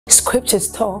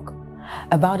Scriptures talk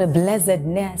about a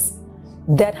blessedness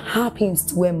that happens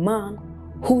to a man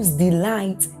whose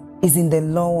delight is in the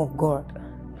law of God.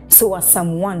 So as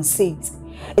Psalm 1 says,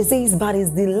 it says, but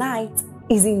his delight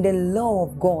is in the law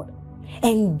of God,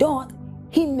 and doth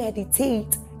he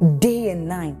meditate day and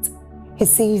night. He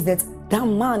says that that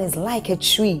man is like a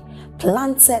tree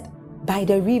planted by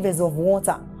the rivers of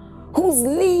water, whose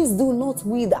leaves do not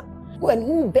wither, and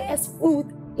who bears fruit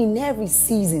in every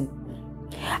season.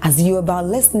 As you're about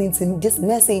listening to this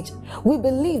message, we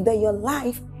believe that your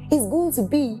life is going to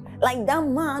be like that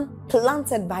man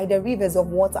planted by the rivers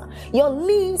of water. Your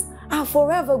leaves are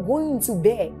forever going to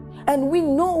bear. And we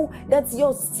know that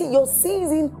your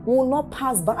season will not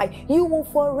pass by. You will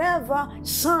forever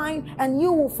shine and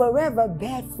you will forever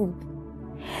bear fruit.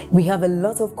 We have a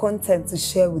lot of content to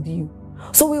share with you.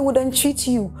 So we would entreat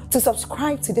you to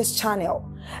subscribe to this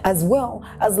channel, as well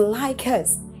as like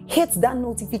us. Hit that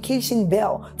notification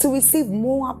bell to receive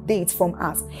more updates from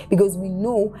us, because we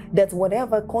know that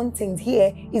whatever content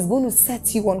here is going to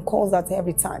set you on course at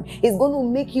every time. It's going to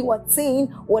make you attain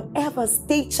whatever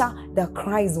stature that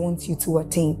Christ wants you to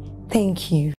attain. Thank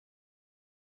you.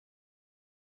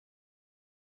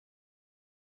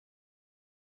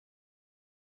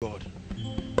 God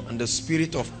and the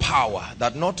spirit of power,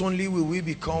 that not only will we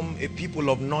become a people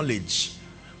of knowledge,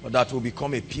 but that will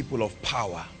become a people of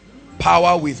power.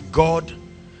 Power with God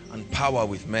and power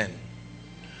with men.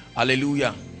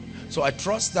 Hallelujah. So I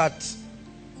trust that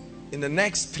in the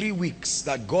next 3 weeks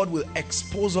that God will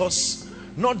expose us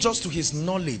not just to his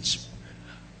knowledge.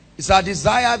 It's our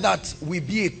desire that we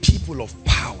be a people of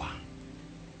power.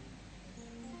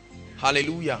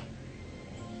 Hallelujah.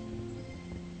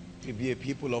 We be a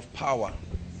people of power,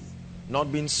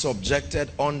 not being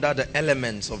subjected under the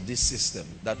elements of this system,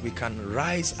 that we can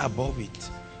rise above it.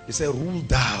 He said, rule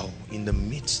thou in the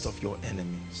midst of your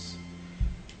enemies.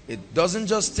 It doesn't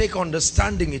just take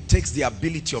understanding, it takes the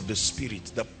ability of the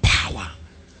Spirit, the power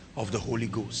of the Holy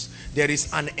Ghost. There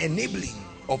is an enabling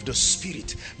of the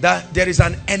Spirit, that there is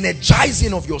an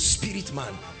energizing of your spirit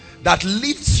man that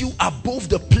lifts you above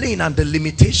the plane and the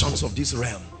limitations of this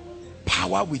realm.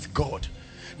 Power with God,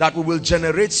 that we will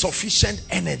generate sufficient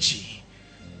energy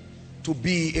to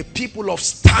be a people of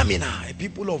stamina, a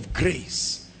people of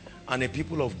grace, and a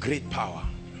people of great power.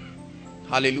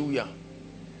 Hallelujah.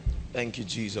 Thank you,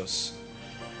 Jesus.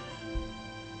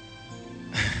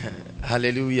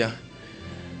 Hallelujah.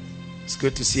 It's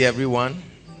good to see everyone.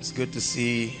 It's good to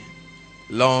see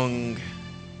long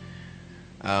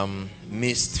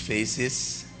missed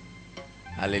faces.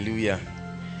 Hallelujah.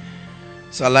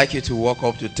 So I'd like you to walk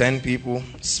up to 10 people,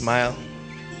 smile,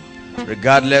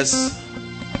 regardless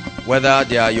whether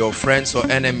they are your friends or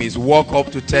enemies. Walk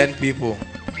up to 10 people.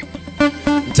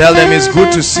 Tell them it's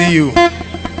good to see you.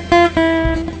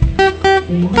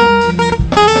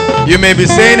 You may be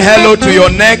saying hello to your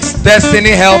next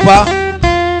destiny helper.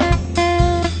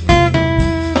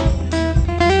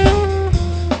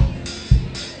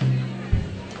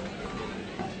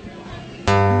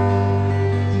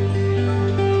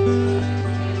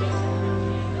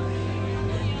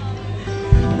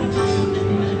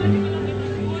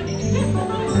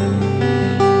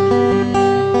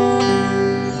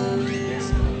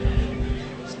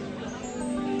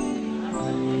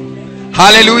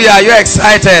 Hallelujah. Are you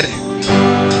excited?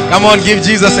 Come on, give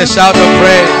Jesus a shout of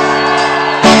praise.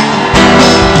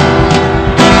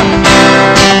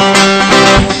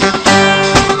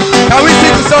 Can we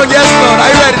sing the song? Yes, Lord. Are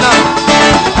you ready now?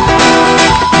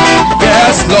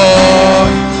 Yes,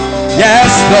 Lord.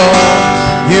 Yes, Lord.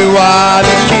 You are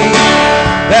the King.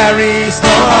 There is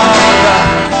no other.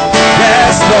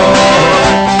 Yes, Lord.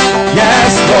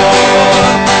 Yes,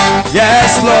 Lord.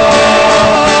 Yes, Lord.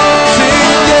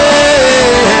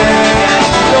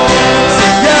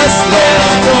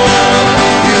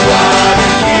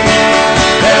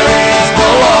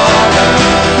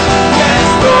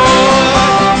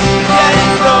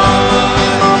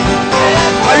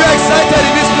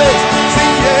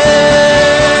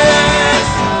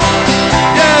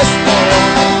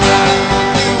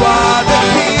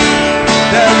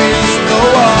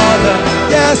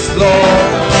 Yes,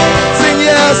 Lord. Sing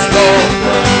yes, Lord.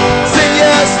 Sing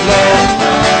yes, Lord.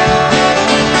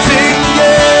 Sing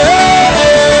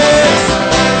yes.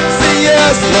 Sing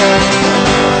yes, Lord.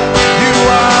 You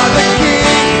are the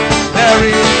King. There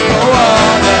is no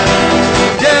other.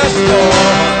 Yes, Lord.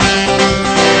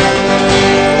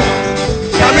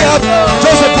 Can we have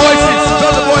just the voices?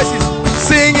 Just the voices.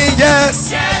 Singing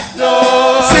yes. Yes,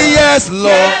 Lord. Sing yes, Lord.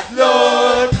 Yes,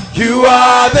 Lord. You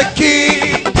are the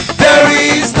King. There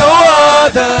is no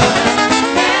other.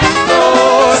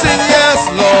 Lord. Sing yes,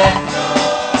 Lord.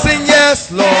 Sing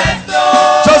yes, Lord.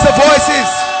 your voices.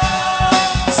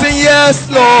 Sing yes,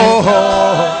 Lord.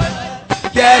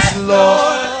 Yes,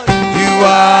 Lord. You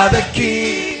are the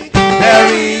King.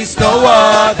 There is no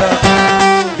other.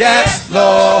 Yes,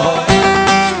 Lord.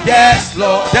 Yes,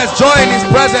 Lord. There's joy in His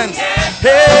presence.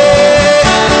 Hey,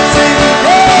 sing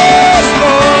yes,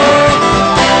 Lord.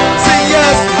 Sing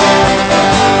yes, Lord.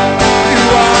 You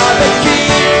are the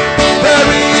King. There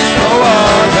is no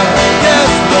other.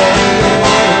 Yes, Lord.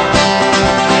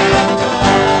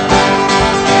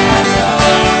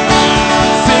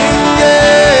 Sing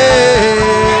yeah,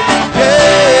 yeah,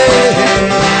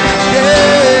 yeah.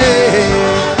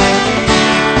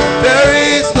 There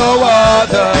is no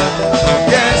other.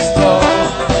 Yes, Lord.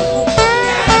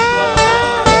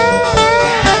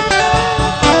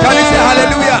 Can you say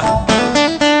hallelujah?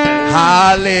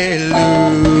 Hallelujah.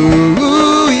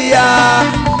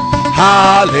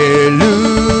 Hallelujah.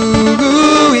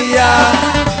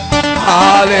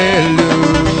 Hallelujah.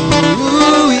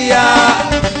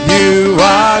 You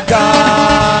are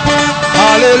God.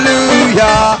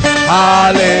 Hallelujah.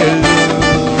 Hallelujah.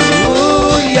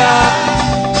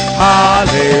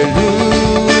 Hallelujah.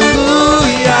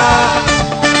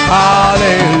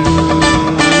 Hallelujah.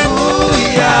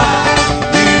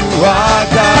 You are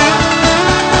God.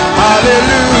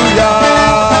 Hallelujah.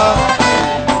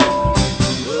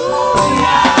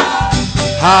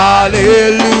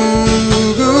 Hallelujah.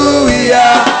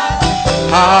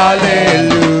 Hallelujah.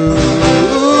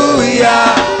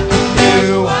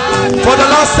 You are. For the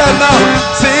last time now,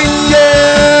 sing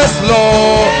yes,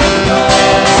 Lord.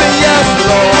 Sing yes,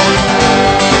 Lord.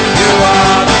 You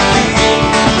are the King.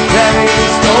 There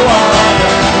is no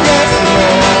other. Yes,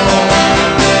 Lord.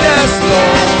 Yes,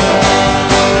 Lord.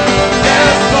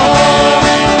 Yes, Lord.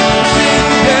 Sing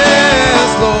yes,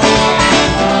 Lord.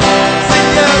 Sing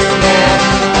yes, Lord.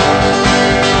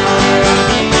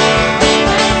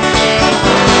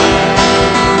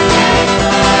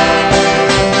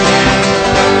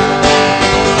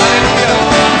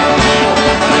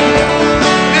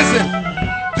 Listen,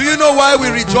 do you know why we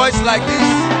rejoice like this?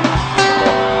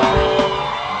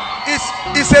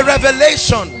 It's a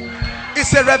revelation.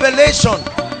 It's a revelation.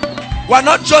 We're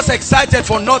not just excited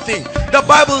for nothing. The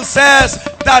Bible says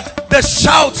that the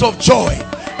shouts of joy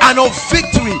and of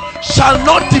victory shall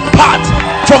not depart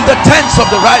from the tents of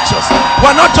the righteous.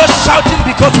 We're not just shouting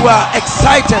because we are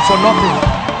excited for nothing.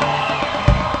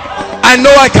 I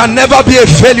know I can never be a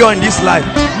failure in this life.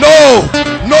 No,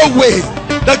 no way.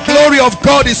 The glory of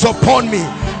God is upon me.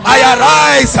 I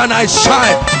arise and I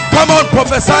shine. Come on,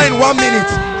 prophesy in 1 minute.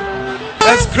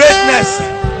 There's greatness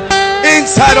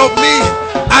inside of me.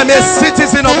 I'm a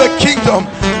citizen of the kingdom.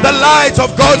 The light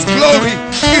of God's glory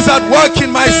is at work in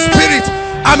my spirit.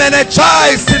 I'm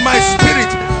energized in my spirit.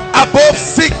 Above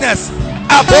sickness,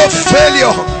 above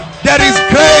failure, there is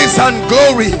grace and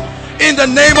glory in the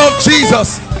name of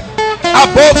Jesus.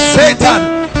 Above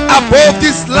Satan, above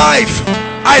this life,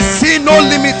 I see no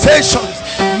limitations,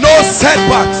 no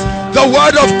setbacks. The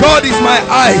word of God is my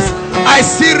eyes. I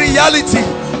see reality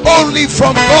only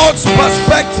from God's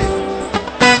perspective.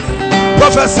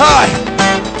 Prophesy,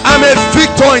 I'm a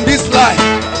victor in this life.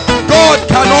 God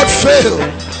cannot fail.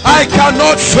 I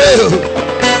cannot fail.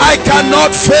 I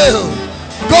cannot fail.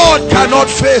 God cannot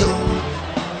fail.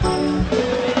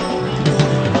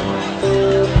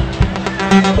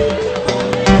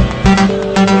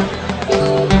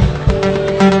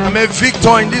 I'm a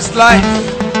victor in this life,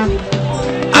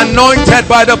 anointed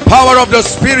by the power of the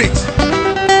Spirit.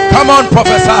 Come on,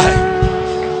 prophesy.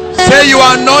 Say you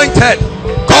are anointed.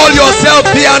 Call yourself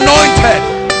the anointed.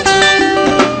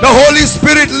 The Holy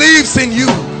Spirit lives in you.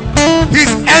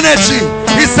 His energy,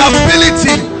 His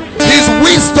ability, His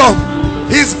wisdom,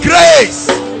 His grace,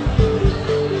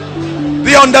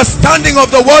 the understanding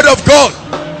of the Word of God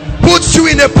puts you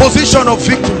in a position of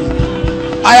victory.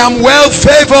 I am well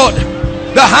favored.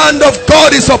 The hand of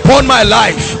God is upon my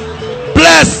life.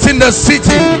 Blessed in the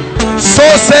city. So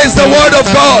says the word of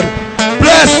God.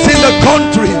 Blessed in the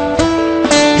country.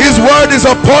 His word is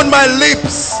upon my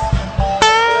lips.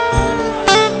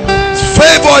 His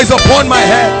favor is upon my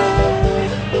head.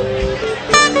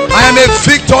 I am a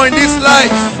victor in this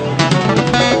life.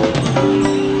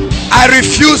 I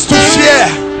refuse to fear.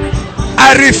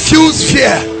 I refuse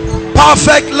fear.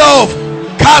 Perfect love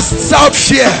casts out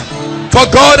fear. For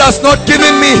God has not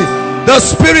given me the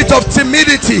spirit of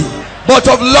timidity, but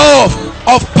of love,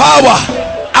 of power,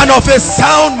 and of a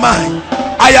sound mind.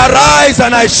 I arise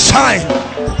and I shine,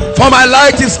 for my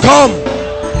light is come.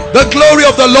 The glory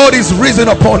of the Lord is risen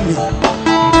upon me.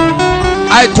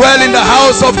 I dwell in the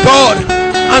house of God,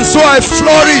 and so I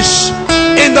flourish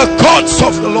in the courts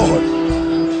of the Lord.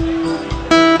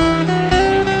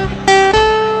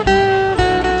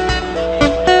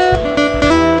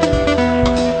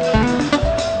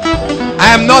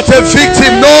 not a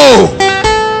victim. No,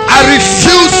 I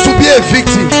refuse to be a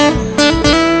victim.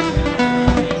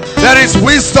 There is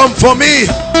wisdom for me.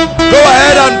 Go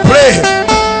ahead and pray.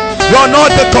 You're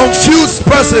not a confused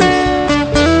person.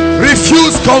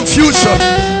 Refuse confusion.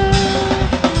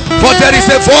 But there is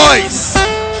a voice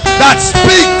that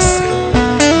speaks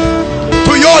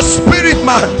to your spirit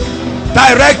man,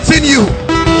 directing you,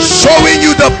 showing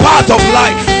you the path of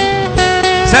life.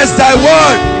 Says, thy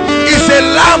word is a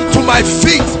lamp to my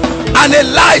feet and a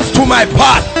light to my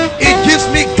path. It gives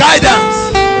me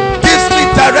guidance, gives me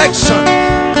direction.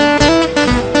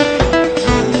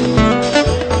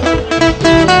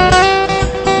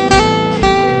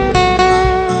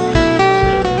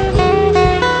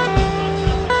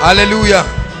 Hallelujah.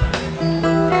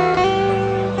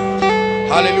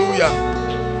 Hallelujah.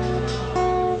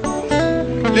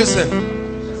 Listen,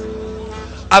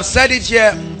 I've said it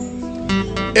here.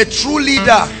 A true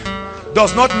leader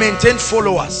does not maintain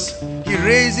followers. He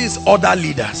raises other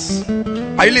leaders.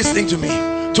 Are you listening to me?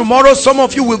 Tomorrow some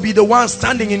of you will be the ones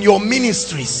standing in your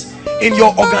ministries, in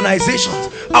your organizations.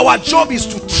 Our job is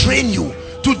to train you,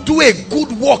 to do a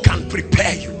good work and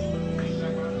prepare you.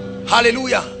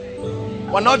 Hallelujah.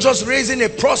 We're not just raising a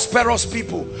prosperous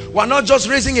people. We're not just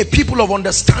raising a people of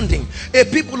understanding, a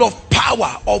people of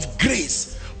power, of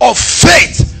grace, of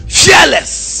faith,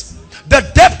 fearless. The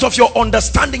depth of your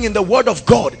understanding in the word of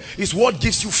God is what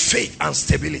gives you faith and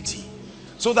stability,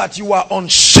 so that you are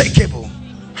unshakable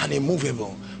and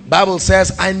immovable. Bible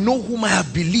says, I know whom I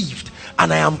have believed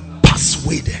and I am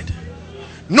persuaded.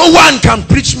 No one can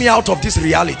preach me out of this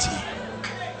reality.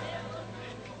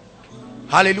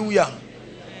 Hallelujah.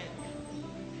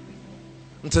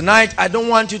 And tonight, I don't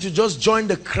want you to just join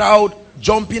the crowd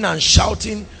jumping and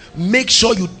shouting. Make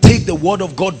sure you take the word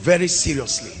of God very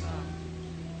seriously.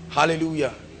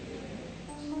 Hallelujah.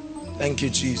 Thank you,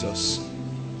 Jesus.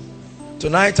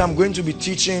 Tonight, I'm going to be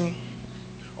teaching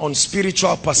on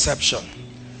spiritual perception.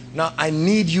 Now, I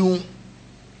need you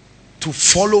to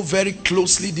follow very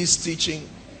closely this teaching,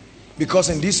 because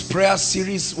in this prayer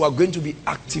series, we are going to be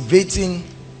activating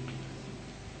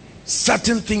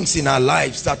certain things in our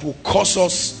lives that will cause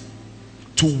us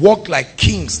to walk like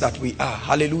kings that we are.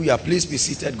 Hallelujah. Please be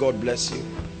seated. God bless you.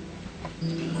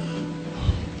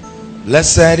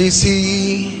 Blessed is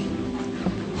he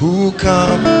who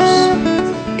comes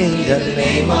in the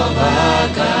name of our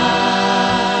God.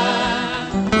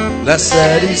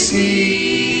 Blessed is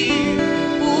he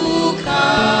who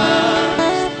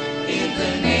comes in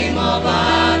the name of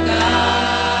our God.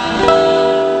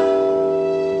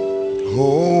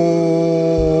 Holy,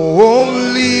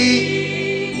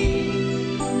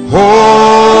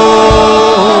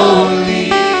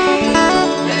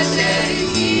 blessed is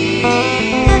he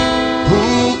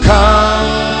who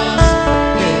comes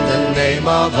in the name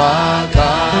of our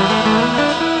God.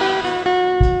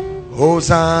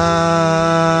 Hosanna,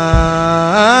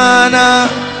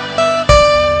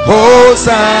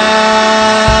 Hosanna,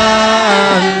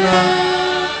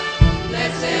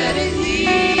 blessed is he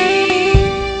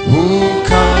who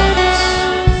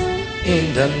comes in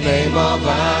the name of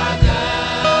our God.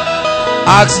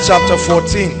 Acts chapter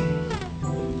 14.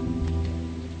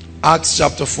 Acts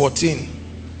chapter 14.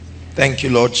 Thank you,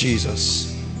 Lord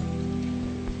Jesus.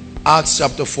 Acts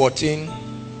chapter 14.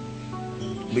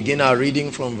 Begin our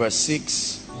reading from verse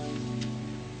 6.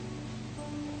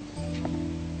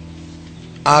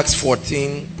 Acts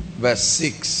 14 verse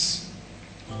 6.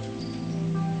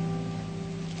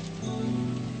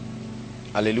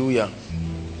 Hallelujah.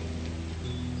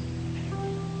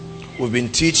 We've been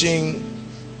teaching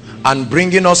and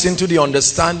bringing us into the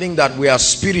understanding that we are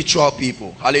spiritual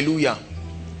people. Hallelujah.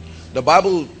 The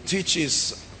Bible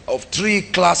teaches of three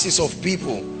classes of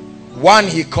people. One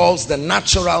he calls the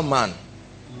natural man.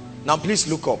 Now please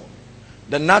look up.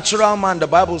 The natural man, the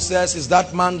Bible says, is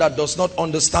that man that does not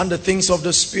understand the things of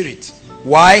the Spirit.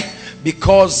 Why?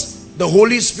 Because the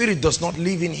Holy Spirit does not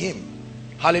live in him.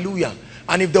 Hallelujah.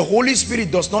 And if the Holy Spirit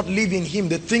does not live in him,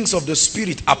 the things of the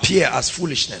Spirit appear as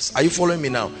foolishness. Are you following me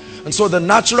now? And so the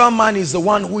natural man is the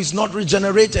one who is not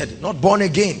regenerated, not born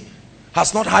again,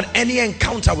 has not had any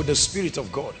encounter with the Spirit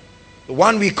of God. The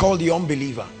one we call the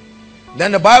unbeliever.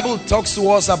 Then the Bible talks to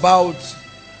us about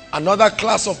another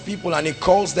class of people, and it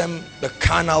calls them the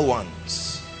carnal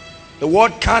ones. The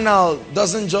word carnal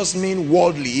doesn't just mean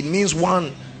worldly. It means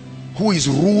one who is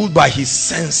ruled by his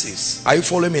senses. Are you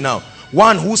following me now?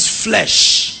 One whose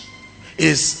flesh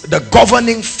is the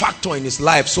governing factor in his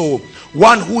life. So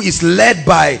one who is led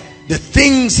by the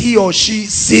things he or she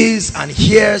sees and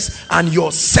hears and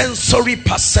your sensory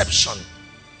perception.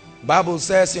 The Bible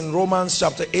says in Romans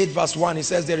chapter 8 verse 1, it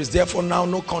says, there is therefore now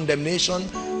no condemnation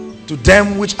to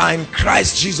them which are in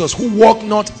Christ Jesus, who walk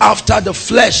not after the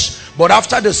flesh, but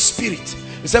after the Spirit.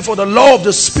 He said, for the law of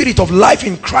the Spirit of life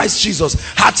in Christ Jesus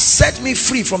had set me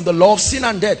free from the law of sin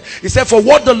and death. He said, for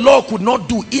what the law could not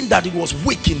do, in that it was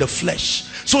weak in the flesh.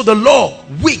 So the law,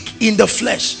 weak in the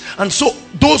flesh. And so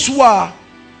those who are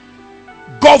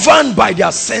governed by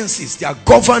their senses, they are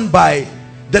governed by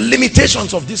the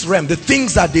limitations of this realm, the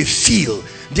things that they feel,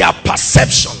 their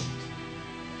perception.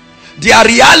 Their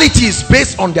reality is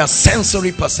based on their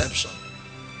sensory perception.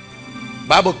 The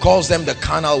Bible calls them the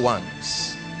carnal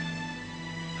ones.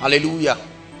 Hallelujah.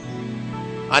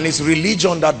 And it's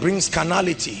religion that brings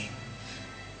carnality.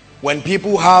 When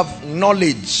people have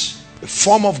knowledge, a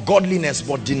form of godliness,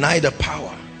 but deny the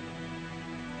power.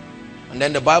 And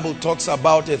then the Bible talks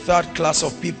about a third class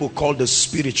of people called the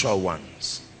spiritual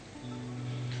ones.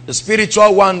 The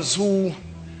spiritual ones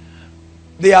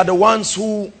they are the ones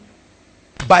who,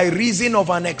 by reason of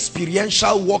an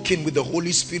experiential walking with the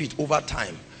Holy Spirit over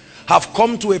time, have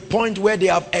come to a point where they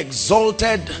have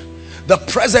exalted the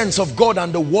presence of God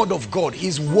and the word of God,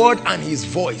 his word and his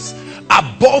voice,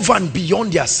 above and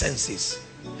beyond their senses.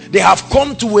 They have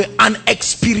come to an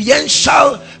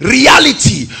experiential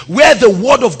reality where the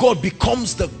word of God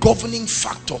becomes the governing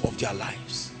factor of their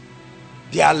lives.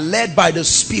 They are led by the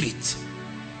Spirit.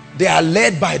 They are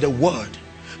led by the word.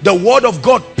 The word of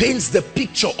God paints the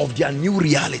picture of their new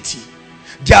reality.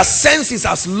 Their senses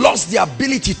has lost the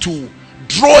ability to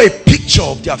draw a picture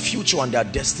of their future and their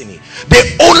destiny.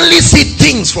 They only see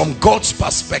things from God's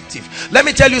perspective. Let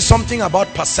me tell you something about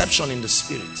perception in the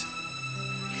spirit.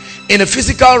 In the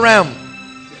physical realm,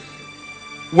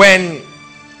 when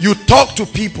you talk to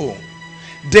people,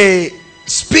 they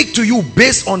speak to you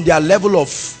based on their level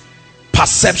of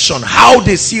perception, how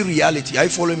they see reality. Are you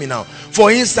following me now?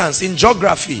 For instance, in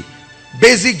geography,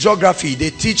 basic geography,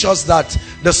 they teach us that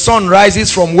the sun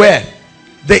rises from where?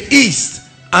 The east,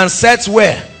 and sets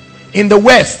where? In the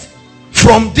west.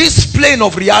 From this plane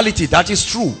of reality, that is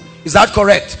true. Is that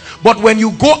correct? But when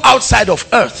you go outside of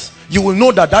earth, you will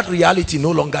know that that reality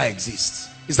no longer exists.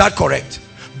 Is that correct?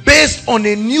 Based on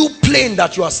a new plane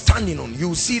that you are standing on, you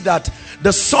will see that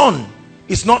the sun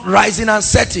is not rising and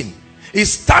setting.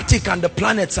 It's static and the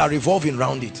planets are revolving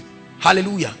around it.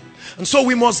 Hallelujah. And so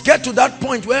we must get to that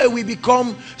point where we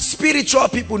become spiritual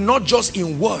people, not just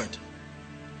in word.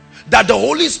 That the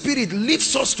Holy Spirit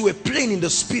lifts us to a plane in the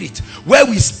spirit where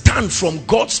we stand from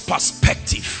God's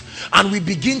perspective and we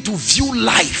begin to view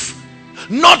life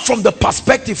not from the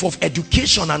perspective of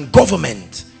education and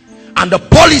government and the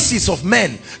policies of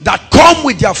men that come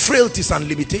with their frailties and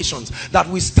limitations, that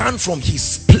we stand from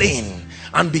his plane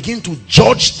and begin to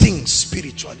judge things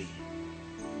spiritually.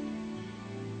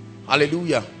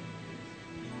 Hallelujah.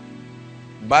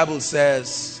 The Bible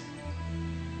says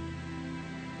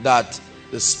that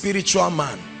the spiritual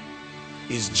man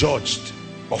is judged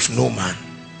of no man,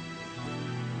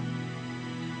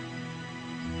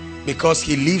 because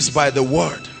he lives by the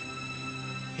word,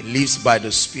 he lives by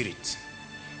the Spirit.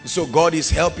 So God is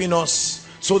helping us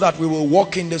so that we will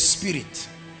walk in the Spirit.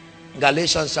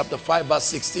 Galatians chapter 5 verse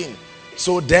 16.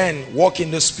 So then walk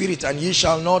in the Spirit, and ye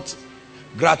shall not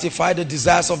gratify the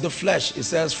desires of the flesh. It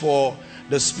says, for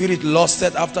the spirit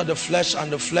lusted after the flesh,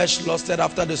 and the flesh lusted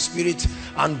after the spirit,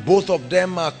 and both of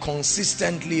them are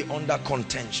consistently under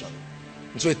contention.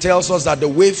 And so it tells us that the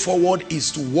way forward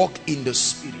is to walk in the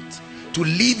Spirit, to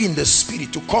live in the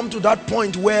Spirit, to come to that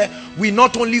point where we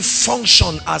not only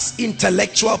function as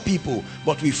intellectual people,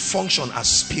 but we function as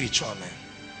spiritual men.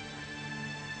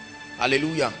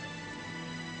 Hallelujah.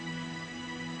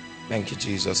 Thank you,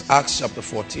 Jesus. Acts chapter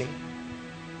 14.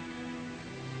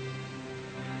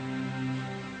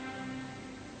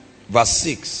 Verse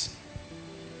 6.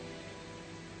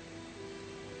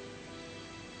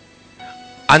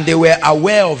 And they were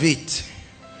aware of it,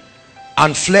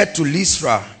 and fled to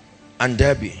Lystra and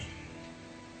Derbe,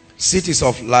 cities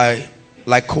of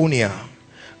Lycaonia,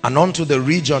 and unto the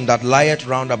region that lieth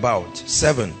round about.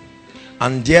 7.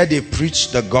 And there they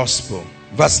preached the gospel.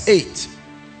 Verse 8.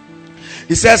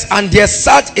 It says, and there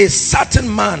sat a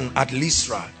certain man at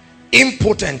Lystra,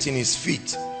 impotent in his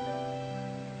feet,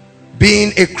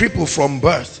 being a cripple from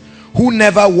birth, who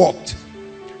never walked.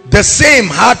 The same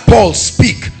heard Paul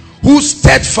speak, who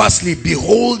steadfastly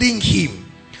beholding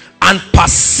him and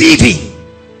perceiving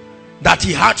that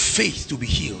he had faith to be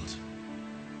healed.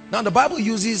 Now the Bible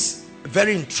uses a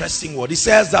very interesting word. It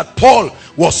says that Paul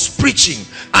was preaching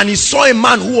and he saw a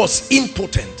man who was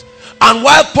impotent, and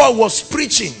while Paul was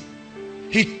preaching,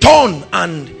 he turned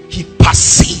and he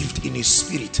perceived in his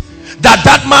spirit that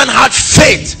that man had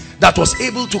faith that was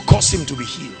able to cause him to be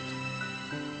healed.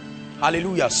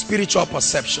 Hallelujah. Spiritual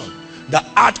perception. the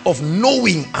art of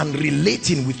knowing and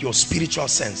relating with your spiritual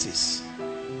senses.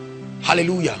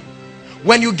 Hallelujah.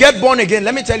 When you get born again,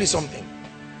 let me tell you something.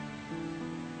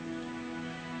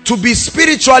 To be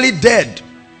spiritually dead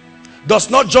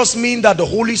does not just mean that the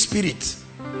Holy Spirit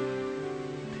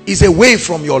is away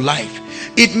from your life.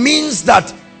 It means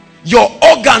that your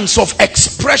organs of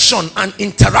expression and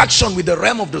interaction with the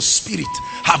realm of the spirit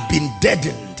have been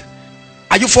deadened.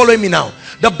 Are you following me now?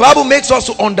 The Bible makes us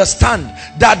to understand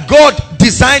that God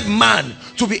designed man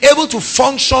to be able to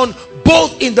function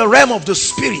both in the realm of the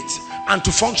spirit and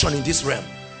to function in this realm.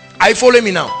 Are you following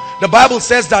me now? The Bible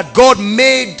says that God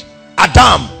made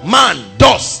Adam, man,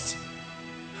 dust,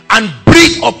 and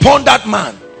breathed upon that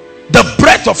man the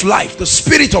breath of life, the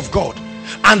Spirit of God,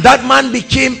 and that man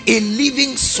became a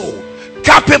living soul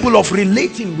capable of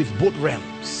relating with both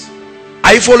realms.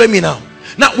 Are you following me now?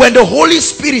 Now when the Holy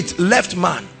Spirit left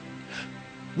man,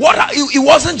 it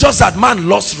wasn't just that man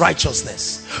lost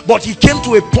righteousness, but he came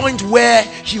to a point where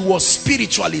he was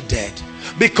spiritually dead.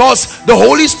 Because the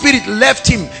Holy Spirit left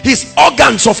him, his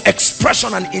organs of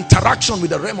expression and interaction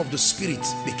with the realm of the spirit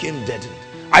became deadened.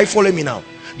 Are you following me now?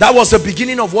 That was the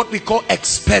beginning of what we call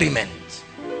experiment.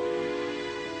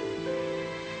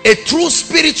 A true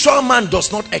spiritual man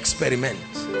does not experiment.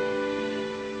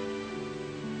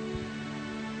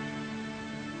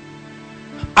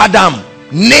 Adam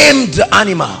named the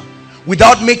animal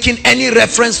without making any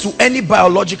reference to any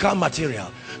biological material.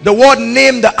 The word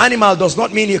name the animal does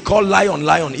not mean he called lion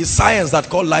lion. It's science that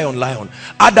called lion lion.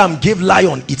 Adam gave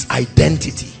lion its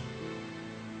identity.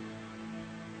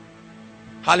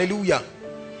 Hallelujah.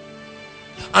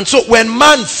 And so when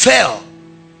man fell,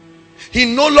 he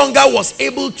no longer was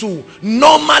able to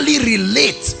normally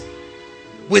relate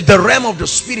with the realm of the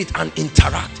spirit and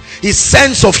interact. His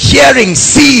sense of hearing,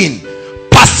 seeing,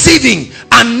 perceiving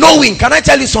and knowing. Can I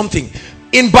tell you something?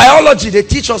 In biology they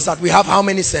teach us that we have how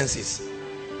many senses?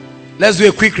 Let's do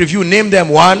a quick review. Name them.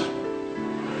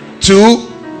 1, 2.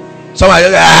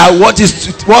 Somebody,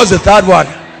 what's the third one?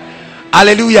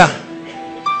 Hallelujah.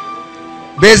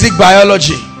 Basic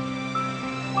biology.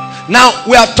 Now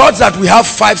we are taught that we have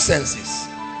 5 senses.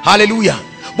 Hallelujah.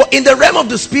 But in the realm of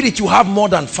the spirit you have more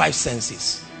than 5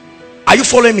 senses. Are you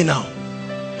following me now?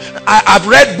 I've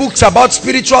read books about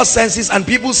spiritual senses and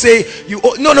people say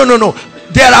no.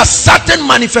 There are certain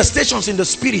manifestations in the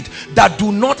spirit that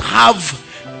do not have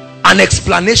an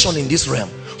explanation in this realm.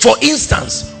 For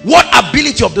instance, what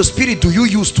ability of the spirit do you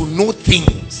use to know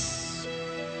things?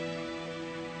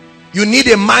 You need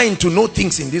a mind to know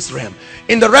things in this realm.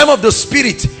 In the realm of the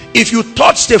spirit, if you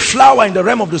touch the flower in the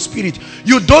realm of the spirit,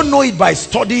 you don't know it by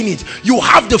studying it. You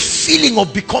have the feeling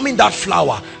of becoming that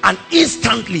flower, and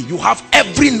instantly you have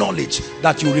every knowledge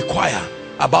that you require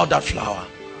about that flower.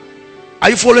 Are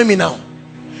you following me now?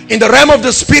 In the realm of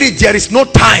the spirit, there is no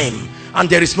time and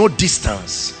there is no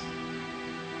distance.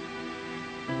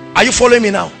 Are you following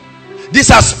me now?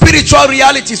 These are spiritual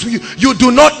realities. You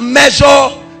do not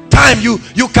measure time.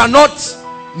 You cannot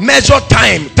measure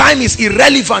time. Time is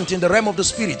irrelevant in the realm of the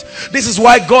spirit. This is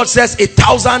why God says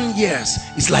 1,000 years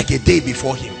is like a day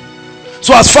before him.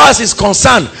 So as far as he's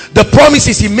concerned, the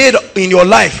promises he made in your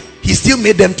life, he still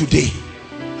made them today.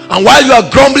 And while you are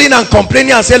grumbling and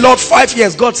complaining and say, Lord, 5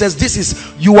 years, God says,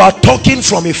 you are talking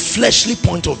from a fleshly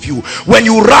point of view. When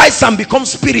you rise and become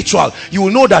spiritual, you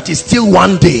will know that it's still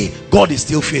one day. God is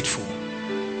still faithful.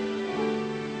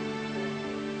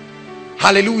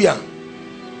 Hallelujah.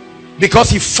 Because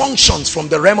he functions from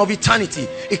the realm of eternity.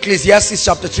 Ecclesiastes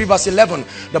chapter 3 verse 11.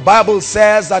 The Bible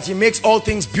says that he makes all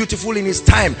things beautiful in his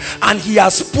time, and he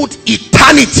has put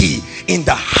eternity in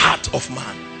the heart of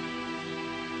man.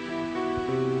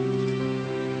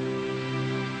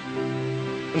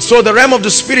 And so the realm of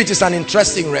the spirit is an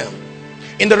interesting realm.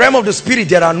 In the realm of the spirit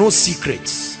there are no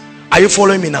secrets. Are you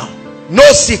following me now? No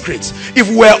secrets. If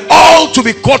we're all to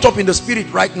be caught up in the spirit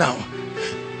right now,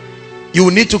 you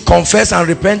will need to confess and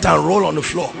repent and roll on the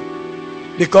floor,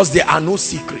 because there are no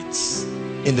secrets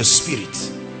in the spirit.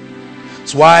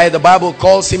 That's why the Bible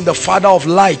calls him the Father of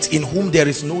light, in whom there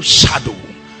is no shadow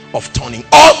of turning.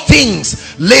 All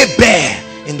things lay bare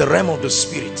in the realm of the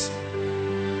spirit.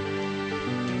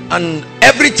 And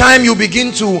every time you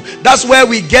begin to, that's where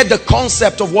we get the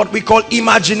concept of what we call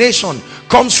imagination.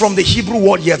 Comes from the Hebrew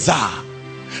word yetzah.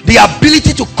 The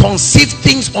ability to conceive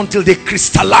things until they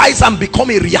crystallize and become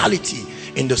a reality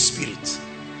in the spirit.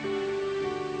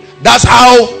 That's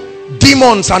how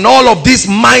demons and all of these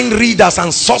mind readers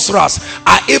and sorcerers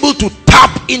are able to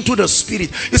tap into the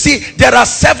spirit. You see, there are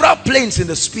several planes in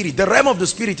the spirit. The realm of the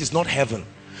spirit is not heaven.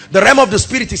 The realm of the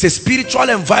spirit is a spiritual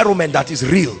environment that is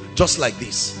real, just like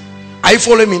this. Are you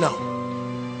following me now?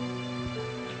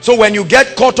 So when you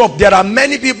get caught up, there are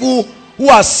many people who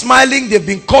are smiling. They've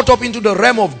been caught up into the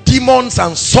realm of demons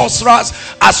and sorcerers,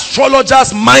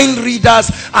 astrologers, mind readers,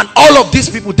 and all of these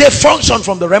people. They function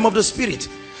from the realm of the spirit.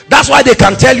 That's why they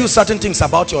can tell you certain things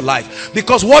about your life,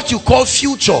 because what you call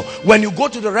future, when you go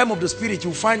to the realm of the spirit,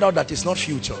 you find out that it's not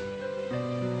future.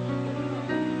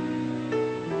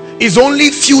 It's only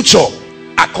future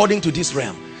according to this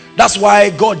realm. That's why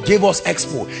God gave us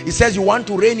Expo. He says, you want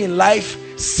to reign in life,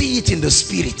 see it in the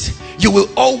spirit. You will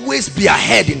always be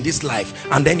ahead in this life,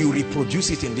 and then you reproduce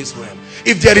it in this realm.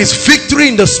 If there is victory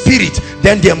in the spirit,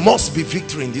 then there must be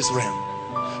victory in this realm.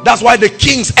 That's why the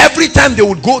kings, every time they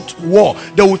would go to war,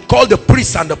 they would call the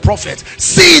priests and the prophets,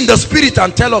 see in the spirit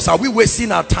and tell us, are we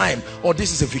wasting our time, or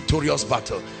this is a victorious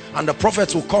battle? And the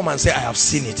prophets will come and say, I have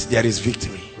seen it, there is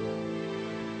victory.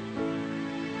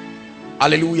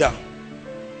 Hallelujah.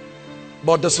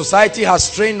 But the society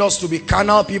has trained us to be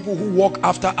carnal people who walk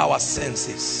after our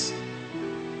senses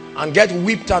and get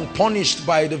whipped and punished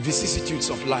by the vicissitudes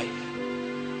of life.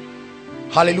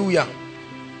 Hallelujah.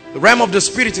 The realm of the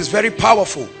spirit is very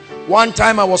powerful. One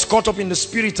time I was caught up in the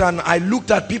spirit and I looked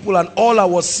at people and all I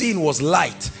was seeing was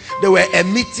light. They were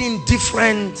emitting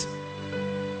different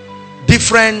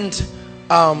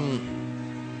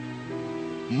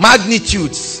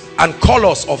magnitudes and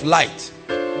colors of light.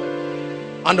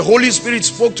 And the Holy Spirit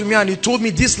spoke to me and he told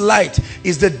me this light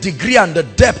is the degree and the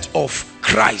depth of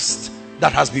Christ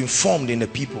that has been formed in the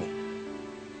people.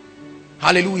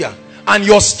 Hallelujah. And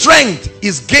your strength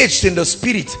is gauged in the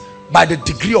spirit by the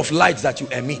degree of light that you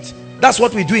emit. That's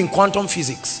what we do in quantum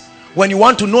physics. When you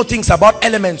want to know things about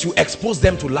elements, you expose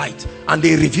them to light and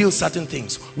they reveal certain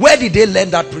things. Where did they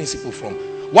learn that principle from?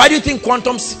 Why do you think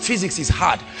quantum physics is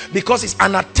hard? Because it's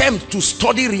an attempt to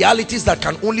study realities that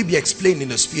can only be explained in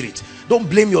the spirit. Don't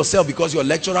blame yourself because your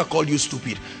lecturer called you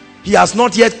stupid. He has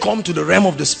not yet come to the realm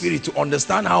of the spirit to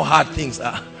understand how hard things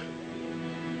are.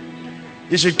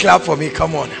 You should clap for me,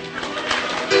 come on.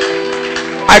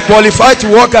 I qualify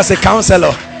to work as a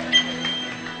counselor.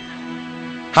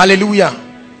 Hallelujah.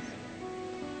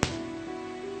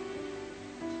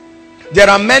 There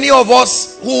are many of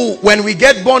us who, when we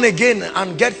get born again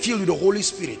and get filled with the Holy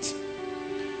Spirit,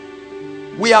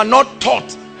 we are not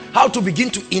taught how to begin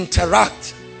to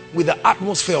interact with the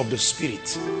atmosphere of the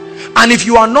spirit. And if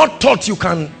you are not taught, you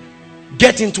can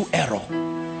get into error,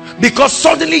 because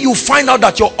suddenly you find out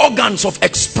that your organs of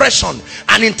expression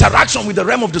and interaction with the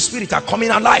realm of the spirit are coming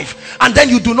alive, and then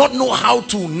you do not know how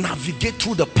to navigate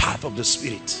through the path of the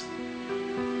spirit.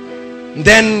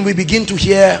 Then we begin to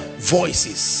hear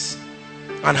voices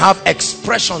and have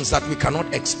expressions that we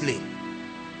cannot explain.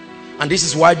 And this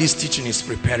is why this teaching is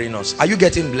preparing us. Are you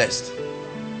getting blessed?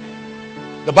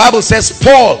 The Bible says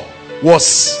Paul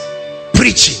was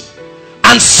preaching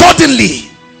and suddenly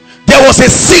there was a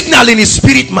signal in his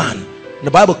spirit man.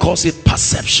 The Bible calls it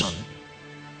perception.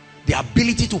 The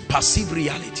ability to perceive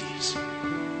realities.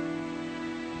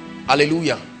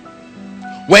 Hallelujah.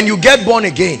 When you get born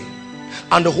again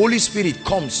and the Holy Spirit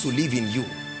comes to live in you,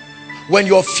 when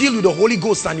you're filled with the Holy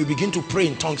Ghost and you begin to pray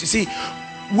in tongues, you see,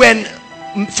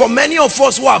 for many of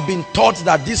us who have been taught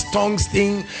that this tongues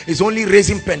thing is only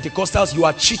raising Pentecostals, you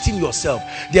are cheating yourself.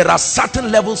 There are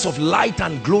certain levels of light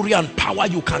and glory and power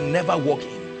you can never walk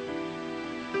in.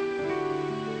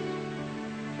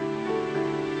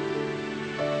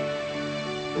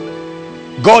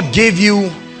 God gave you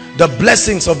the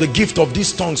blessings of the gift of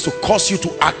these tongues to cause you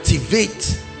to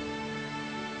activate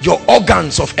your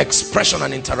organs of expression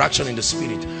and interaction in the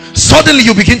spirit. Suddenly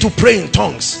you begin to pray in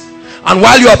tongues, and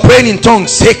while you are praying in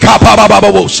tongues,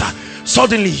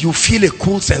 suddenly you feel a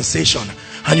cool sensation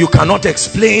and you cannot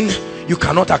explain, you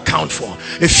cannot account for.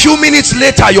 A few minutes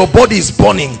later your body is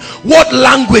burning. What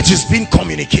language is being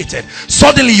communicated?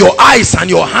 Suddenly your eyes and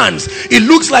your hands, it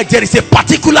looks like there is a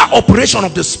particular operation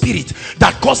of the spirit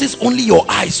that causes only your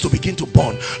eyes to begin to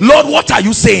burn. Lord, what are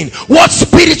you saying? What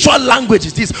spiritual language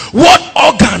is this? What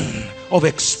organ of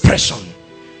expression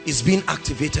is being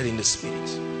activated in the spirit?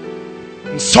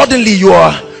 And suddenly you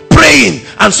are praying,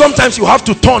 and sometimes you have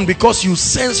to turn because you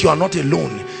sense you are not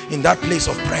alone in that place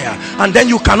of prayer, and then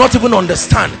you cannot even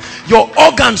understand. Your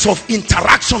organs of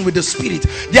interaction with the spirit,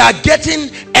 they are getting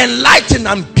enlightened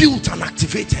and built and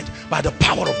activated by the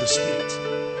power of the spirit.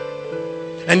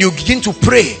 And you begin to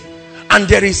pray, and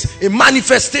there is a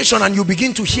manifestation, and you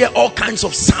begin to hear all kinds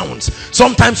of sounds.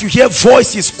 Sometimes you hear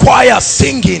voices, choir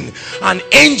singing, and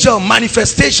angel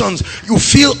manifestations. You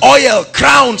feel oil,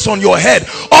 crowns on your head,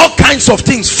 all kinds of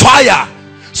things, fire.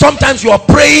 Sometimes you are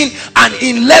praying and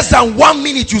in less than 1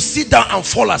 minute you sit down and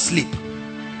fall asleep,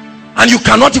 and you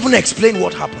cannot even explain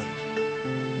what happened.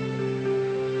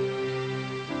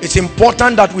 It's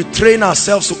important that we train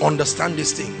ourselves to understand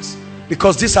these things,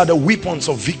 because these are the weapons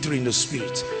of victory in the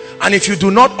spirit. And if you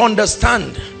do not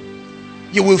understand,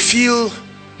 you will feel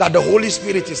that the Holy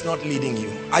Spirit is not leading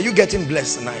you. Are you getting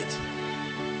blessed tonight?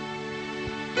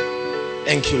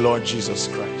 Thank you, Lord Jesus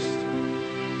Christ.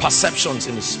 Perceptions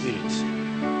in the spirit.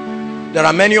 There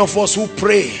are many of us who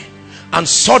pray and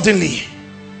suddenly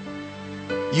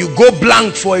you go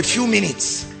blank for a few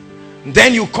minutes.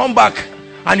 Then you come back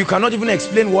and you cannot even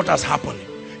explain what has happened.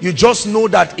 You just know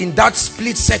that in that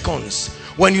split seconds,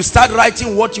 when you start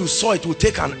writing what you saw, it will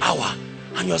take an hour.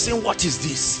 And you're saying, what is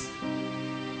this?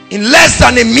 In less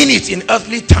than a minute in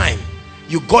earthly time,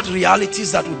 you got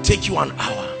realities that will take you an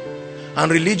hour.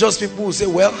 And religious people will say,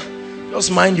 well,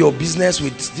 just mind your business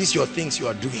with these your things you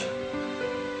are doing.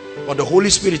 But the Holy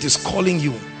Spirit is calling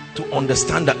you to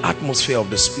understand the atmosphere of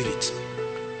the spirit.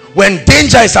 When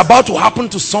danger is about to happen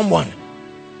to someone,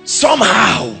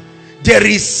 somehow there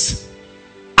is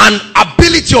an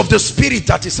ability of the spirit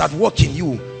that is at work in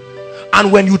you. And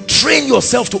when you train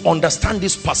yourself to understand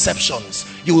these perceptions,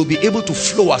 you will be able to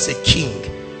flow as a king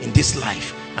in this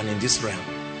life and in this realm.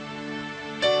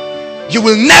 You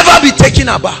will never be taken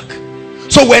aback.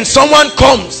 So when someone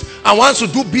comes and wants to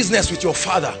do business with your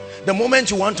father, the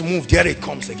moment you want to move, there it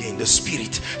comes again, the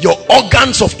spirit. Your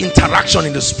organs of interaction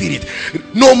in the spirit.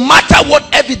 No matter what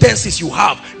evidences you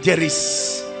have, there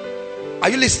is. Are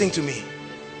you listening to me?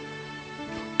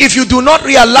 If you do not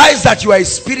realize that you are a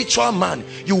spiritual man,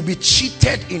 you will be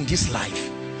cheated in this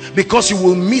life, because you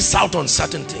will miss out on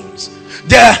certain things.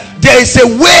 There is a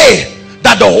way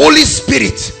that the Holy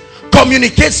Spirit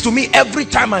communicates to me every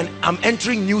time I'm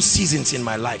entering new seasons in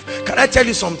my life. Can I tell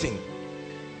you something?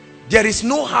 There is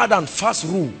no hard and fast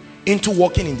rule into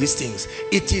walking in these things.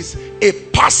 It is a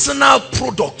personal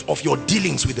product of your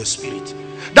dealings with the spirit.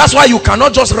 That's why you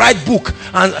cannot just write a book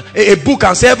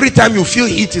and say every time you feel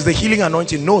heat is the healing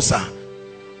anointing. No, sir.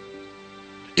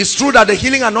 It's true that the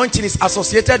healing anointing is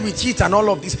associated with heat and all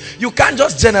of this. You can't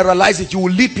just generalize it. You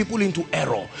will lead people into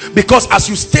error. Because as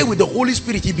you stay with the Holy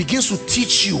Spirit, he begins to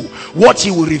teach you what he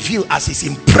will reveal as his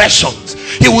impressions.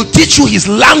 He will teach you his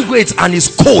language and his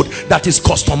code that is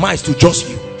customized to just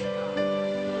you.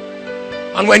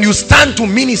 And when you stand to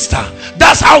minister,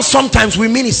 that's how sometimes we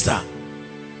minister.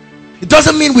 It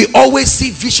doesn't mean we always see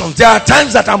visions. There are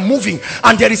times that I'm moving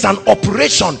and there is an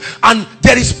operation and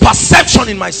there is perception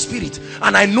in my spirit,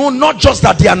 and I know not just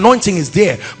that the anointing is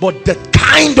there, but the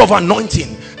kind of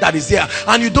anointing that is there.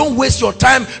 And you don't waste your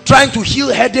time trying to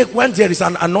heal headache when there is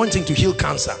an anointing to heal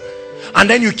cancer. And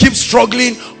then you keep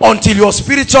struggling until your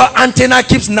spiritual antenna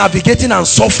keeps navigating and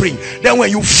suffering. Then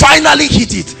when you finally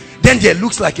hit it, then there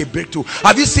looks like a breakthrough.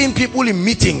 Have you seen people in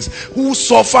meetings who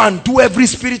suffer and do every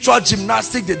spiritual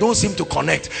gymnastic? They don't seem to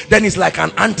connect. Then it's like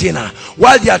an antenna.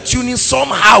 While they are tuning,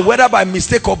 somehow, whether by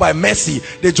mistake or by mercy,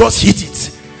 they just hit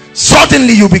it.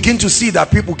 Suddenly you begin to see that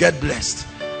people get blessed.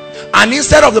 And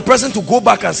instead of the person to go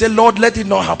back and say, Lord, let it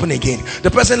not happen again,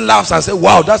 the person laughs and says,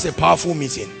 wow, that's a powerful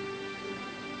meeting.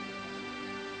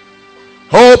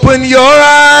 Open your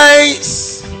eyes.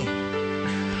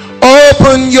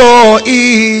 Open your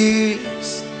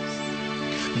ears,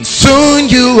 and soon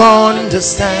you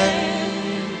understand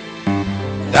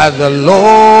that the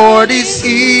Lord is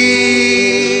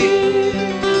here.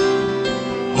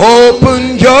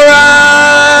 Open your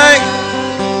eyes,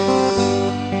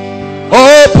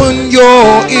 open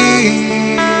your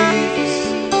ears,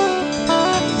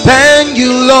 then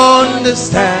you'll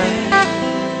understand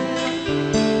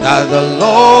that the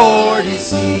Lord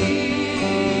is here.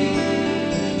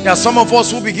 There are some of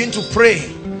us who begin to pray,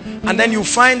 and then you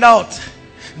find out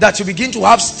that you begin to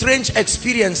have strange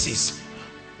experiences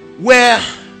where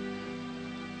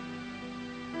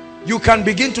you can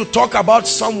begin to talk about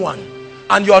someone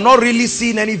and you are not really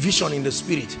seeing any vision in the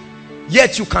spirit,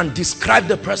 yet you can describe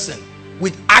the person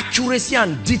with accuracy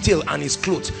and detail and his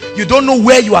clothes. You don't know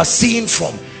where you are seeing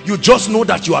from, you just know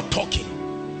that you are talking.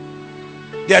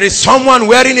 There is someone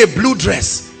wearing a blue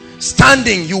dress,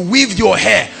 standing, you weaved your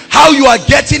hair. How you are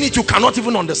getting it, you cannot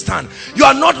even understand. You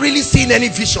are not really seeing any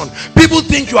vision. People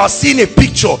think you are seeing a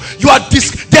picture.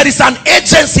 There is an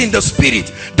agency in the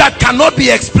spirit that cannot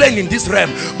be explained in this realm,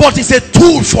 but it's a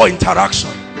tool for interaction.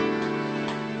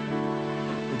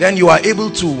 Then you are able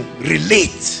to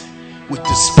relate with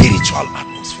the spiritual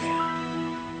atmosphere,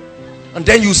 and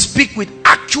then you speak with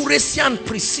accuracy and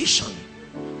precision,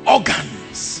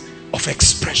 organs of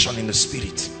expression in the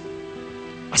spirit.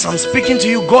 As I'm speaking to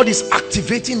you, God is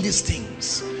activating these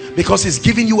things because he's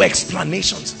giving you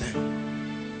explanations then.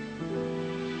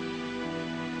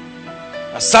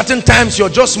 At certain times you're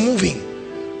just moving,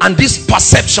 and these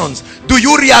perceptions, do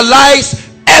you realize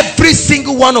every Every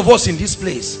single one of us in this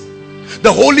place,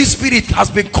 the Holy Spirit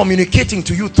has been communicating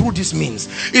to you through this means.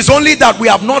 It's only that we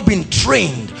have not been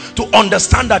trained to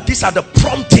understand that these are the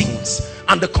promptings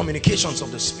and the communications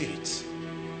of the Spirit.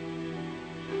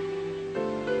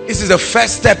 This is the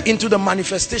first step into the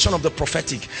manifestation of the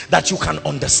prophetic, that you can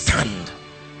understand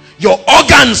your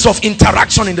organs of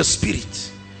interaction in the Spirit.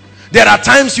 There are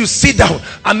times you sit down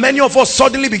and many of us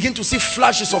suddenly begin to see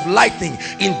flashes of lightning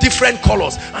in different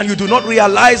colors, and you do not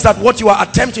realize that what you are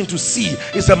attempting to see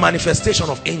is a manifestation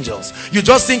of angels. You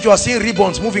just think you are seeing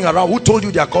ribbons moving around. Who told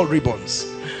you they are called ribbons?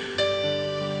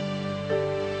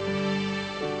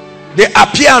 They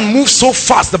appear and move so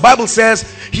fast. The Bible says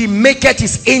he maketh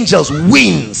his angels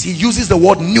wings. He uses the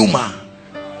word pneuma,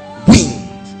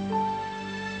 wings.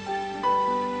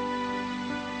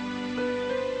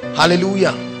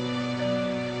 Hallelujah.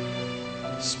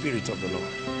 Spirit of the Lord.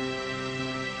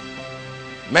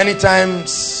 Many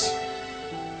times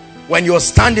when you're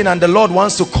standing and the Lord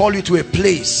wants to call you to a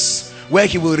place where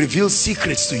he will reveal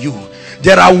secrets to you,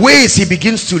 there are ways he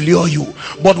begins to lure you.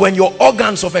 But when your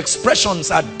organs of expressions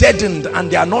are deadened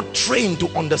and they are not trained to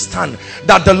understand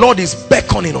that the Lord is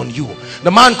beckoning on you.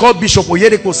 The man called Bishop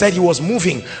Oyedepo said he was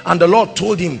moving and the Lord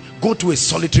told him, go to a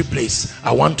solitary place,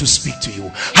 I want to speak to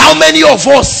you. How many of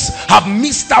us have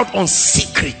missed out on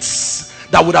secrets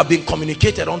that would have been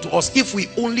communicated unto us if we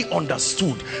only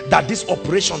understood that these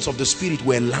operations of the Spirit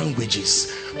were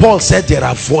languages? Paul said there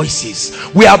are voices.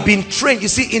 We have been trained. You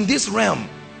see, in this realm,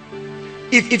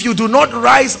 if you do not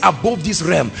rise above this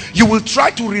realm, you will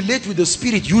try to relate with the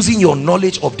Spirit using your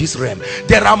knowledge of this realm.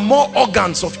 There are more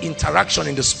organs of interaction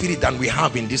in the Spirit than we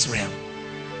have in this realm.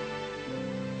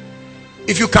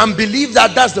 If you can believe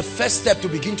that, that's the first step to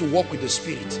begin to walk with the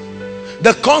Spirit.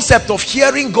 The concept of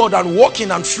hearing God and walking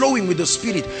and flowing with the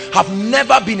Spirit have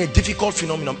never been a difficult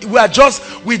phenomenon. We have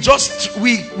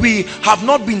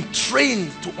not been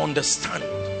trained to understand.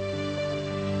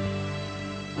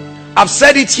 I've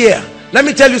said it here. Let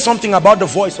me tell you something about the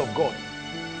voice of God.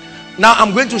 Now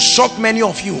I'm going to shock many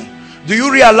of you. Do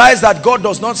you realize that God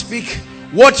does not speak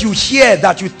what you hear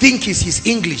that you think is his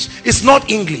English? It's not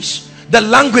English. The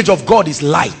language of God is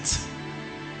light.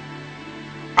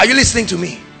 Are you listening to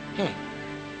me?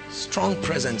 Strong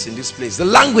presence in this place. The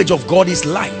language of God is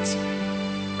light.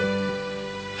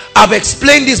 I've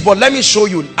explained this, but let me show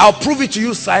you. I'll prove it to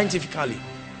you scientifically.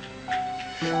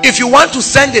 If you want to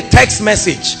send a text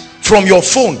message from your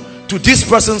phone to this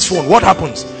person's phone, what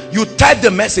happens? You type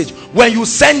the message. When you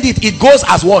send it, it goes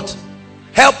as what?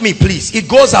 Help me please. It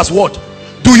goes as what?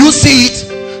 Do you see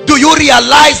it? Do you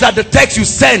realize that the text you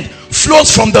send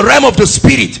flows from the realm of the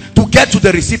Spirit to get to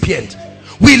the recipient?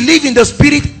 We live in the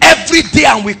Spirit every day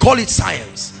and we call it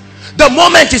science. The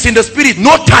moment is in the Spirit,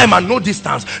 no time and no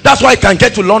distance. That's why I can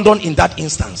get to London in that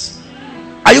instance.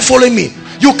 Are you following me?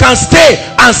 You can stay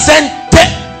and send,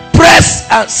 press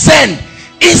and send.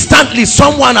 Instantly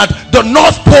someone at the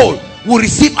North Pole will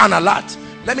receive an alert.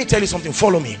 Let me tell you something,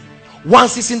 follow me.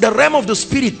 Once it's in the realm of the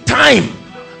Spirit, time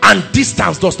and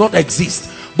distance does not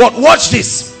exist. But watch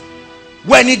this.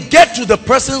 When it gets to the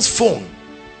person's phone,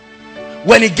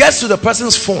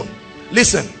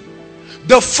 listen,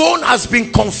 the phone has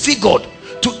been configured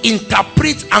to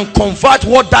interpret and convert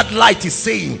what that light is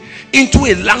saying into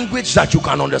a language that you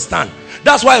can understand.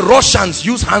 That's why Russians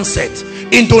use handset,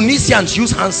 Indonesians use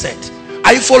handset.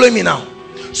 Are you following me now?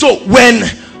 So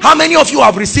how many of you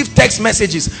have received text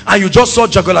messages and you just saw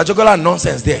juggler and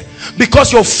nonsense there?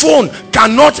 Because your phone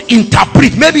cannot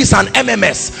interpret. Maybe it's an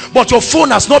MMS, but your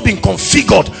phone has not been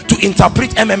configured to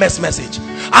interpret MMS message.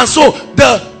 And so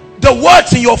the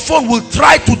words in your phone will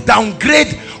try to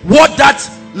downgrade what that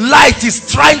light is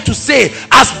trying to say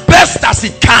as best as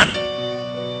it can.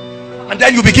 And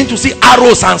then you begin to see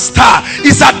arrows and star.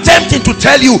 It's attempting to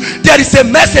tell you there is a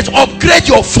message. Upgrade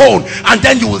your phone and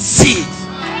then you will see it.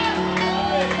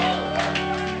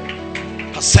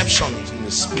 Perception is in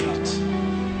the Spirit.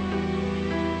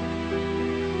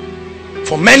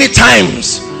 For many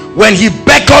times when he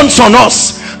beckons on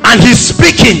us and he's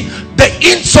speaking, the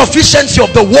insufficiency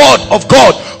of the word of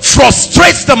God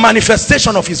frustrates the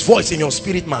manifestation of his voice in your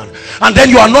spirit man, and then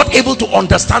you are not able to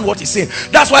understand what he's saying.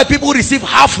 That's why people receive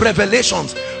half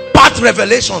revelations, part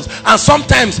revelations, and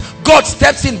sometimes God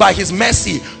steps in by his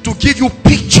mercy to give you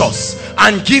pictures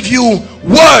and give you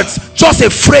words, just a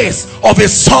phrase of a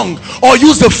song, or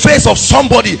use the face of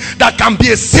somebody that can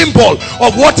be a symbol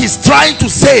of what he's trying to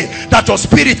say that your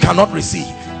spirit cannot receive.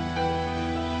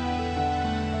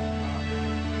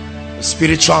 The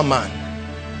spiritual man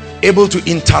able to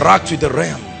interact with the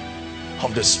realm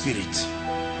of the Spirit.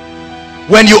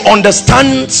 When you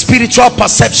understand spiritual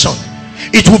perception,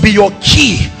 it will be your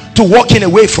key to walking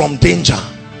away from danger.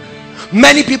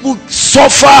 Many people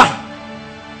suffer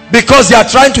because they are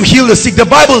trying to heal the sick. The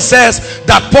Bible says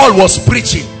that Paul was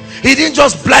preaching. He didn't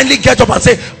just blindly get up and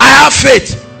say, I have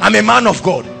faith, I'm a man of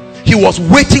God. He was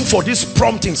waiting for these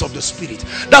promptings of the Spirit.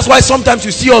 That's why sometimes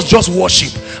you see us just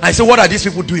worship and say, what are these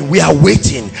people doing? We are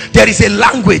waiting. There is a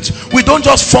language. We don't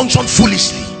just function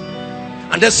foolishly.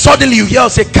 And then suddenly you hear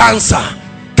us say, cancer.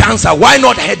 Cancer. Why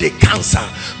not headache? Cancer.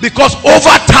 Because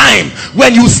over time,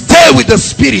 when you stay with the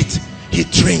Spirit, He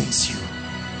trains you.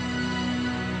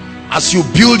 As you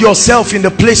build yourself in the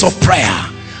place of prayer,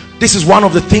 this is one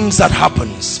of the things that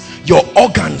happens. Your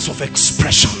organs of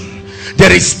expression.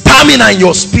 There is stamina in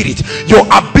your spirit. Your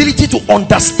ability to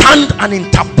understand and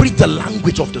interpret the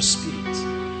language of the Spirit.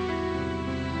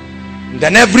 And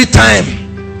then every time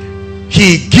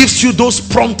He gives you those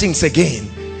promptings again,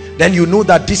 then you know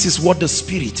that this is what the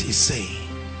Spirit is saying.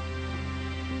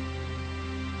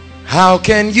 How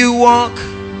can you walk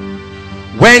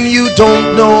when you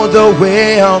don't know the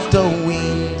way of the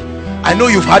wind? I know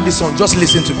you've heard this song, just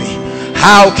listen to me.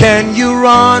 How can you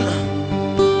run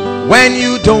when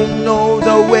you don't know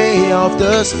the way of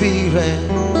the Spirit?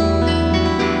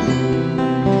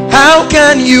 How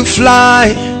can you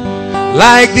fly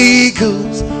like the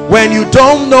eagles when you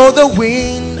don't know the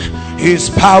wind? His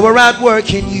power at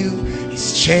work in you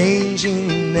is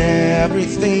changing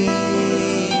everything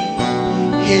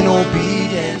in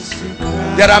obedience.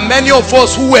 There are many of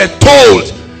us who were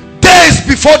told days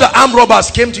before the armed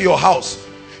robbers came to your house.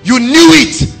 You knew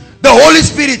it. The Holy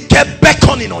Spirit kept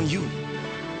beckoning on you.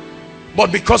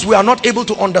 But because we are not able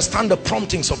to understand the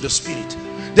promptings of the Spirit,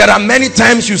 there are many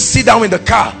times you sit down in the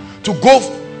car to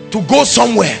go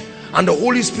somewhere and the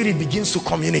Holy Spirit begins to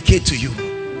communicate to you.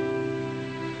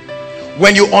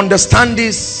 When you understand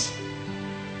this,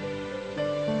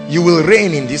 you will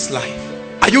reign in this life.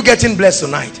 Are you getting blessed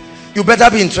tonight? You better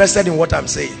be interested in what I'm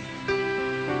saying.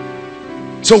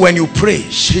 So when you pray,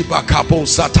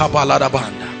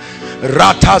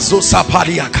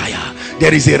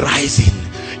 there is a rising.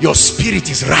 Your spirit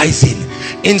is rising.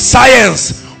 In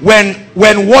science,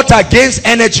 when water gains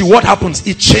energy, what happens?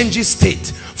 It changes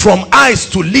state from ice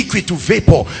to liquid to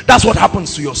vapor. That's what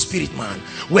happens to your spirit, man.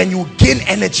 When you gain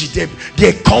energy,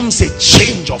 there comes a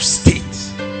change of state,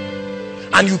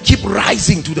 and you keep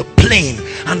rising to the plane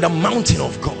and the mountain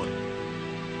of God.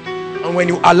 And when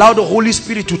you allow the Holy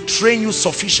Spirit to train you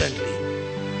sufficiently,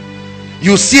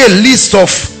 you see a list of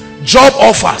job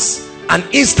offers and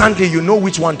instantly you know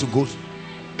which one to go to.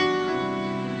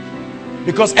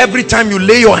 Because every time you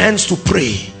lay your hands to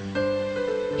pray,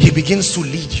 He begins to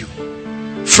lead you.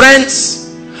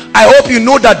 Friends, I hope you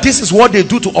know that this is what they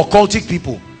do to occultic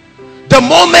people. The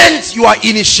moment you are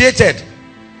initiated,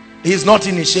 he is not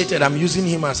initiated, I'm using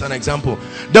him as an example.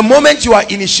 The moment you are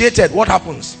initiated, what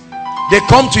happens? They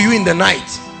come to you in the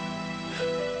night.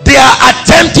 They are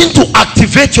attempting to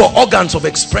activate your organs of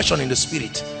expression in the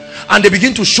spirit, and they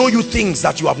begin to show you things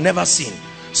that you have never seen.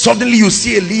 Suddenly you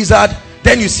see a lizard,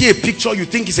 then you see a picture, you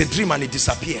think it's a dream, and it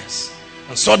disappears.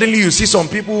 And suddenly you see some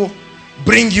people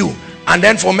bring you, and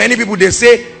then for many people they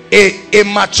say a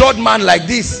matured man like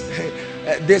this,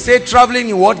 they say traveling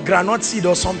in what, granite seed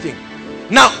or something.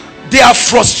 Now they are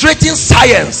frustrating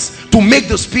science to make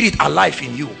the spirit alive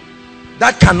in you.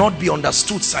 That cannot be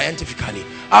understood scientifically.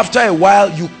 After a while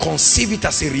you conceive it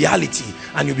as a reality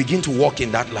and you begin to walk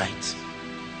in that light.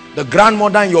 The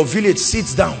grandmother in your village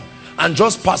sits down and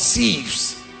just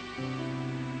perceives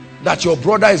that your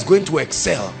brother is going to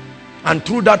excel, and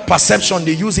through that perception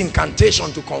they use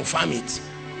incantation to confirm it,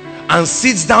 and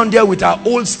sits down there with her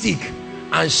old stick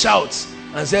and shouts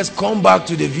and says, come back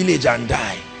to the village and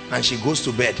die. And she goes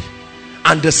to bed.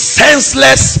 And the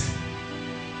senseless,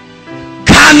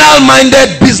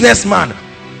 carnal-minded businessman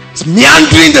is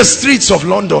meandering the streets of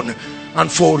London,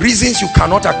 and for reasons you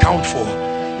cannot account for,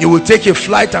 he will take a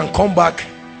flight and come back,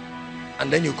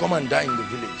 and then you come and die in the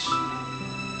village.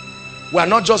 We are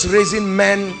not just raising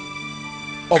men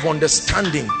of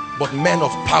understanding, but men of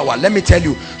power. Let me tell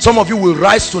you, some of you will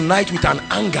rise tonight with an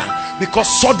anger, because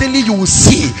suddenly you will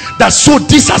see that, so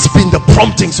this has been the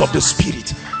promptings of the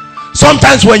spirit.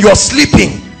 Sometimes when you're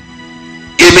sleeping,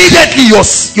 immediately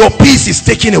your peace is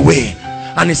taken away,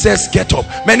 and it says get up.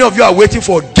 Many of you are waiting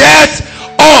for get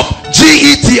up,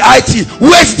 G-E-T-I-T.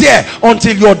 Wait there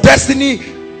until your destiny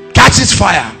catches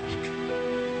fire,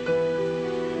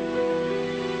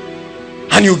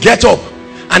 and you get up,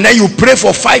 and then you pray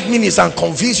for 5 minutes and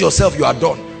convince yourself you are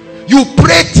done. You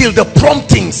pray till the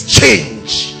promptings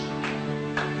change.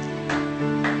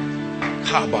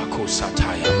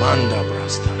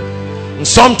 And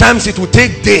sometimes it will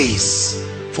take days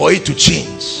for it to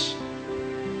change.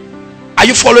 Are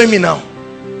you following me now?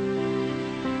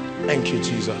 Thank you,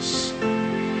 Jesus.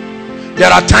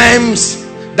 There are times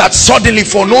that suddenly,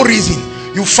 for no reason,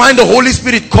 you find the Holy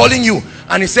Spirit calling you,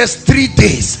 and he says, 3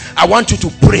 days I want you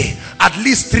to pray at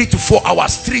least 3 to 4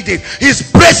 hours. 3 days.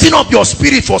 He's bracing up your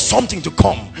spirit for something to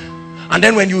come. And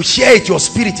then when you hear it, your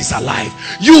spirit is alive.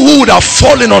 You who would have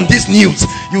fallen on this news,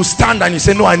 you stand and you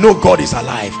say, no, I know God is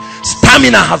alive.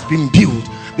 Stamina has been built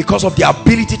because of the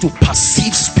ability to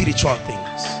perceive spiritual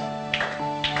things.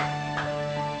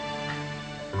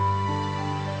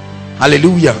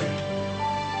 Hallelujah.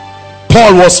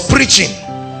 Paul was preaching,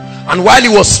 and while he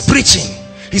was preaching,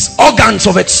 his organs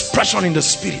of expression in the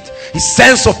spirit, his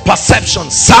sense of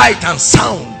perception, sight and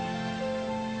sound,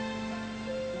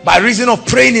 by reason of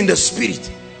praying in the spirit,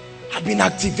 had been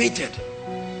activated.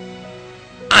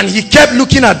 And he kept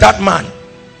looking at that man,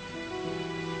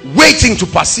 waiting to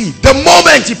perceive. The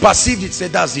moment he perceived it,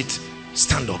 said, that's it,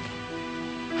 stand up.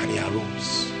 And he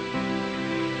arose.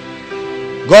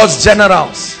 God's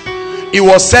generals, it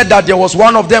was said that there was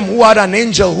one of them who had an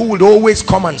angel who would always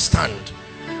come and stand.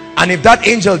 And if that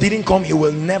angel didn't come, he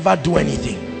will never do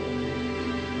anything.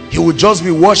 He would just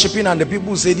be worshiping, and the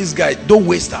people would say, this guy, don't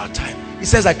waste our time. He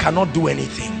says, I cannot do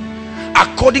anything.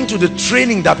 According to the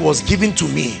training that was given to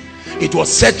me, it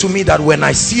was said to me that when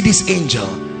I see this angel,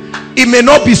 it may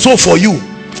not be so for you.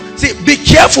 See, be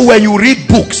careful when you read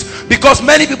books, because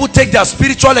many people take their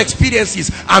spiritual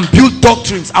experiences and build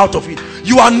doctrines out of it.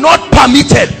 You are not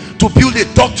permitted to build a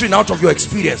doctrine out of your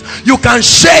experience. You can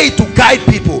share it to guide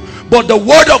people, but the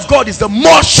word of God is the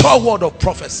more sure word of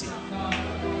prophecy.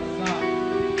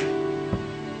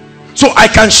 So I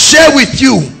can share with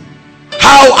you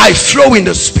how I flow in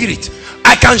the spirit.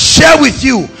 I can share with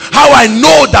you how I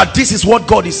know that this is what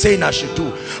God is saying I should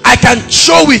do. I can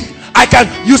show it.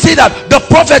 You see that the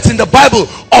prophets in the Bible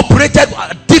operated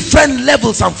at different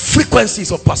levels and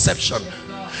frequencies of perception.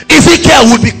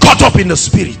 Ezekiel would be caught up in the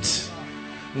spirit.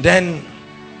 Then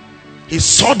he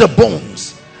saw the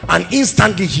bones, and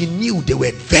instantly he knew they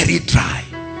were very dry.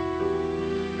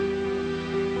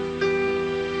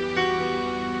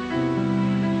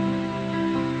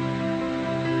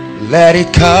 Let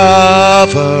it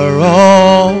cover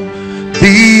all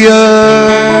the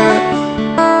earth.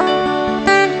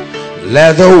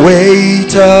 Let the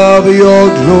weight of your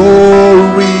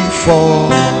glory fall.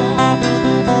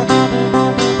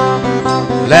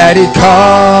 Let it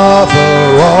cover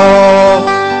all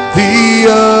the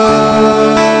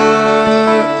earth.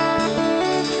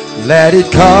 Let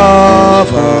it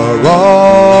cover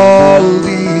all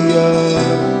the earth.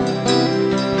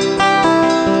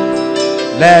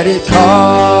 Let it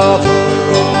cover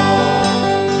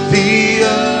all the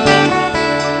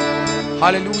earth.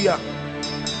 Hallelujah.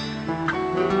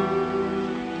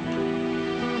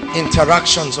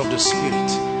 Interactions of the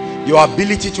spirit, your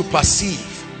ability to perceive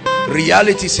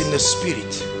realities in the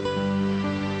spirit.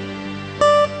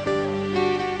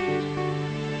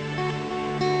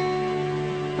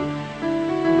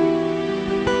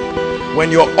 When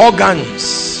your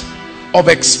organs of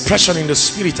expression in the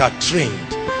spirit are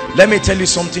trained, let me tell you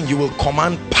something, you will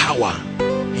command power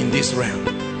in this realm.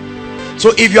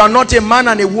 So if you are not a man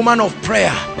and a woman of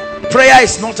prayer, prayer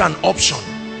is not an option.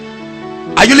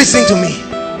 Are you listening to me?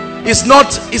 It's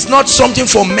not something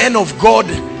for men of God.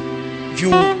 If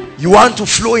you want to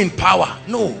flow in power,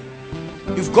 no,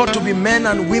 you've got to be men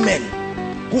and women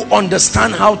who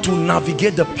understand how to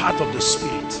navigate the path of the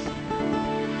spirit.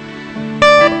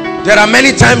 There are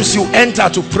many times you enter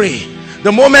to pray,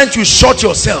 the moment you shut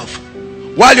yourself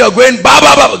while you're going bah,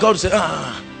 bah, bah, God will say,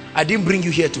 I didn't bring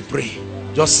you here to pray,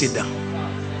 just sit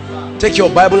down. Take your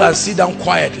Bible and sit down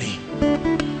quietly.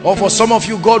 Or for some of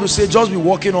you, God will say, just be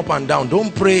walking up and down,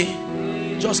 don't pray,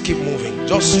 just keep moving,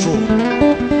 just stroll.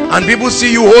 And people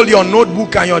see you hold your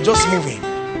notebook and you're just moving,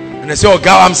 and they say, oh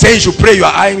God, I'm saying you should pray, you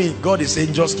are eyeing me. God is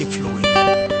saying, just keep flowing.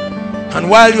 And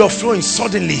while you're flowing,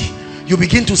 suddenly you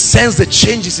begin to sense the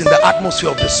changes in the atmosphere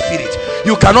of the spirit.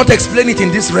 You cannot explain it in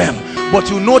this realm, but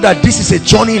you know that this is a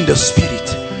journey in the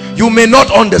spirit. You may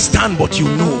not understand, but you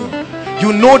know.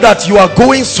 You know that you are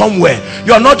going somewhere.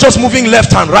 You are not just moving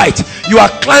left and right. You are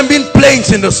climbing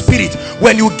planes in the spirit.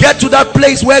 When you get to that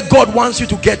place where God wants you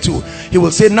to get to, he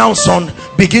will say, now son,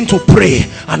 begin to pray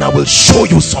and I will show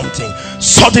you something.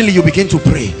 Suddenly you begin to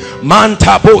pray.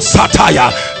 Mantabo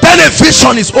sataya. Then a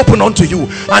vision is open unto you,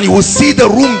 and you will see the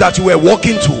room that you were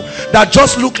walking to that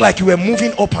just looked like you were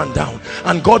moving up and down,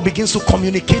 and God begins to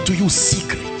communicate to you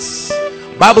secrets.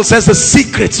 Bible says the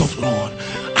secrets of the Lord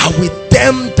are with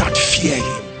them that fear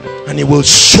him, and he will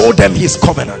show them his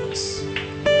covenants.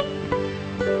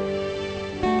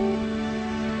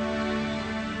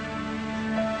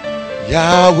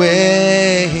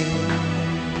 Yahweh,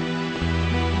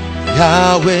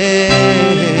 Yahweh,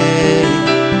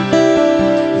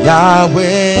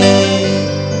 Yahweh,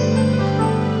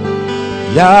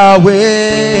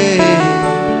 Yahweh,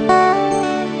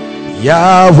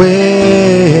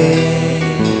 Yahweh,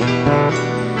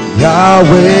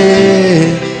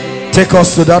 Yahweh. Take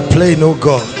us to that plane, oh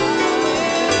God.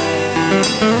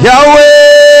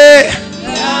 Yahweh,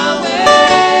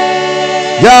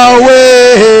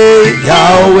 Yahweh,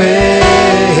 Yahweh,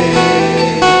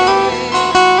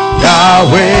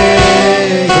 Yahweh,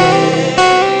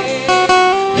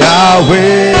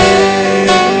 Yahweh,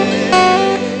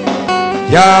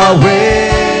 Yahweh.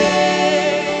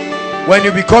 When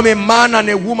you become a man and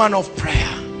a woman of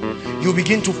prayer, you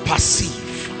begin to perceive.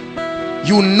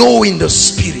 You know in the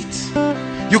spirit.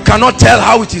 You cannot tell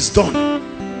how it is done.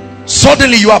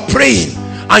 Suddenly you are praying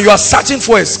and you are searching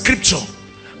for a scripture,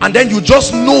 and then you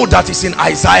just know that it's in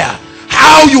Isaiah.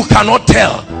 How you cannot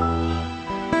tell?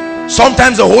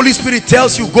 Sometimes the Holy Spirit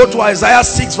tells you go to Isaiah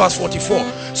 6 verse 44.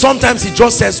 Sometimes he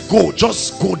just says go,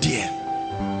 just go there.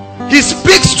 He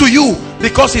speaks to you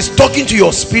because he's talking to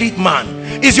your spirit man.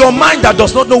 It's your mind that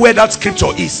does not know where that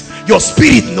scripture is. Your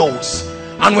spirit knows,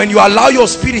 and when you allow your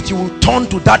spirit, you will turn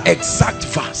to that exact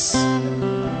verse.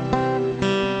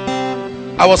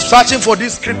 I was searching for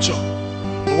this scripture.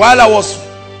 While I was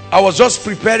just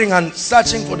preparing and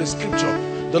searching for the scripture,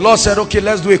 the Lord said, okay,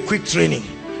 let's do a quick training.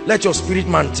 Let your spirit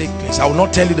man take place. I will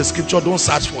not tell you the scripture, don't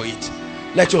search for it.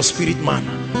 Let your spirit man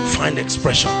find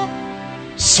expression.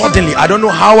 Suddenly, I don't know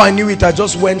how I knew it, I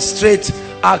just went straight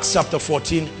Acts chapter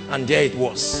 14, and there it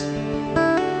was.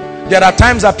 There are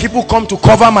times that people come to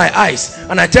cover my eyes,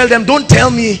 and I tell them, don't tell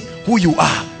me who you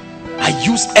are. I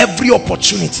use every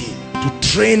opportunity to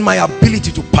train my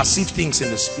ability to perceive things in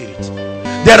the spirit.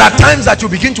 There are times that you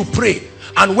begin to pray,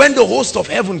 and when the host of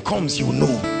heaven comes, you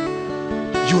know.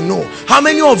 You know. How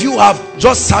many of you have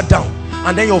just sat down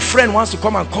and then your friend wants to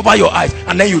come and cover your eyes,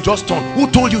 and then you just turn? Who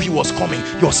told you he was coming?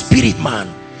 Your spirit man.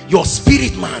 Your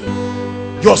spirit man.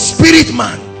 Your spirit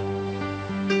man.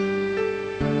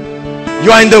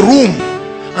 You are in the room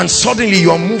and suddenly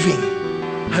you are moving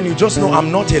and you just know,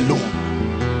 I'm not alone.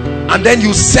 And then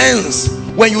you sense,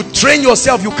 when you train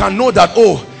yourself, you can know that,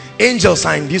 oh, angels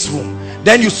are in this room.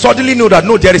 Then you suddenly know that,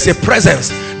 no, there is a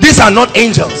presence. These are not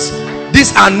angels.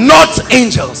 These are not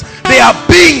angels. They are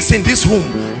beings in this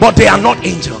room, but they are not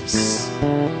angels.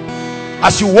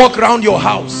 As you walk around your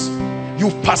house,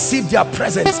 you perceive their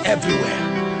presence everywhere.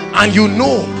 And you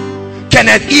know,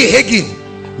 Kenneth E. Hagin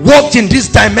walked in this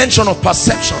dimension of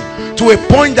perception to a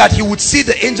point that he would see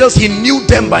the angels, he knew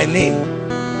them by name.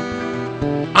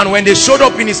 And when they showed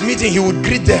up in his meeting, he would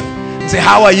greet them and say,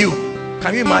 how are you?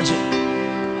 Can you imagine?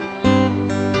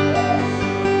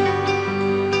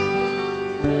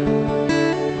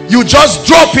 You just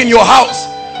drop in your house.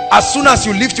 As soon as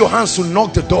you lift your hands to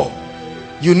knock the door,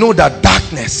 you know that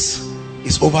darkness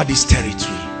is over this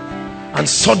territory. And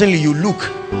suddenly you look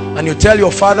and you tell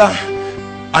your father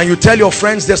and you tell your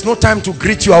friends, there's no time to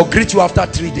greet you, I'll greet you after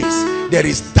 3 days. There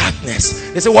is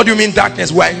darkness. They say, what do you mean darkness?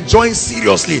 We're enjoying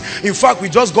seriously. In fact, we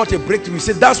just got a breakthrough. We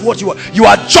said, that's what you are. You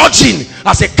are judging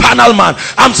as a carnal man.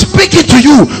 I'm speaking to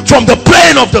you from the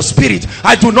plane of the spirit.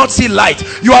 I do not see light.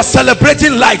 You are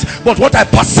celebrating light, but what I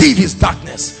perceive is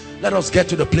darkness. Let us get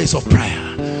to the place of prayer.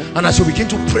 And as you begin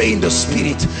to pray in the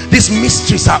spirit, these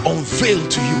mysteries are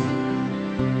unveiled to you.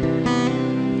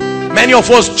 Many of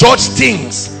us judge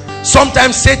things.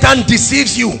 Sometimes Satan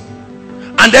deceives you,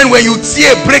 and then when you see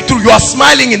a breakthrough, you are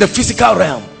smiling in the physical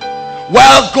realm.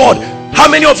 Well, God, how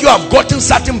many of you have gotten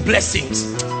certain blessings,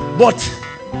 but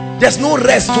there's no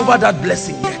rest over that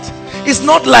blessing yet? It's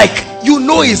not like you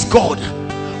know it's God,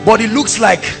 but it looks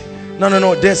like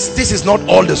no, this is not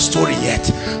all the story yet.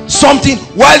 Something,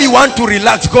 while you want to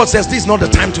relax, God says this is not the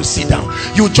time to sit down.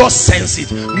 You just sense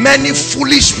it. Many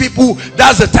foolish people,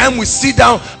 that's the time we sit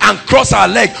down and cross our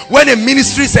leg. When a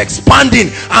ministry is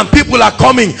expanding and people are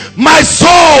coming, my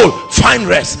soul find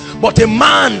rest. But a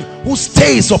man who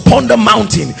stays upon the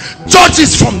mountain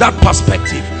judges from that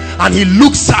perspective, and he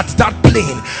looks at that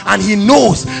plane and he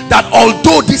knows that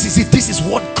although this is it, this is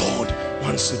what God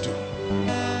wants to do.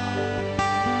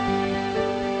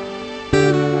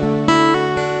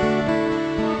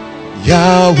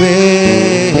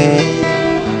 Yahweh,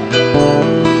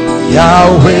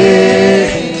 Yahweh,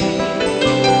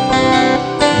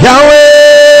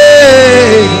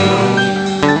 Yahweh,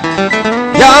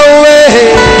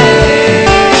 Yahweh,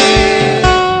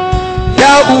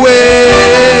 Yahweh,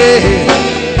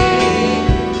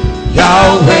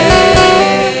 Yahweh.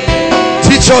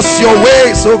 Teach us your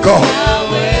ways, oh God.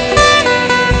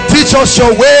 Teach us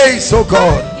your ways, oh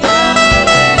God.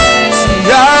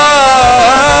 Yahweh,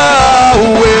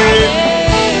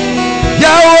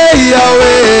 Yahweh,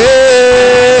 Yahweh,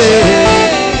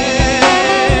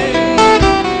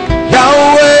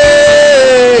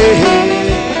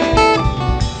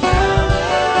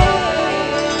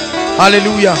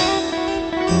 Hallelujah.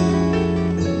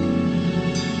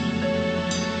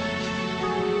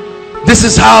 This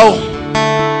is how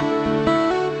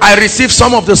I receive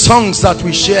some of the songs that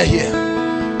we share here.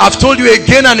 I've told you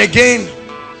again and again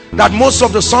that most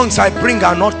of the songs I bring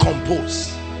are not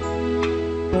composed.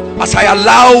 As I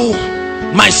allow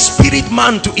my spirit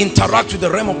man to interact with the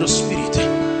realm of the spirit,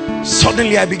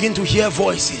 suddenly I begin to hear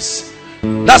voices.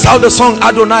 That's how the song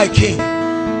Adonai came.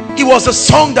 It was a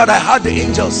song that I heard the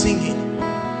angels singing.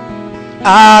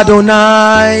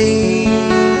 Adonai,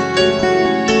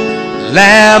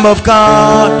 Lamb of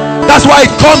God. That's why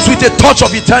it comes with a touch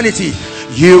of eternity.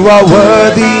 You are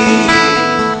worthy,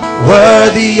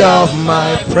 worthy of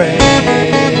my praise.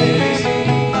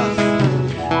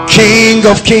 King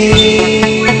of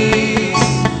kings,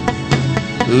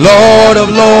 Lord of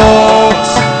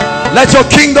lords. Let your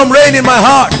kingdom reign in my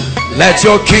heart. Let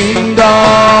your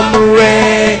kingdom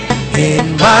reign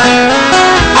in my heart.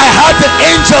 I heard the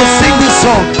angels sing this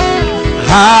song.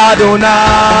 Adonai,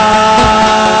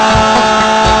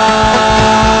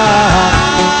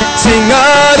 sing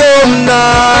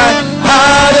Adonai,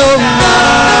 Adonai,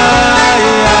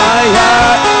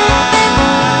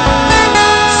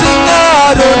 sing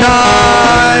Adonai,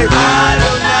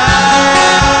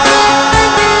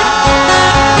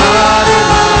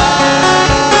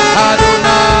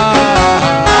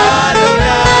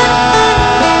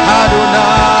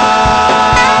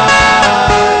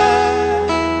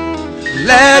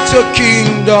 let your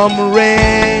kingdom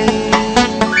reign.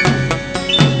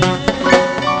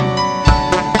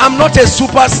 I'm not a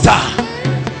superstar.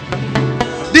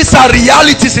 These are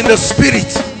realities in the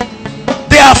spirit.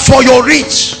 They are for your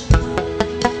reach.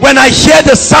 When I hear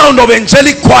the sound of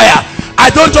angelic choir, I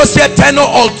don't just hear tenor,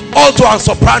 alto and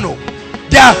soprano.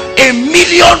 There are a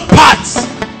million parts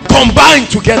combined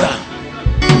together.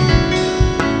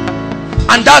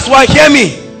 And that's why, hear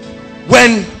me,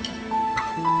 when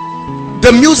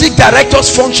the music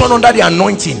directors function under the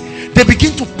anointing, they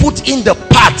begin to put in the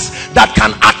parts that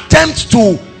can attempt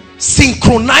to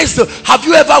synchronize the... Have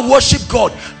you ever worshipped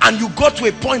God and you got to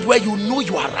a point where you know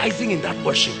you are rising in that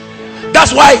worship?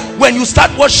 That's why when you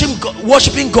start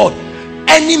worshiping God,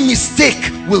 any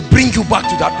mistake will bring you back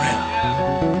to that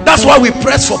realm. That's why we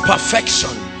press for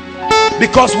perfection,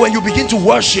 because when you begin to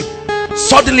worship,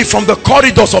 suddenly from the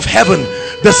corridors of heaven,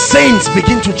 the saints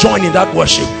begin to join in that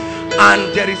worship,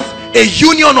 and there is a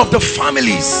union of the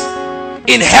families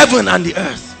in heaven and the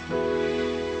earth.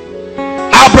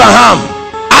 Abraham,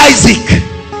 Isaac,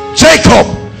 Jacob,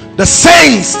 the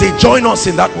saints, they join us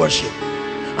in that worship,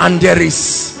 and there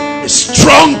is a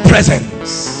strong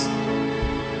presence.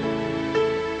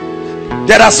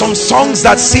 There are some songs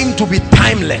that seem to be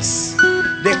timeless.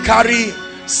 They carry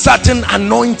certain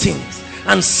anointings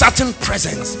and certain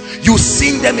presence. You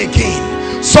sing them again.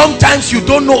 Sometimes you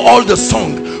don't know all the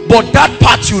song, but that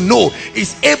part you know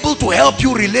is able to help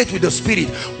you relate with the spirit.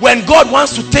 When God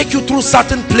wants to take you through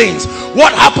certain planes,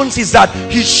 what happens is that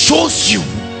he shows you,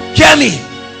 hear me,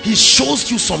 he shows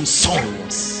you some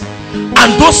songs,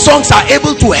 and those songs are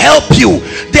able to help you.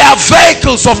 They are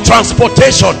vehicles of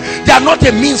transportation. They are not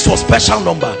a means for special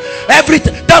number.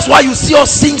 That's why you see us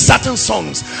sing certain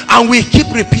songs and we keep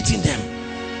repeating them.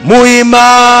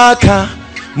 Muimaka,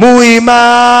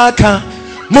 Muimaka,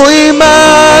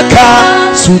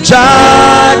 Muimaka,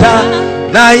 Sujada,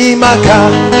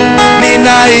 Naimaka,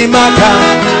 Ninaimaka,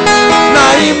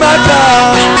 Naimaka,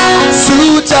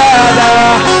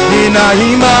 Sujada,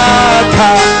 Ninaimaka,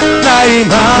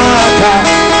 Naimaka,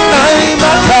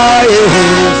 Naimaka,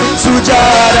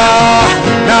 Sujada,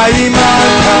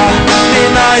 Naimaka,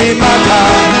 Ninaimaka,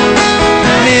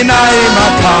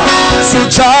 Ninaimaka,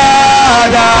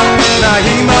 Sujada,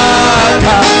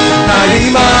 Naimaka,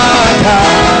 Naimaka.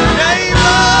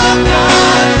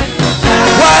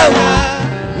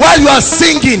 While you are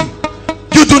singing,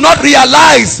 you do not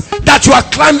realize that you are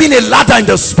climbing a ladder in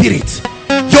the spirit.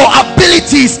 Your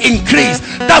ability is increased.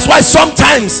 That's why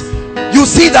sometimes you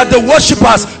see that the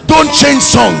worshipers don't change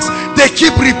songs. They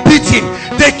keep repeating.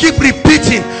 They keep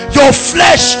repeating. Your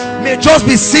flesh may just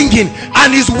be singing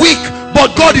and is weak,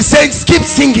 but God is saying keep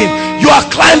singing. You are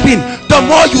climbing. The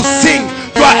more you sing,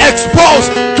 you are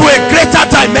exposed to a greater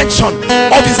dimension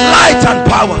of his light and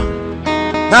power.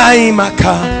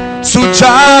 Naimaka,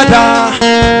 Sujada,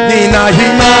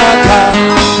 Ninaimaka,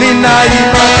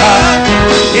 Ninaimaka,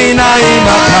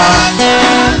 Ninaimaka,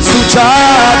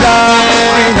 Sujada,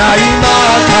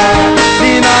 Ninaimaka,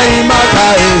 Ninaimaka,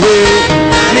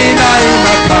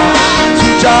 Ninaimaka,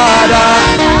 Sujada,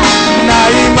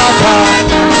 Ninaimaka,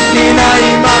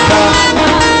 Ninaimaka,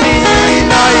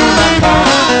 Ninaimaka.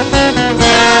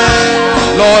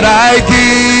 Lord, I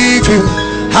give you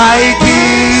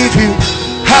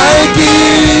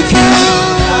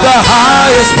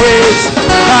highest praise.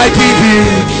 I give you,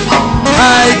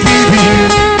 I give you,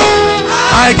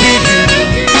 I give you.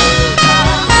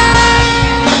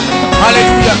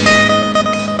 Hallelujah.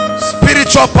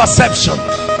 Spiritual perception,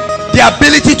 the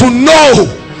ability to know,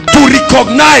 to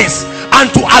recognize, and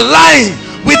to align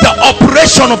with the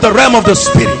operation of the realm of the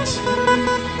spirit.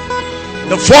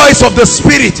 The voice of the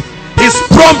spirit, his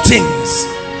promptings,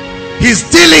 his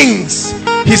dealings,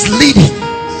 his leading.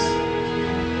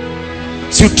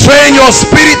 So you train your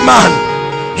spirit man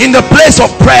in the place of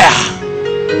prayer.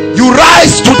 You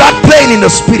rise to that plane in the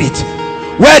spirit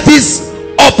where these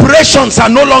operations are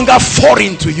no longer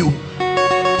foreign to you.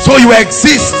 So you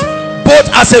exist both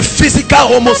as a physical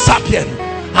homo sapien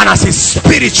and as a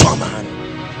spiritual man.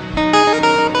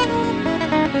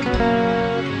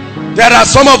 There are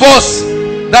some of us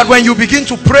that when you begin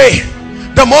to pray,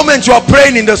 the moment you are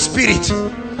praying in the spirit,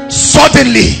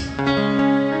 suddenly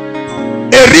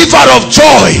a river of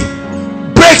joy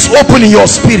breaks open in your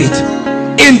spirit.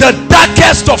 In the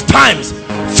darkest of times,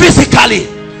 physically,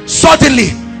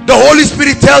 suddenly the Holy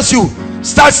Spirit tells you,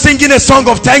 start singing a song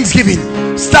of thanksgiving,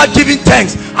 start giving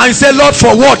thanks, and you say, Lord,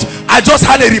 for what? I just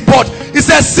had a report. He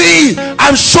says, see,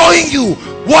 I'm showing you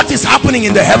what is happening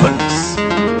in the heavens.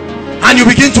 And you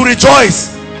begin to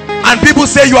rejoice. And people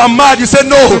say you are mad. You say,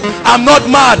 no, I'm not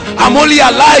mad, I'm only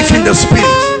alive in the spirit.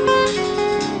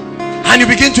 And you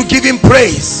begin to give him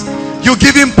praise. You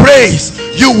give him praise,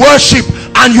 you worship,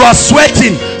 and you are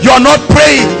sweating. You are not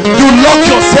praying, you lock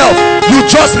yourself, you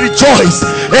just rejoice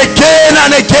again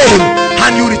and again,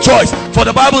 and you rejoice. For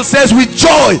the Bible says, with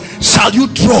joy shall you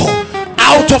draw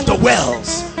out of the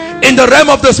wells. In the realm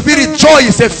of the spirit, joy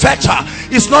is a fetcher.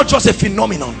 It's not just a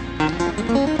phenomenon.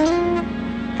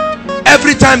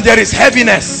 Every time there is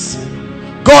heaviness,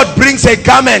 God brings a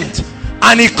garment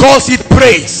and he calls it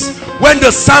praise. When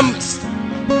the psalmist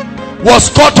was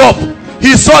caught up,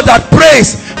 he saw that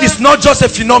praise is not just a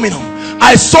phenomenon.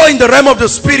 I saw in the realm of the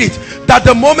spirit that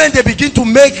the moment they begin to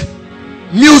make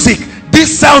music,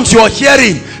 these sounds you're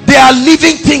hearing, they are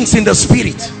living things in the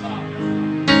spirit.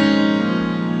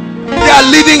 They are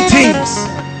living things.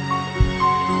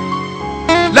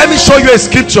 Let me show you a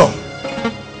scripture.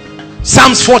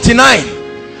 Psalms 49.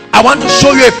 I want to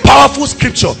show you a powerful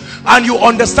scripture, and you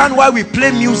understand why we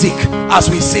play music as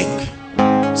we sing.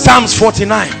 Psalms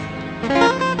 49.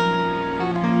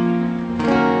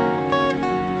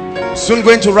 Soon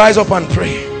going to rise up and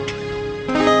pray.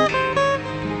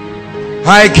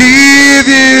 I give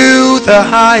you the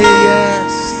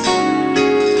highest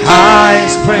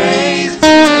praise.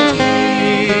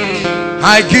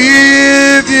 I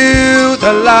give you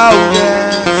the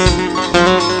loudest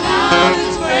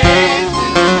praise.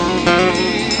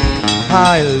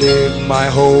 I lift my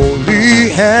holy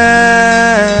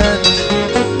hand.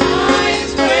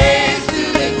 Highest praise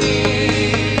to the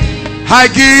King. I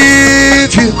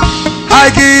give you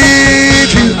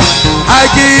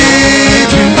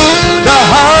the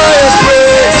highest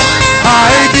praise.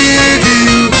 I give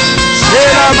you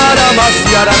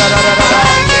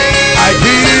I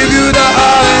give you the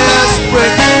highest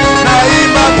praise.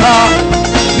 Naimaka,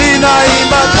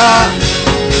 ninaimaka,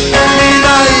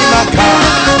 ninaimaka,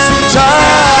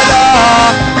 sujada,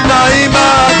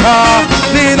 naimaka,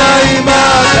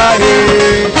 ninaimaka,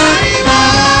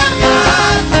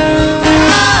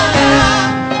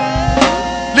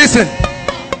 Listen,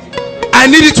 I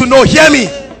need you to know, hear me.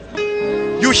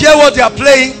 You hear what they are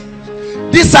playing?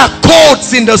 These are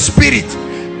chords in the spirit.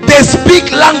 They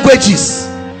speak languages.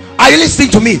 Are you listening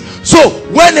to me? So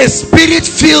when a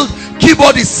spirit-filled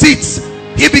keyboardist sits,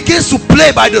 he begins to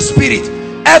play by the spirit.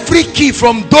 Every key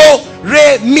from do,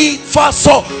 re, mi, fa,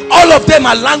 so, all of them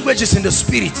are languages in the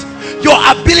spirit. Your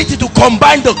ability to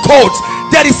combine the chords,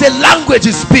 there is a language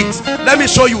it speaks. Let me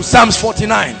show you Psalms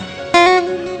 49.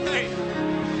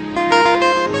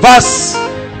 Verse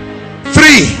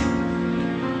 3.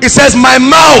 It says, my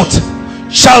mouth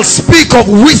shall speak of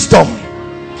wisdom,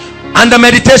 and the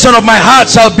meditation of my heart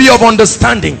shall be of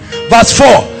understanding. Verse 4.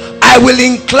 I will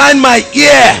incline my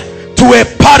ear to a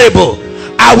parable.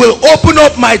 I will open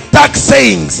up my dark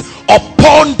sayings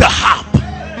upon the harp.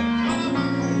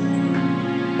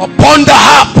 Upon the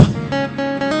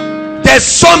harp. There's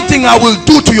something I will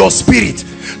do to your spirit,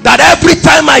 that every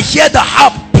time I hear the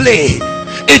harp play,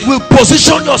 it will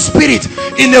position your spirit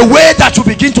in a way that you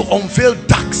begin to unveil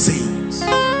dark sayings.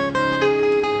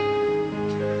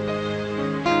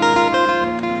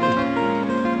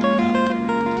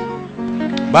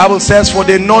 Bible says, for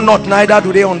they know not, neither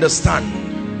do they understand.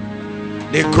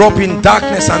 They grope in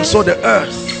darkness, and so the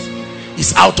earth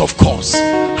is out of course.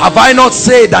 Have I not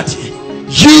said that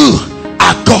you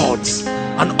are gods,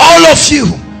 and all of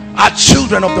you are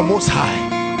children of the Most High?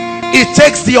 It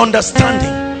takes the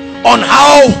understanding on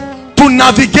how to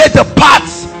navigate the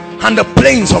paths and the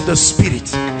planes of the spirit.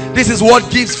 This is what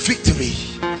gives victory.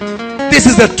 This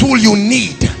is the tool you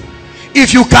need.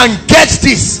 If you can get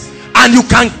this and you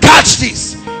can catch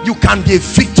this, you can be a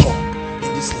victor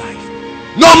in this life.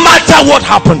 No matter what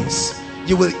happens,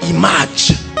 you will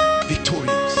emerge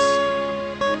victorious.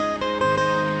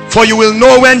 For you will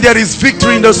know when there is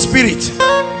victory in the spirit.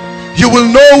 You will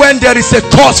know when there is a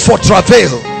cause for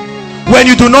travail. When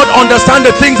you do not understand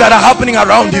the things that are happening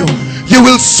around you, you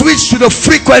will switch to the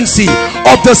frequency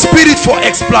of the spirit for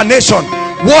explanation.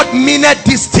 What meaneth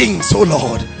these things, oh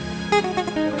Lord?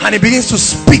 And it begins to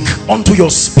speak unto your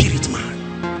spirit, man.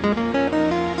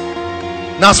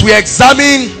 Now, as we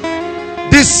examine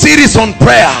this series on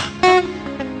prayer,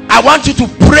 I want you to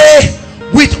pray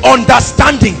with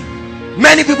understanding.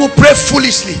 Many people pray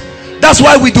foolishly. That's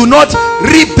why we do not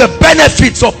reap the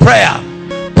benefits of prayer.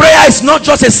 Prayer is not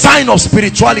just a sign of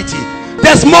spirituality.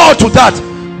 There's more to that.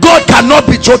 God cannot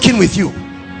be joking with you.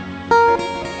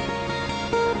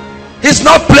 He's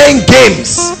not playing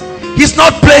games. He's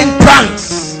not playing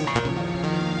pranks.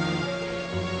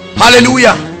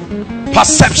 Hallelujah.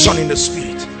 Perception in the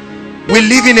spirit. We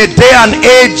live in a day and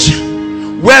age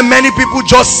where many people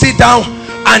just sit down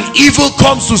and evil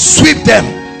comes to sweep them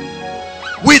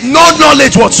with no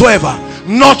knowledge whatsoever.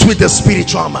 Not with the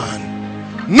spiritual man.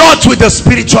 Not with the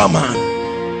spiritual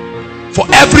man. For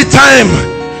every time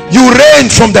you reign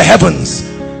from the heavens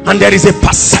and there is a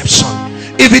perception.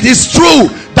 If it is true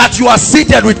that you are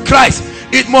seated with Christ,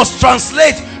 it must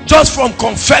translate just from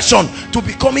confession to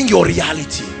becoming your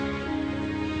reality.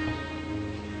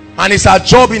 And it's our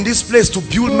job in this place to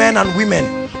build men and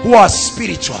women who are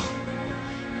spiritual.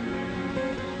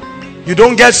 You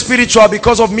don't get spiritual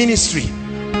because of ministry.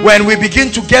 When we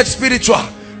begin to get spiritual,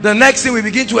 the next thing we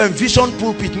begin to envision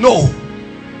pulpit. No,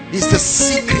 it's the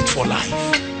secret for life.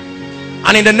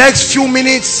 And in the next few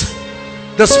minutes,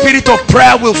 the spirit of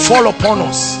prayer will fall upon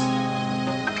us.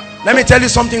 Let me tell you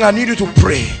something. I need you to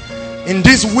pray. In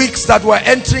these weeks that we're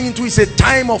entering into, is a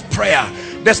time of prayer.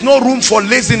 There's no room for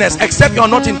laziness, except you're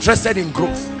not interested in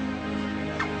growth.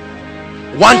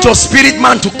 Want your spirit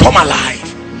man to come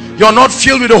alive. You're not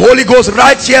filled with the Holy Ghost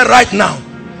right here, right now.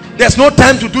 There's no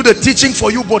time to do the teaching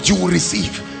for you, but you will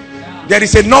receive. There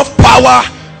is enough power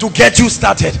to get you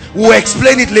started. We'll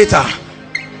explain it later.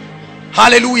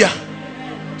 Hallelujah.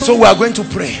 So we are going to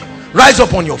pray. Rise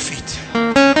up on your feet.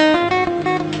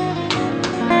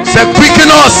 Say, quicken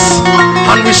us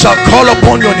and we shall call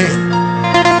upon your name.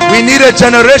 We need a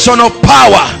generation of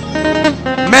power.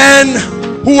 Men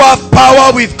who have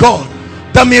power with God.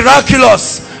 The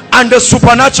miraculous and the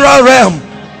supernatural realm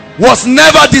was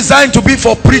never designed to be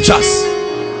for preachers.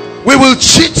 We will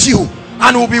cheat you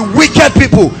and will be wicked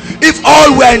people if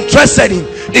all we're interested in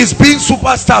is being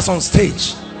superstars on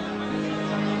stage.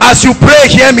 As you pray,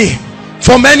 hear me.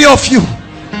 For many of you,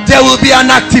 there will be an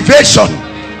activation.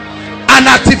 An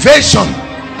activation.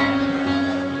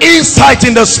 Insight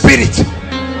in the spirit.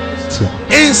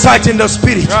 Insight in the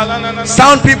spirit.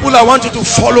 Sound people, I want you to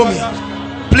follow me.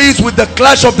 Please, with the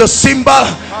clash of the cymbal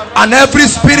and every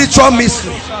spiritual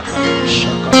mystery.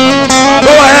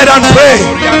 Go ahead and pray.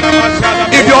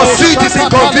 If your seat is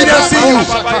inconveniencing you,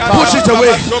 push it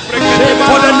away.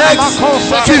 For the next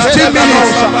 15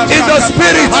 minutes in the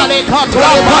spirit. Come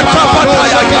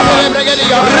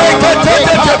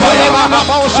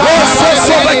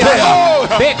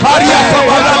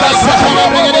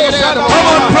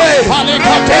on, pray.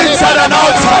 Inside and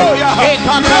outside.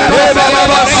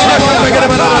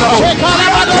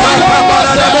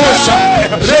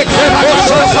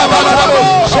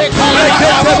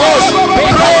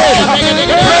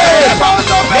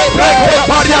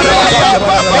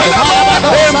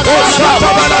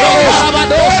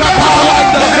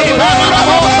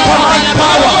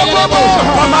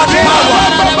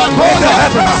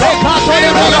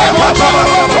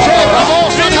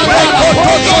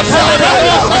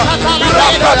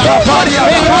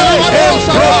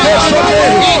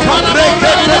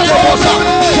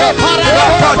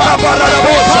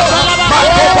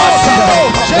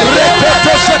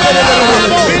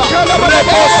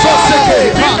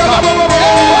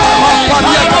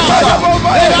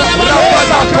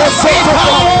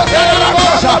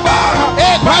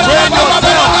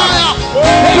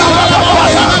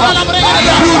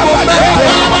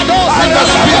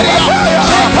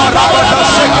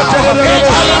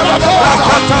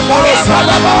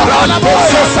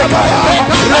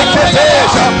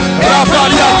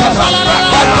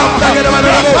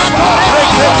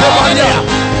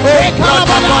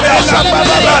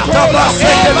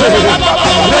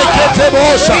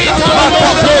 Reketebosha,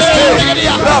 Makaproste,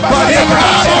 Raparika,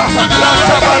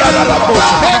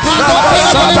 Ratabarabosha,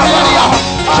 Rabasatabaria,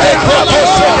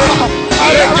 Rekotoshe,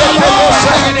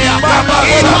 Reketebosha,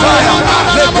 Mamarosabaya,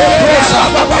 Rekotosha,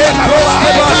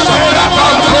 Ekrostebasha,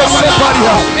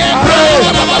 Amproseparia. Pray,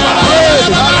 pray,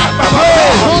 pray.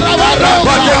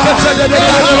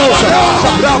 Rapadeketededededeosha,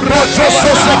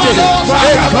 Rapochososeke,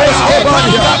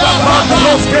 Ekrostebaria,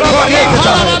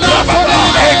 Mamroskebareketa,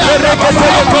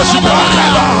 Ekereketebosha,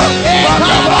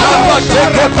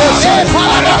 Rapatekebosha,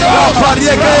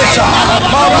 Rapariekesha,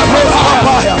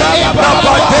 Mamprospapaya,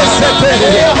 Rapatesete,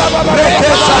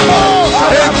 Rekesha,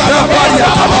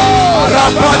 Ekrapariata,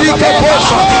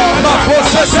 Raparikebosha,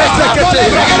 Maposesekete,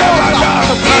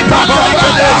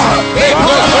 Ratabarikebosha,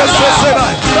 Ekrosososeba,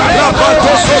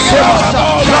 Rapatososeba,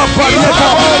 Raparieta,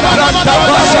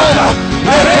 Ratabashata,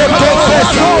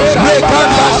 Rekotosesa,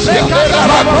 Rekandasha,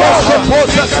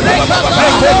 Maproskoposas,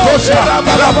 Rekotosha,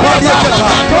 Raparieta,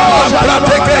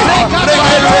 Maprateke,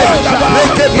 Rekete,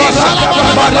 Rekebasha,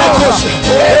 Marekosha,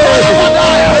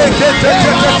 Rekete,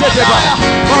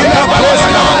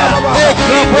 Makaposka,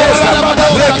 Ekraposa,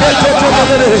 Rekete,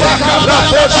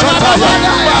 Raposhataya,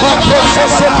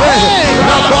 Maprososope,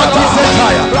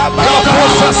 Rabatisataya,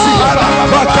 Raposasi,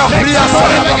 Makapriasa,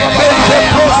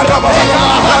 Pentecosta,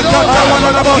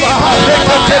 Rakatawanabosha,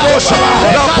 Reketebosha,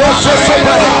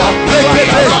 Rapososope,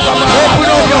 Rekete. Open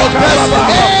up your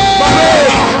destiny. Pray,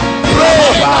 pray,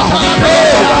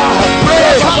 pray,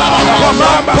 pray.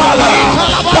 Command power,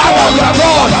 power with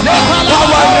God,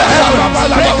 power in the heavens,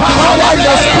 power in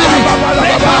the spirit.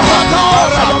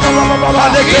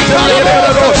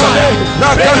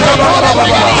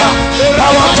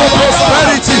 Power for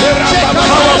prosperity,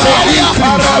 power for increase,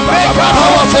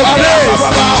 power for grace,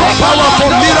 power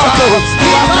for miracles,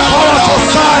 power for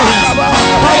signs,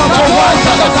 power for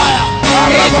wonders.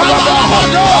 Power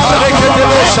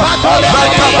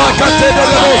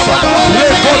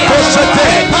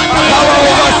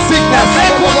over sickness,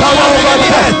 power over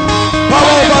death,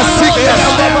 power over sickness,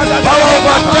 power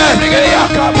over death,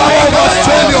 power over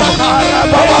failure,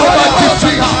 power over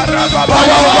defeat,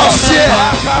 power over fear,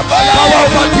 power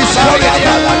over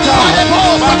discouragement.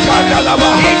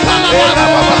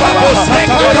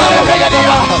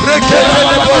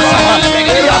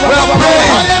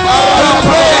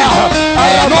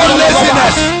 No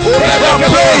laziness. We are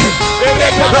praying.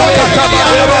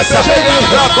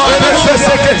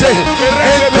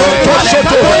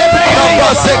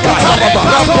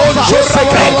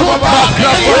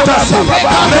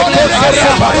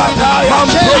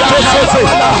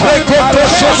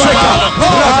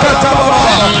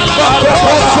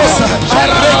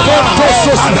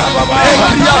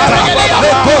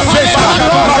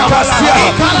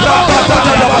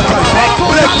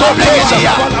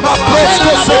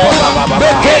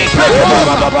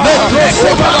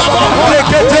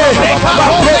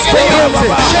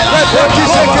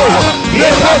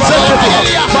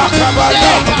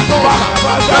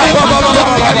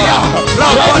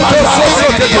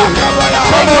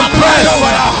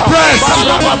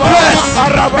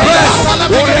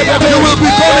 You will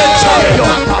become a champion.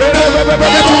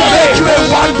 It will make you a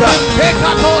wonder.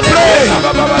 Pray.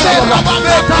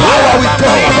 Power with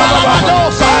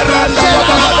God.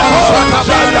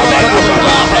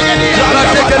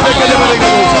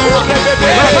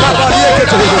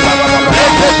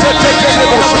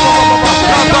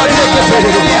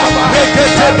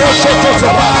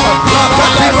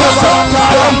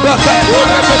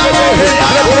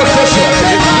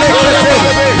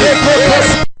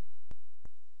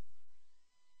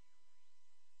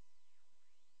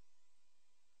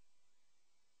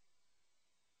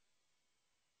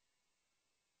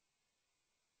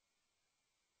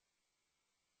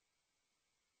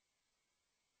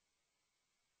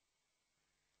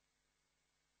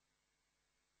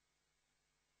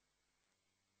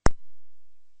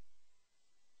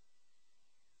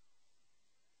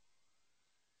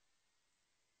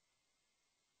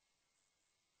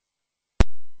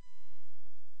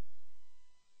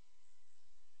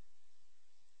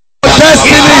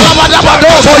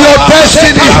 For your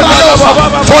destiny,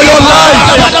 for your life,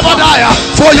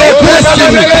 for your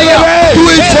destiny. Do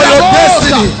it for your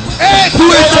destiny. Do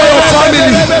it for your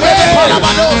family.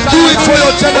 Do it for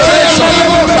your generation.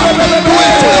 Do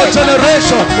it for your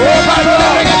generation.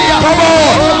 Come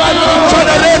on,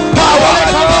 generate power.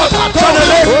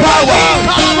 Generate power.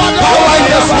 Power in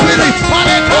the spirit.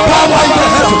 Power in the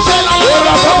heavens.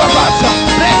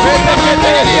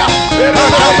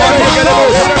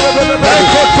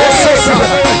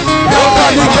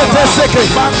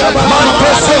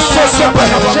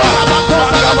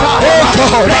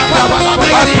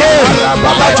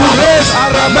 that you raise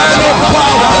men of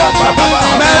power,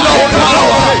 men of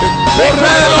power,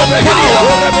 men of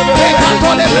power.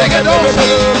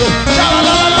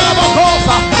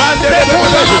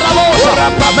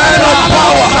 Men of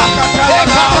power,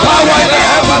 power in the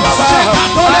heavens,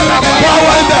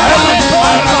 power in the heavens,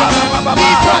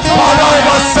 power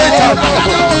over Satan,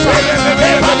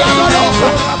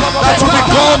 that you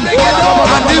become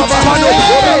an instrument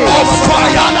of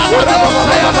fire.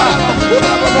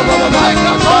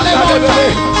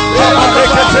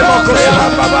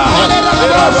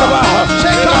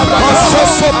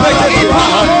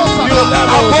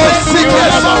 Above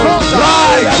sickness,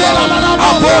 rise.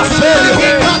 Above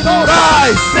failure,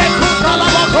 rise.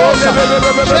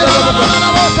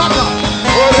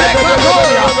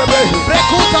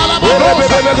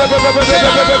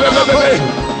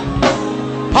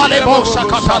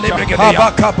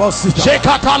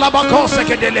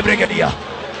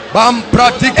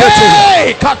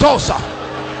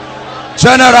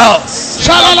 Generals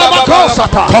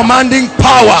commanding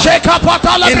power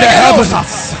in the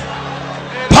heavens,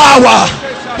 power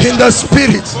in the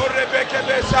spirit,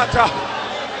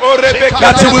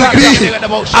 that you will be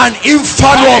an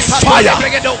inferno of fire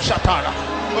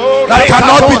that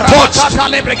cannot be touched,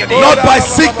 not by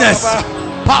sickness,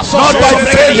 not by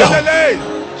failure,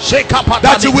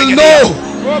 that you will know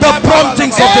the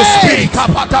promptings of the spirit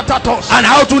and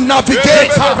how to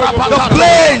navigate the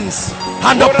planes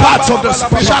and the paths of the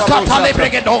spirit.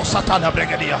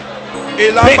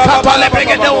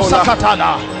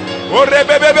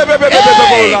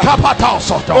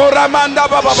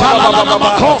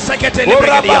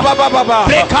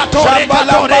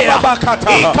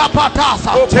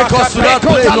 Take us to that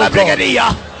place, Lord God.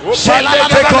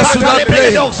 Take us to that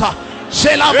place.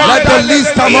 Let the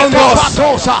least among us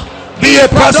be a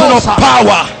person of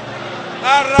power.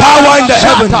 Power in the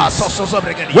heavens,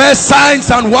 where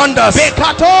signs and wonders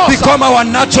become our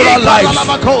natural life,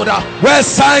 where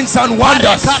signs and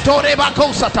wonders.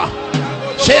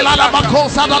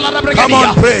 Come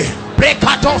on, pray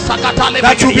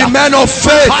that you be men of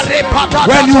faith.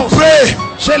 When you pray,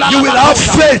 you will have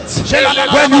faith.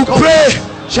 When you pray,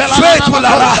 faith will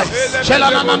arise.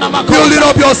 Building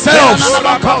up yourselves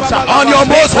on your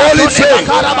most holy faith.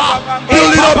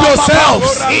 Building up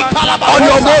yourselves on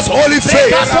your most holy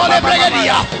faith.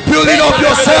 Building up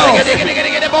yourselves.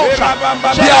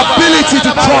 The ability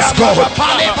to trust God.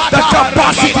 The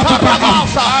capacity to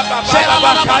believe.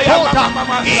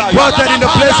 Rooted in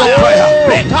the place of prayer.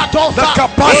 The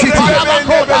capacity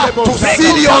to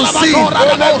see the unseen,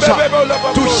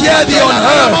 to hear the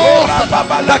unheard.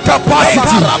 The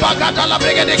capacity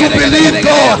to believe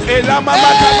God,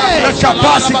 the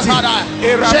capacity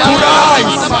to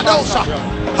rise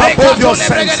above your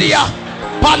senses.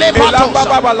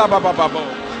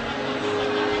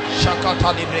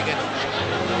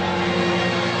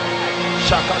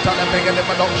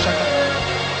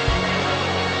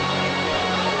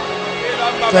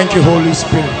 Thank you, Holy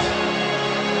Spirit.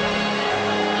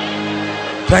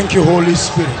 Thank you, Holy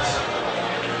Spirit.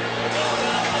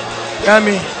 Hear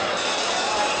me.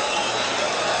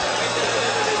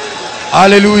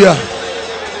 Hallelujah.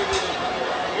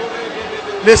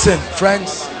 Listen,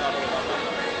 friends.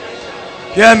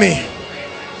 Hear me.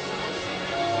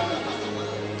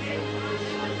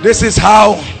 This is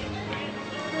how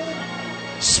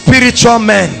spiritual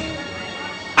men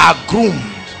are groomed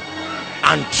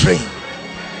and trained.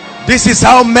 This is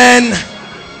how men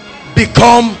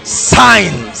become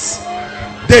signs.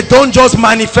 They don't just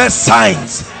manifest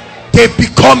signs, they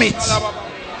become it.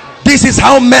 This is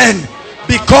how men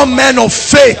become men of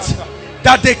faith,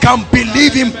 that they can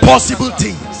believe impossible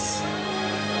things.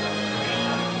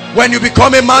 When you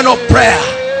become a man of prayer,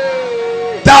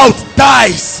 doubt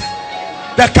dies.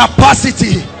 The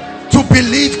capacity to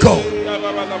believe God.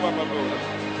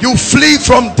 You flee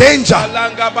from danger.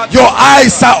 Your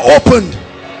eyes are opened.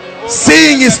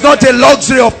 Seeing is not a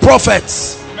luxury of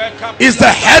prophets, it's the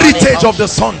heritage of the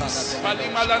sons.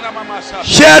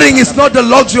 Hearing is not the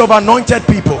luxury of anointed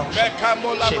people.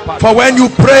 For when you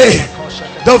pray,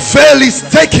 the veil is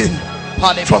taken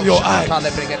from your eyes.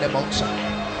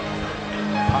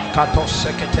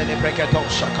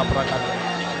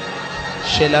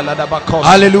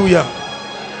 Hallelujah.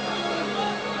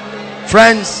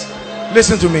 Friends,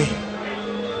 listen to me.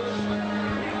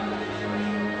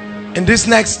 In these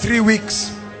next 3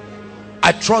 weeks,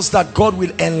 I trust that God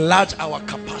will enlarge our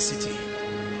capacity.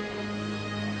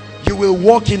 You will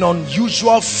walk in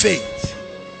unusual faith.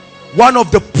 One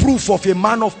of the proof of a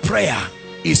man of prayer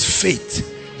is faith.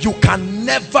 You can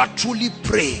never truly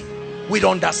pray with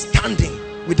understanding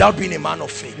without being a man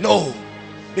of faith. No,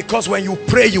 because when you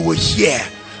pray you will hear,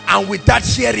 and with that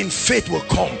hearing faith will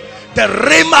come. The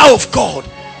rhema of God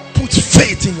puts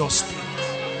faith in your spirit.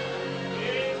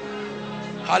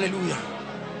 Hallelujah.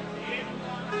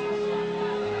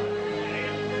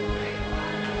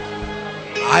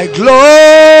 I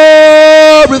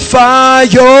glorify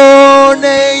your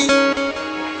name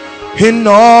in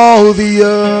all the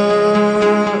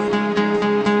earth,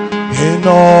 in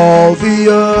all the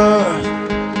earth.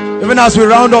 Even as we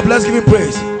round up, let's give him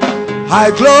praise. I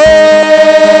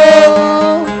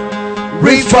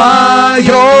glorify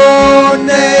your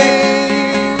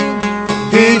name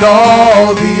in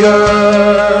all the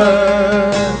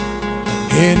earth,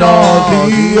 in all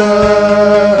the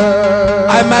earth.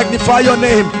 I magnify your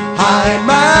name. I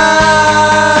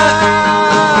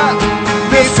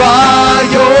magnify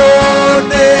your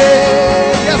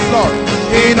name. Yes, Lord.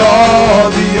 In all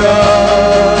the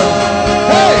earth.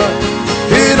 Hey.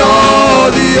 In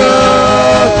all the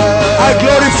earth. I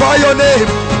glorify your name.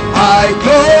 I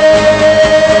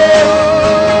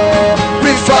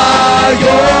glorify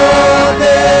your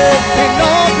name. In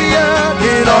all the earth.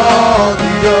 In all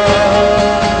the earth.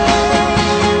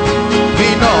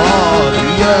 In all the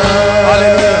earth.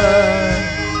 Hallelujah.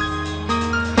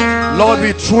 Lord,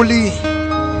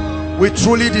 we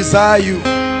truly desire you.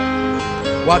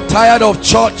 We're tired of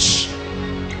church.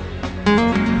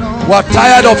 We're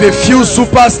tired of a few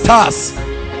superstars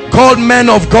called men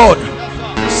of God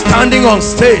standing on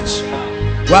stage.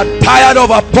 We're tired of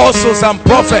apostles and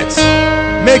prophets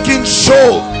making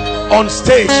show on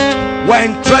stage. We're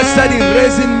interested in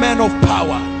raising men of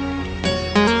power.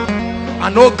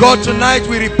 And oh God, tonight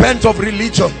we repent of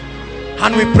religion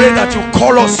and we pray that you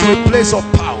call us to a place of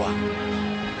power.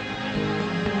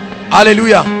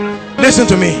 Hallelujah. Listen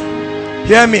to me.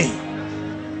 Hear me.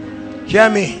 Hear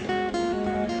me.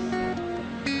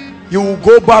 You will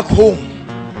go back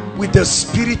home with the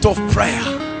spirit of prayer.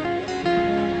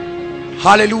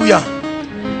 Hallelujah.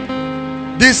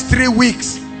 These 3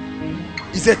 weeks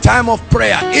is a time of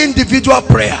prayer, individual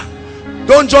prayer.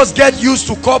 Don't just get used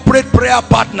to corporate prayer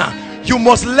partner. You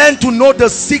must learn to know the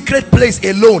secret place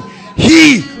alone.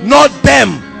 He, not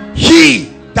them,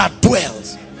 he that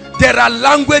dwells. There are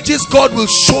languages God will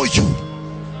show you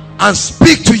and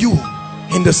speak to you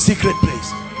in the secret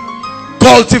place.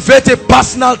 Cultivate a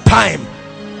personal time.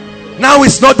 Now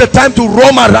is not the time to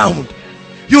roam around.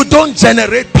 You don't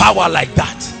generate power like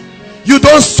that. You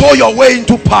don't sow your way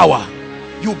into power.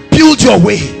 You build your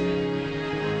way.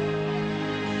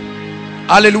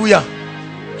 Hallelujah.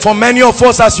 For many of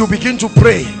us, as you begin to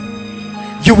pray,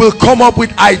 you will come up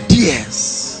with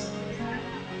ideas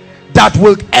that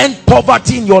will end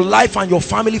poverty in your life and your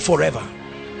family forever.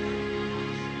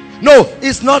 No,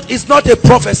 it's not a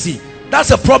prophecy. That's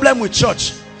a problem with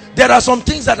church. There are some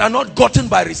things that are not gotten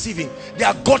by receiving. They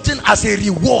are gotten as a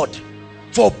reward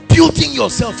for building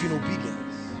yourself in obedience.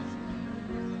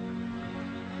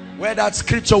 Where that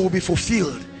scripture will be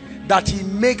fulfilled, that he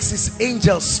makes his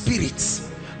angels spirits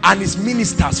and his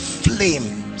ministers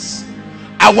flames.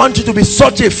 I want you to be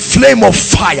such a flame of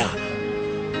fire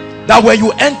that when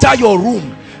you enter your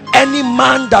room, any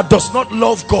man that does not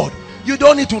love God, you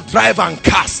don't need to drive and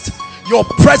cast. Your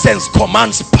presence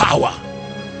commands power.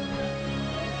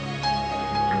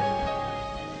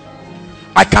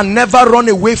 I can never run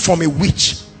away from a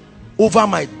witch over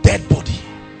my dead body.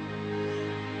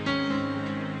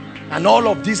 And all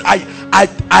of this, I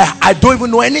don't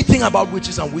even know anything about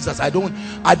witches and wizards. I don't,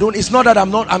 it's not that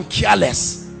I'm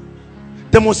careless.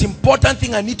 The most important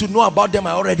thing I need to know about them,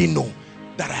 I already know,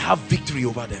 that I have victory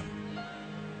over them.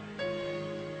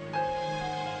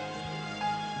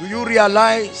 Do you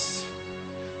realize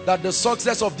that the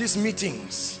success of these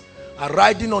meetings are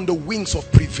riding on the wings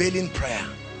of prevailing prayer?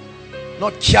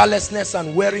 Not carelessness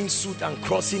and wearing suit and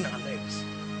crossing our legs.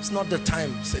 It's not the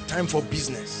time. It's a time for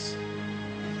business.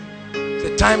 It's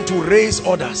a time to raise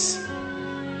others.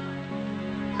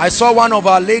 I saw one of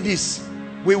our ladies.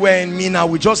 We were in Mina.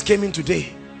 We just came in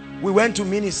today. We went to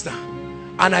minister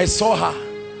and I saw her.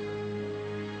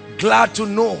 Glad to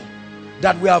know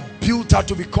that we have built her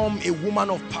to become a woman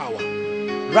of power.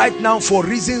 Right now, for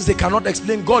reasons they cannot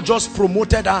explain, God just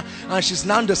promoted her and she's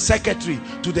now the secretary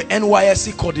to the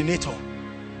NYSC coordinator.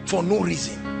 For no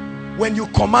reason. When you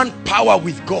command power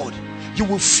with God, you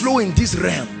will flow in this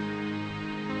realm.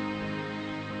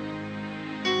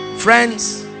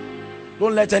 Friends,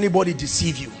 don't let anybody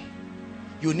deceive you.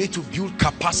 You need to build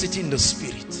capacity in the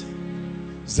spirit.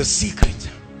 It's the secret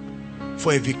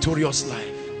for a victorious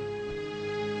life.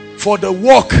 For the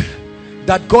work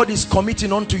that God is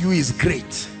committing unto you is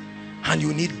great, and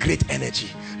you need great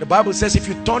energy. The Bible says if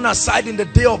you turn aside in the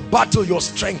day of battle, your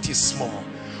strength is small.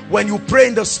 When you pray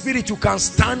in the spirit, you can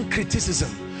stand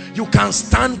criticism. You can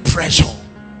stand pressure.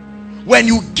 When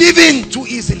you give in too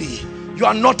easily, you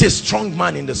are not a strong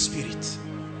man in the spirit.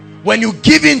 When you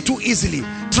give in too easily,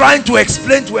 trying to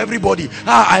explain to everybody,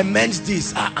 I meant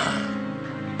this.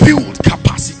 Build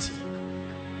capacity.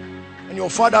 And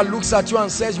your father looks at you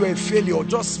and says you're a failure,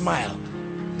 just smile.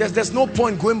 There's no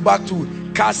point going back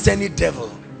to cast any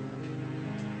devil.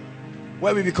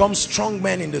 Where we become strong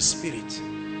men in the spirit.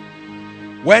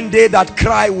 When they that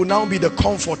cry will now be the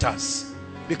comforters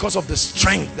because of the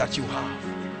strength that you have.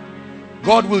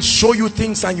 God will show you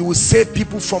things and you will save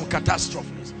people from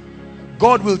catastrophes.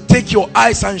 God will take your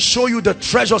eyes and show you the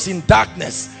treasures in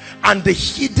darkness and the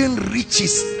hidden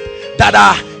riches that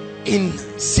are in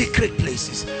secret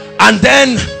places. And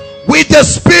then with the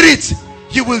spirit,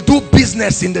 He will do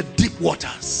business in the deep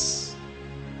waters.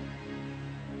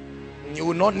 You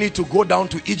will not need to go down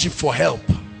to Egypt for help,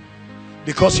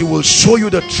 because He will show you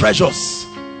the treasures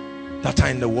that are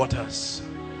in the waters.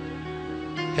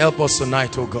 Help us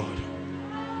tonight, oh God,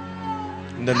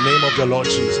 in the name of the Lord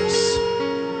Jesus.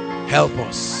 Help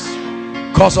us.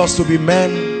 Cause us to be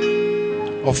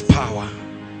men of power.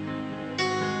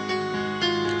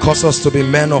 Cause us to be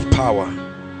men of power.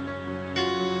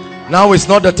 Now it's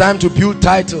not the time to build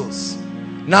titles.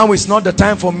 Now it's not the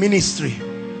time for ministry.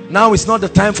 Now it's not the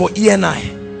time for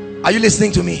ENI. Are you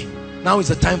listening to me? Now is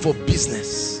the time for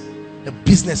business. The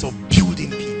business of building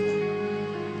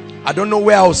people. I don't know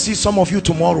where I'll see some of you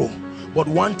tomorrow, but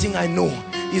one thing I know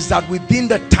is that within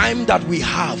the time that we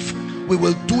have, we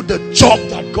will do the job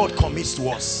that God commits to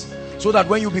us. So that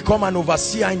when you become an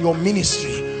overseer in your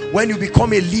ministry, when you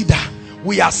become a leader,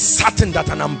 we are certain that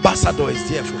an ambassador is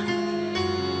there for you.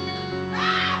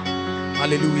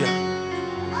 Hallelujah.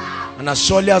 And as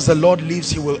surely as the Lord lives,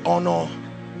 He will honor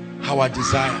our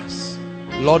desires.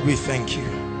 Lord, we thank you.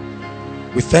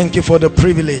 We thank you for the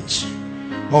privilege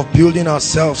of building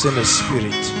ourselves in the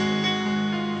spirit.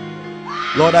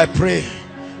 Lord, I pray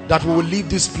that we will leave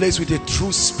this place with a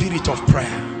true spirit of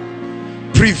prayer.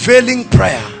 Prevailing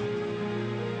prayer.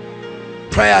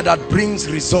 Prayer that brings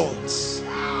results.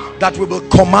 That we will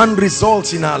command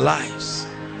results in our lives.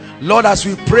 Lord, as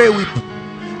we pray, we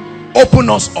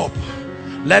open us up.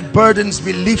 Let burdens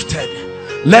be lifted.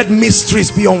 Let mysteries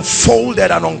be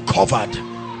unfolded and uncovered.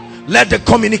 Let the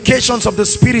communications of the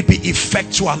spirit be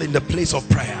effectual in the place of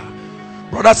prayer.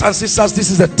 Brothers and sisters, this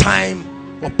is a time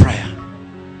for prayer.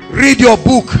 Read your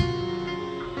book,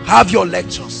 have your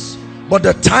lectures, but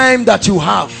the time that you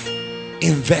have,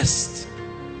 invest.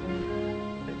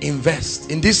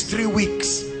 In these 3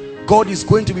 weeks, God is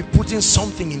going to be putting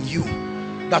something in you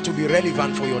that will be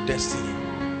relevant for your destiny.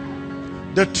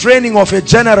 The training of a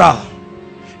general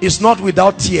is not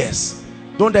without tears.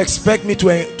 Don't expect me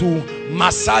to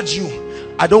massage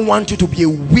you. I don't want you to be a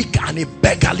weak and a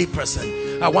beggarly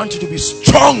person. I want you to be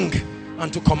strong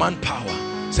and to command power.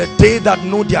 Say, they that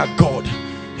know their God,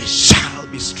 they shall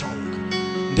be strong.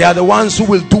 They are the ones who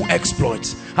will do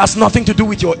exploits. Has nothing to do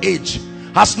with your age.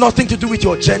 Has nothing to do with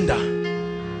your gender.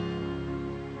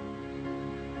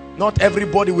 Not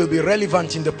everybody will be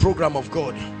relevant in the program of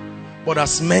God, but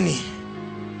as many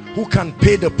who can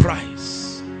pay the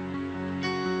price.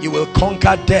 He will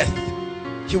conquer death.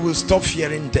 He will stop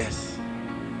fearing death.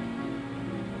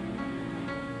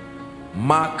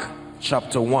 Mark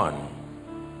chapter 1.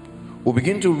 We'll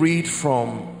begin to read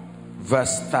from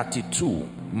verse 32.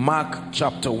 Mark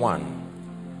chapter 1.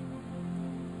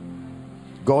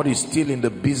 God is still in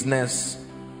the business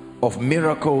of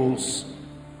miracles,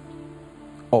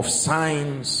 of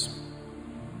signs,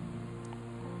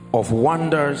 of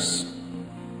wonders,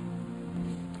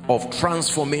 of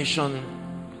transformation,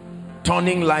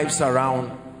 turning lives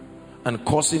around and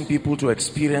causing people to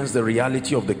experience the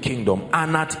reality of the kingdom.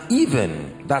 And at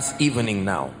even, that's evening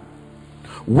now,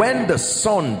 when the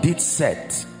sun did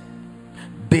set,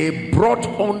 they brought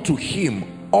unto him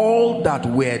all that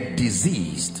were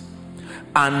diseased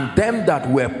and them that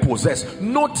were possessed.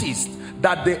 Notice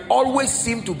that they always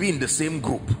seem to be in the same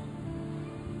group.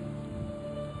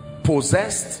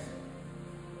 Possessed,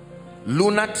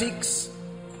 lunatics,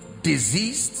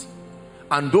 diseased,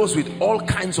 and those with all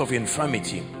kinds of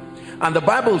infirmity. And the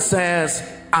Bible says,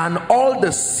 and all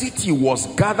the city was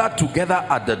gathered together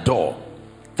at the door.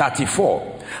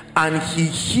 34. And he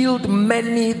healed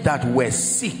many that were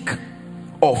sick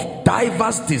of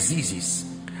diverse diseases,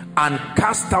 and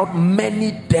cast out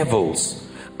many devils,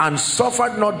 and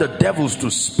suffered not the devils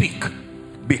to speak,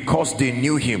 because they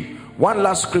knew him. One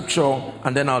last scripture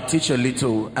and then I'll teach a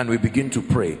little and we begin to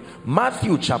pray.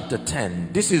 Matthew chapter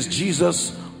 10. This is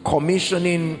Jesus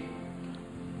commissioning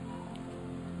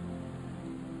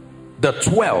the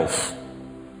 12,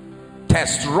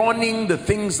 test running the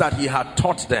things that he had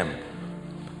taught them.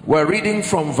 We're reading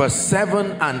from verse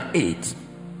 7 and 8.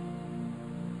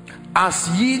 As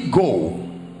ye go,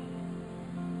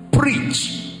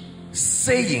 preach,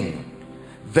 saying,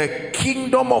 the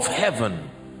kingdom of heaven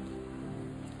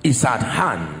is at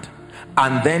hand,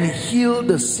 and then heal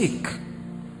the sick,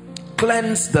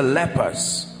 cleanse the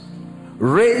lepers,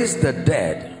 raise the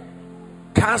dead,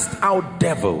 cast out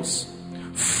devils.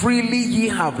 Freely ye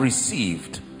have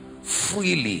received,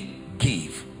 freely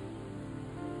give.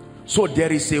 So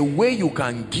there is a way you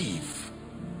can give.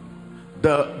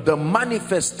 The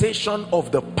manifestation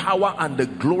of the power and the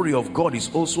glory of God is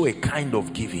also a kind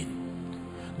of giving,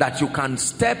 that you can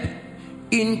step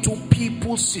into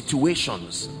people's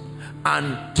situations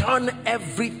and turn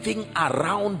everything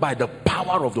around by the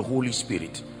power of the Holy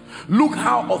Spirit. Look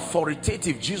how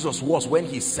authoritative Jesus was when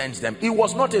he sent them. It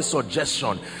was not a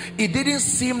suggestion. It didn't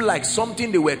seem like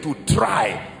something they were to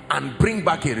try and bring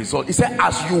back a result. He said,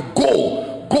 as you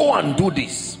go, go and do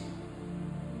this,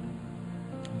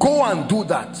 go and do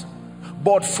that.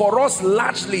 But for us,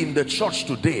 largely in the church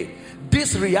today,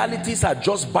 these realities are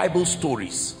just Bible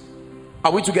stories.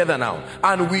 Are we together now?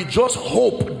 And we just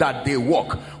hope that they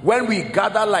work. When we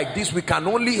gather like this, we can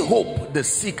only hope the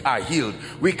sick are healed.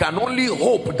 We can only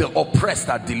hope the oppressed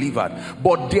are delivered.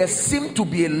 But there seems to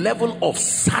be a level of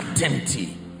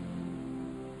certainty.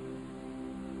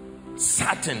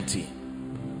 Certainty.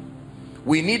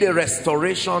 We need a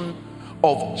restoration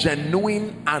of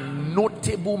genuine and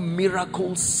notable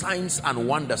miracles, signs and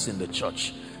wonders in the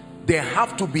church. They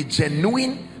have to be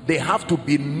genuine, they have to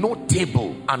be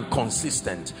notable and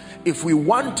consistent. If we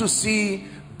want to see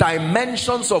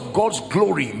dimensions of God's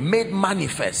glory made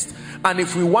manifest, and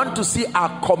if we want to see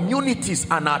our communities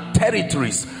and our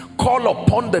territories call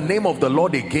upon the name of the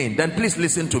Lord again, then please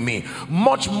listen to me.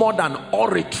 Much more than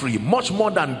oratory, much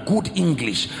more than good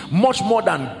English, much more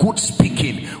than good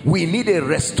speaking, we need a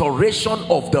restoration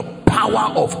of the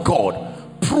power of God.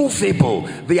 Provable,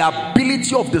 the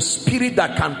ability of the Spirit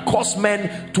that can cause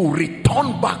men to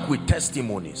return back with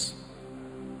testimonies.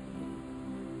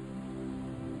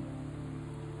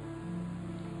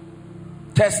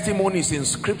 Testimonies in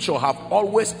scripture have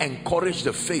always encouraged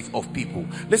the faith of people.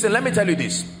 Listen, let me tell you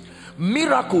this.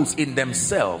 Miracles in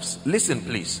themselves, listen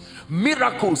please,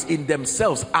 miracles in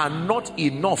themselves are not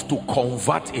enough to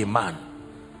convert a man.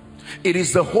 It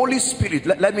is the Holy Spirit.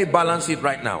 Let me balance it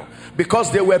right now,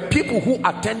 because there were people who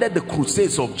attended the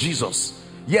crusades of Jesus,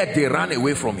 yet they ran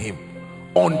away from him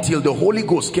until the Holy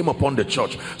Ghost came upon the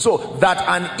church. So that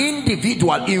an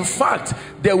individual, in fact,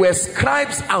 there were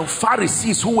scribes and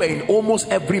Pharisees who were in almost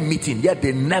every meeting, yet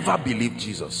they never believed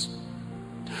Jesus.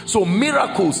 So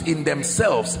miracles in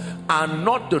themselves are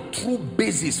not the true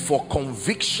basis for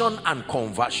conviction and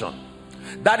conversion.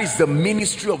 That is the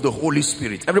ministry of the Holy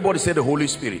Spirit. Everybody say the Holy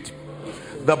Spirit.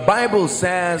 The Bible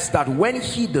says that when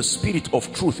he, the Spirit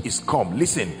of truth, is come,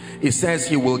 listen, it says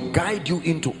he will guide you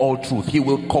into all truth. He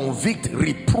will convict,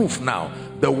 reproof now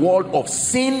the world of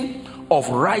sin, of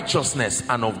righteousness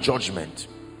and of judgment.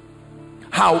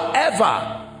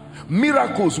 However,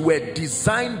 miracles were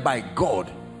designed by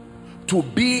God to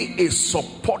be a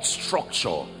support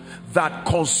structure that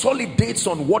consolidates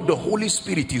on what the Holy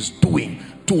Spirit is doing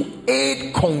to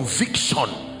aid conviction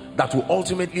that will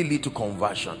ultimately lead to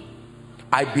conversion.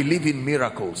 I believe in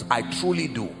miracles. I truly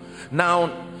do.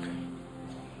 Now,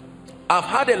 I've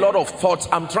had a lot of thoughts.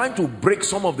 I'm trying to break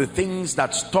some of the things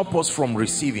that stop us from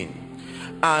receiving.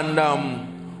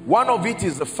 And one of it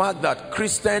is the fact that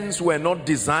Christians were not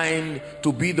designed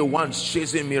to be the ones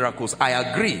chasing miracles. I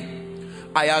agree.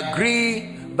 I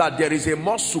agree that there is a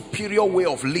more superior way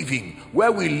of living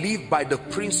where we live by the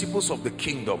principles of the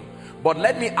kingdom. But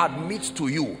let me admit to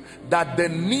you that the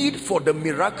need for the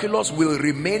miraculous will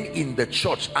remain in the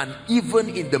church and even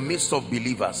in the midst of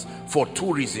believers for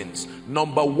two reasons.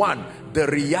 Number one, the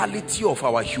reality of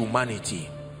our humanity.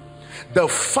 The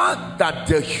fact that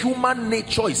the human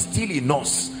nature is still in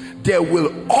us, there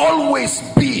will always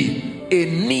be a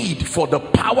need for the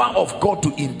power of God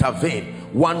to intervene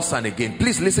once and again.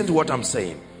 Please listen to what I'm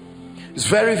saying. It's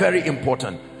very, very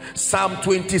important. Psalm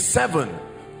 27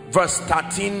 verse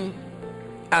 13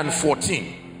 and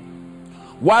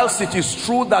 14. Whilst it is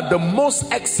true that the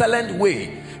most excellent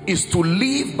way is to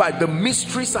live by the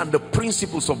mysteries and the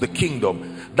principles of the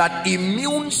kingdom that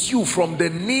immunes you from the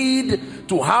need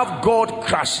to have God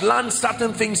crash land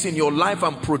certain things in your life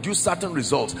and produce certain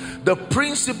results, the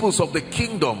principles of the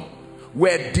kingdom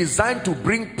were designed to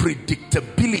bring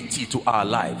predictability to our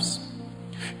lives.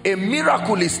 A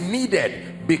miracle is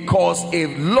needed because a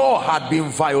law had been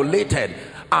violated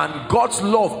and God's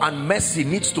love and mercy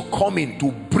needs to come in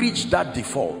to bridge that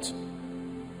default.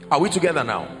 Are we together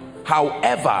now?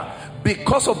 However,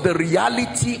 because of the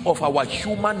reality of our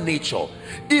human nature,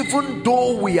 even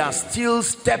though we are still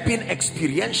stepping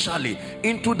experientially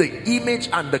into the image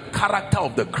and the character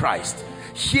of the Christ,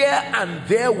 here and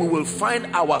there we will find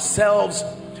ourselves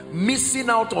missing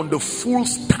out on the full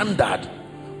standard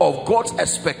of God's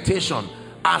expectation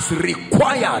as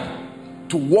required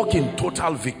to walk in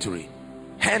total victory.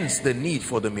 Hence the need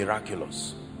for the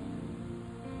miraculous.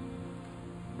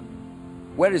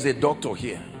 Where is a doctor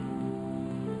here?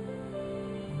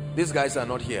 These guys are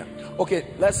not here. Okay,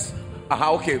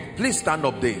 okay, please stand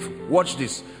up, Dave. Watch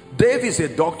this. Dave is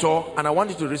a doctor, and I want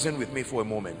you to listen with me for a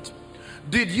moment.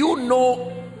 Did you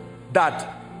know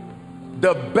that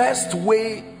the best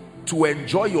way to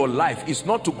enjoy your life is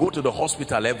not to go to the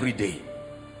hospital every day?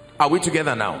 Are we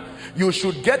together now? You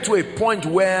should get to a point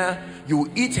where you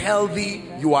eat healthy,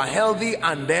 you are healthy,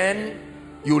 and then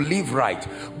you live right.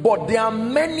 But there are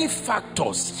many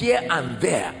factors here and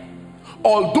there.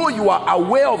 Although you are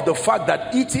aware of the fact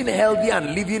that eating healthy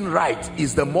and living right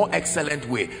is the more excellent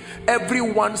way, every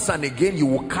once and again you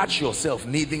will catch yourself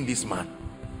needing this man.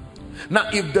 Now,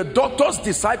 if the doctors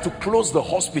decide to close the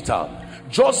hospital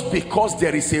just because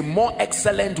there is a more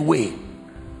excellent way,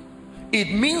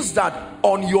 it means that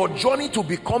on your journey to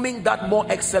becoming that more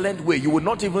excellent way, you will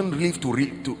not even live to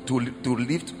reach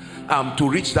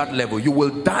that level. You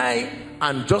will die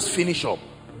and just finish up.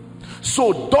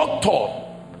 So doctor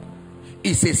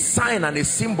is a sign and a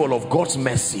symbol of God's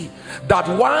mercy, that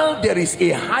while there is a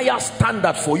higher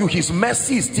standard for you, his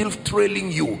mercy is still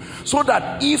trailing you, so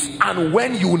that if and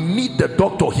when you need the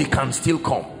doctor, he can still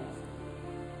come.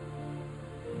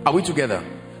 Are we together?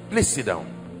 Please sit down.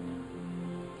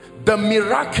 The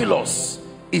miraculous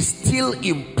is still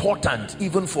important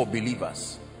even for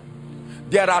believers.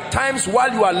 There are times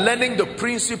while you are learning the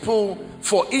principle,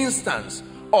 for instance,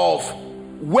 of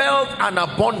wealth and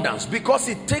abundance, because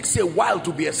it takes a while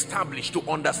to be established, to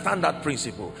understand that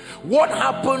principle. What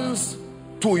happens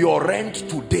to your rent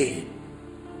today?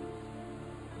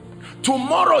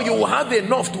 Tomorrow you will have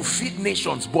enough to feed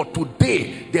nations, but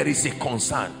today there is a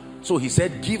concern. So he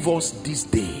said, give us this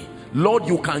day. Lord,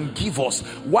 you can give us.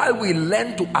 While we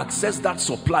learn to access that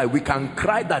supply, we can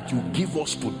cry that you give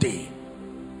us today.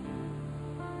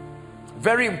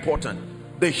 Very important.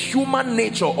 The human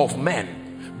nature of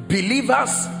men,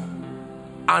 believers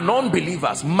and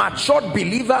unbelievers, matured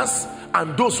believers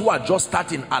and those who are just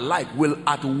starting alike, will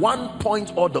at one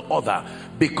point or the other,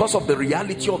 because of the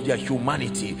reality of their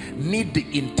humanity, need the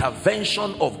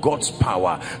intervention of God's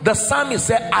power. The psalmist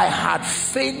said, I had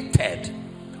fainted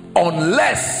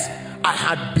unless I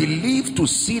had believed to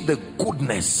see the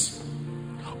goodness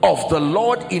of the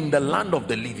Lord in the land of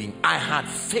the living. I had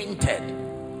fainted.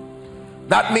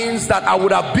 That means that I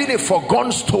would have been a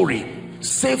forgone story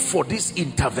save for this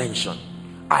intervention.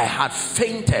 I had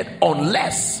fainted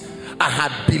unless I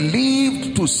had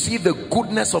believed to see the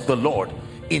goodness of the Lord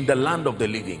in the land of the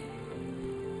living.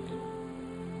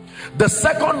 The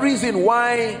second reason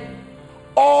why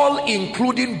all,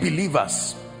 including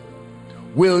believers,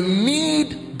 will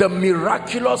need the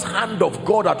miraculous hand of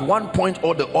God at one point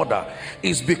or the other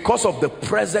is because of the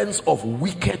presence of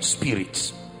wicked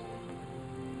spirits.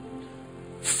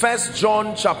 1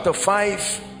 John chapter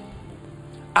 5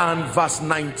 and verse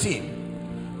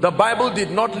 19. The Bible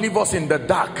did not leave us in the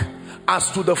dark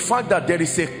as to the fact that there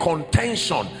is a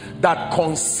contention that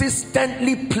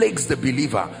consistently plagues the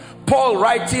believer. Paul,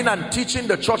 writing and teaching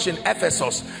the church in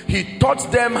Ephesus, he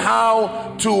taught them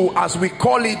how to, as we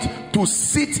call it, to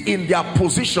sit in their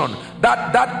position,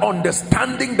 that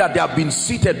understanding that they have been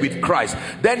seated with Christ.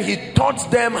 Then he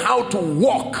taught them how to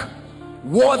walk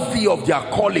worthy of their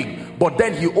calling, but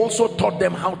then he also taught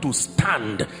them how to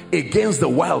stand against the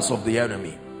wiles of the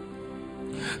enemy.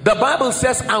 The Bible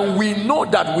says, and we know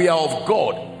that we are of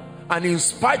God, and in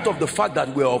spite of the fact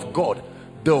that we are of God,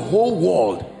 the whole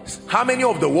world. How many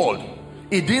of the world?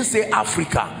 It didn't say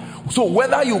Africa. So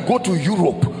whether you go to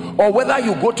Europe or whether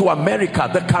you go to America,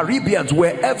 the Caribbeans,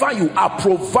 wherever you are,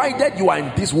 provided you are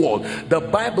in this world, the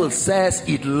Bible says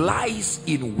it lies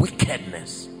in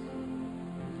wickedness.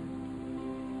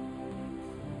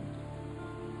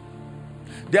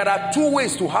 There are two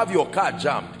ways to have your car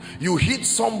jammed. You hit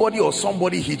somebody or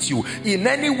somebody hits you. In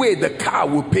any way, the car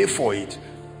will pay for it.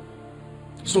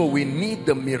 So we need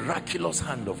the miraculous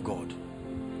hand of God.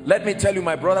 Let me tell you,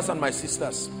 my brothers and my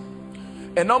sisters,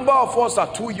 a number of us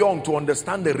are too young to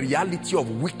understand the reality of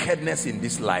wickedness in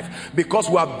this life, because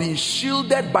we have been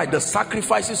shielded by the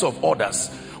sacrifices of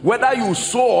others. Whether you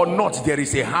sow or not, there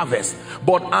is a harvest.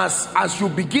 But as you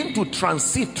begin to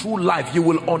transit through life, you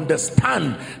will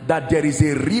understand that there is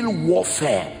a real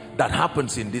warfare that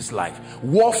happens in this life.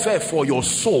 Warfare for your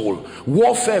soul,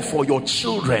 warfare for your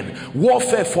children,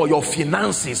 warfare for your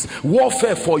finances,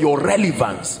 warfare for your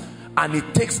relevance. And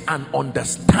it takes an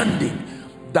understanding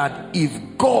that if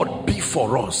God be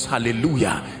for us,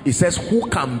 hallelujah, it says, who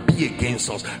can be against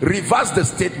us? Reverse the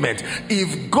statement.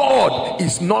 If God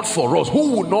is not for us,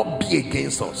 who will not be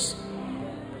against us?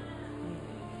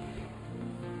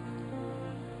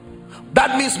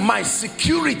 That means my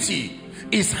security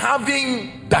is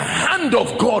having the hand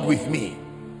of God with me.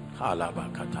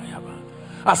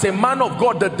 As a man of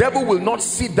God, the devil will not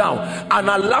sit down and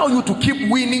allow you to keep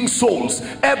winning souls.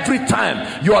 Every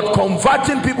time you are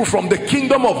converting people from the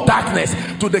kingdom of darkness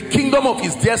to the kingdom of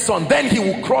his dear son, then he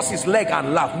will cross his leg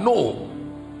and laugh. No.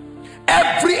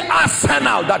 Every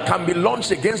arsenal that can be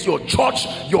launched against your church,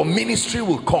 your ministry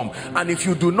will come. And if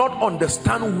you do not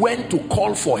understand when to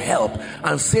call for help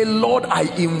and say, Lord, I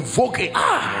invoke it.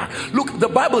 Look, the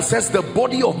Bible says the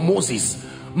body of Moses,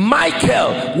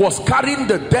 Michael was carrying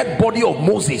the dead body of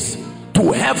Moses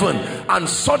to heaven, and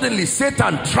suddenly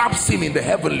Satan traps him in the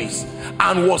heavenlies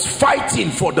and was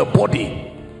fighting for the body.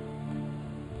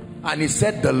 And he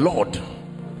said, the Lord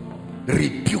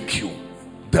rebuke you.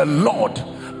 The Lord,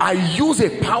 I use a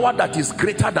power that is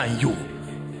greater than you,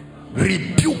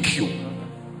 rebuke you.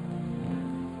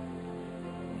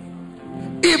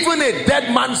 Even a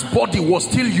dead man's body was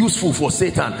still useful for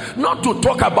Satan, not to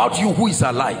talk about you who is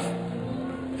alive.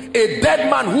 A dead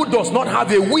man who does not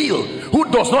have a will, who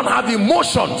does not have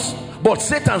emotions, but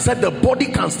Satan said the body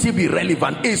can still be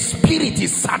relevant. A spirit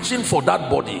is searching for that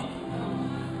body,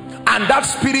 and that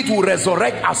spirit will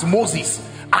resurrect as Moses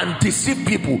and deceive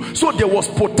people. So there was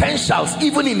potentials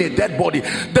even in a dead body.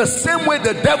 The same way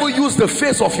the devil used the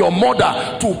face of your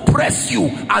mother to press you,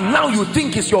 and now you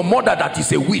think it's your mother that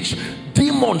is a witch.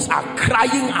 Demons are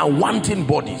crying and wanting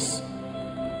bodies.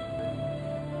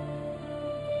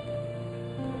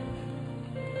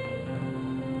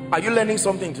 Are you learning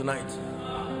something tonight?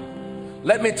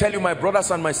 Let me tell you, my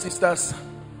brothers and my sisters,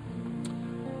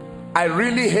 I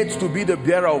really hate to be the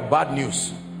bearer of bad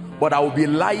news, but I will be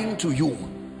lying to you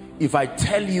if I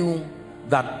tell you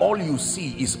that all you see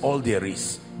is all there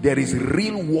is. There is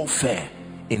real warfare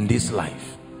in this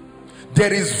life.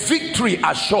 There is victory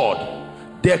assured.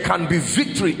 There can be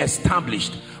victory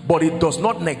established, but it does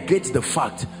not negate the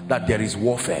fact that there is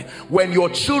warfare. When your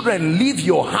children leave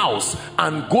your house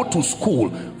and go to school,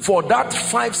 for that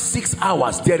 5-6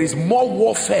 hours, there is more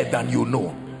warfare than you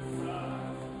know.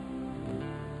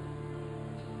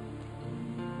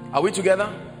 Are we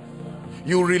together?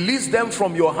 You release them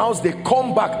from your house, they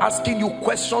come back asking you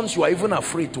questions you are even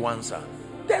afraid to answer.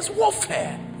 There's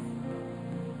warfare.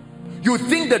 You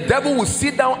think the devil will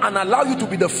sit down and allow you to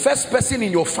be the first person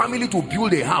in your family to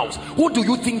build a house? Who do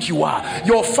you think you are?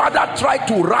 Your father tried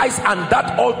to rise and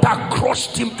that altar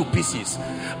crushed him to pieces.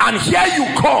 And here you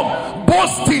come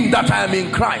boasting that I am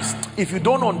in Christ. If you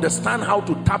don't understand how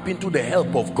to tap into the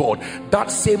help of God, that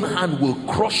same hand will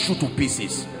crush you to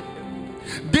pieces.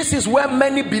 This is where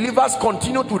many believers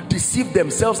continue to deceive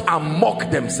themselves and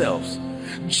mock themselves.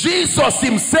 Jesus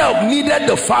himself needed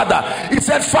the Father. He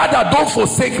said, Father, don't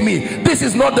forsake me. This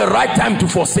is not the right time to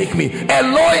forsake me.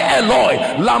 Eloi,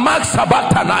 Eloi, lama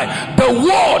sabachthani. The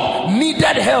word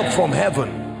needed help from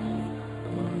heaven.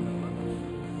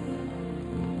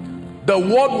 The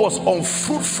word was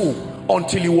unfruitful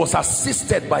until it was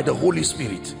assisted by the Holy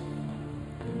Spirit.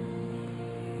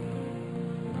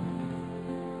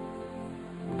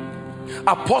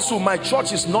 Apostle, my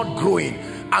church is not growing.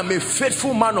 I'm a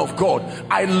faithful man of God.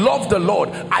 I love the Lord.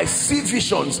 I see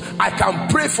visions. I can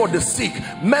pray for the sick.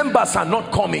 Members are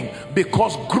not coming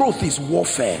because growth is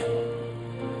warfare.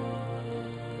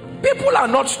 People are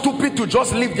not stupid to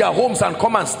just leave their homes and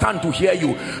come and stand to hear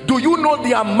you. Do you know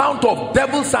the amount of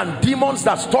devils and demons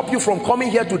that stop you from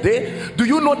coming here today? Do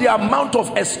you know the amount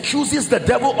of excuses the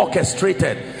devil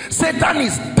orchestrated? Satan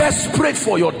is desperate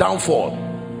for your downfall.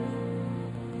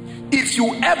 If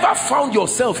you ever found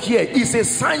yourself here, it's a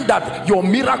sign that your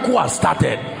miracle has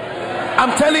started.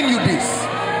 I'm telling you this.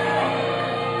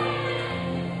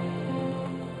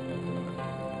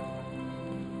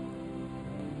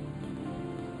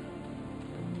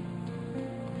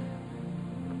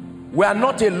 We are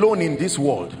not alone in this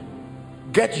world.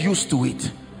 Get used to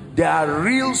it. There are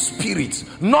real spirits,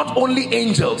 not only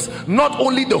angels, not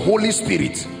only the Holy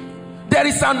Spirit. There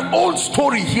is an old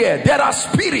story here. There are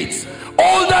spirits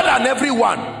older than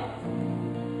everyone,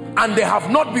 and they have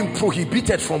not been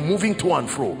prohibited from moving to and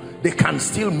fro. they can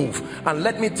still move. And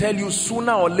let me tell you,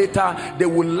 sooner or later they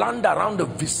will land around the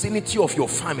vicinity of your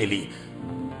family.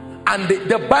 And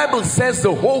the Bible says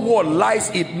the whole world lies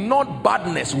in not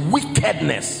badness,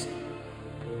 wickedness.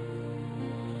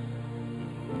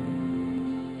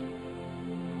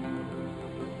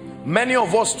 Many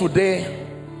of us today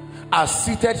are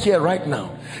seated here right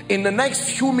now. In the next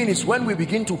few minutes when we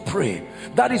begin to pray,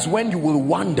 that is when you will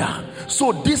wonder,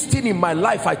 so this thing in my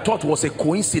life I thought was a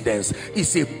coincidence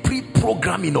is a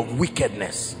pre-programming of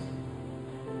wickedness.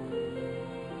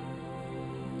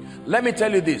 Let me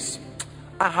tell you this,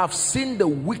 I have seen the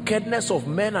wickedness of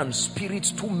men and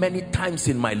spirits too many times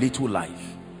in my little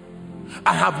life.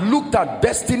 I have looked at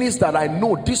destinies that I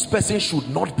know this person should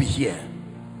not be here.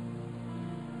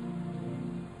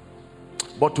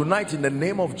 But tonight, in the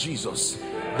name of Jesus,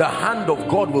 the hand of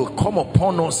God will come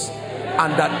upon us,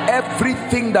 and that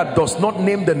everything that does not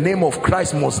name the name of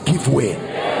Christ must give way.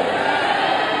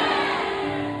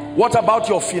 What about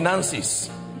your finances?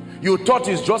 You thought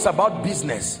it's just about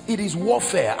business. It is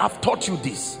warfare. I've taught you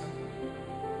this.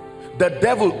 The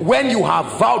devil, when you have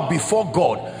vowed before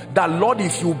God that, Lord,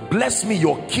 if you bless me,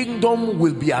 your kingdom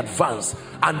will be advanced,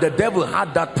 and the devil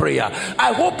had that prayer.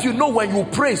 I hope you know, when you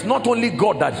pray, it's not only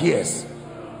God that hears.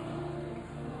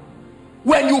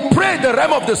 When you pray, the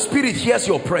realm of the spirit hears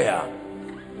your prayer.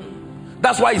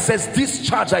 That's why he says, this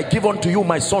charge I give unto you,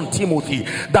 my son Timothy,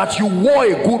 that you war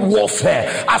a good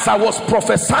warfare. As I was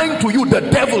prophesying to you, the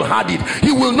devil had it.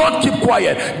 He will not keep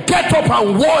quiet. Get up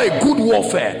and war a good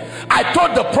warfare. I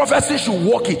thought the prophecy should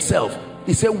work itself.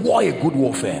 He said, war a good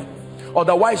warfare.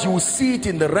 Otherwise, you will see it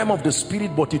in the realm of the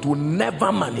spirit, but it will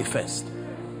never manifest.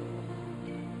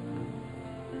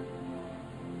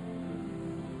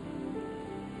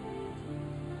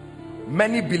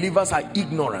 Many believers are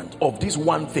ignorant of this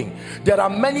one thing. There are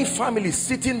many families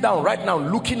sitting down right now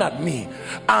looking at me,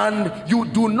 and you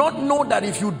do not know that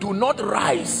if you do not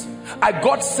rise. I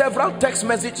got several text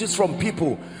messages from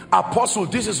people, Apostle,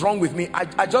 this is wrong with me.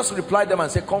 I just replied them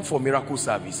and said, come for miracle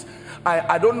service.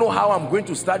 I don't know how I'm going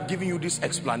to start giving you this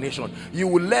explanation. You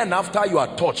will learn after you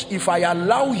are touched. If I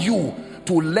allow you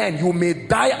to learn, you may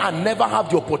die and never have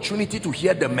the opportunity to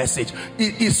hear the message.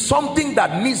 It is something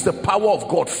that needs the power of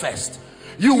God first.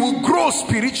 You will grow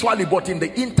spiritually, but in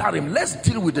the interim, let's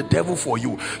deal with the devil for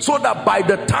you, so that by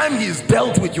the time he's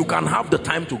dealt with, you can have the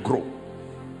time to grow.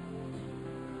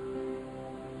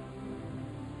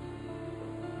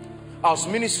 I was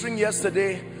ministering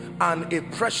yesterday, and a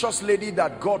precious lady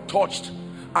that God touched,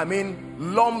 I mean,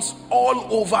 lumps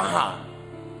all over her.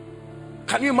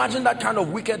 Can you imagine that kind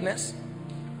of wickedness?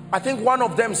 I think one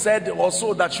of them said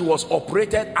also that she was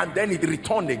operated and then it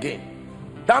returned again.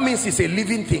 That means it's a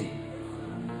living thing.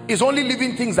 It's only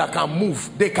living things that can move.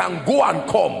 They can go and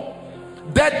come.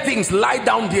 Dead things lie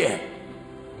down there.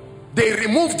 They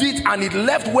removed it and it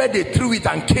left where they threw it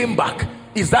and came back.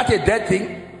 Is that a dead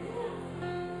thing?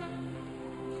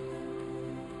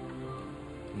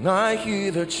 I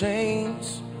hear the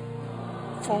chains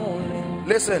falling.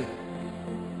 Listen,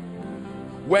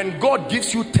 when God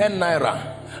gives you 10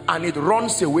 naira and it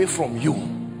runs away from you,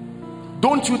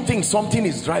 don't you think something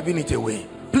is driving it away?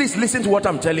 Please listen to what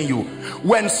I'm telling you.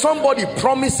 When somebody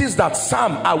promises that,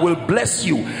 Sam, I will bless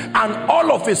you, and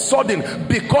all of a sudden,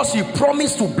 because he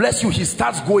promised to bless you, he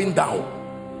starts going down.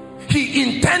 He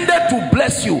intended to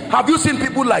bless you. Have you seen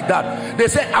people like that? They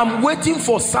say, I'm waiting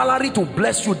for salary to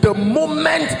bless you. The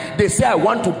moment they say, I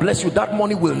want to bless you, that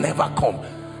money will never come.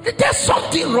 There's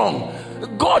something wrong.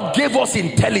 God gave us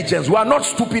intelligence. We are not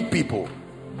stupid people.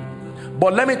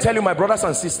 But let me tell you, my brothers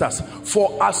and sisters,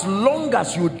 for as long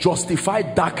as you justify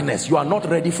darkness, you are not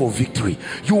ready for victory.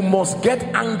 You must get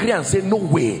angry and say, no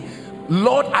way.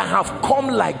 Lord, I have come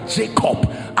like Jacob.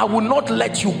 I will not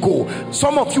let you go.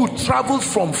 Some of you traveled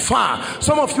from far.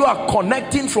 Some of you are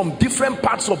connecting from different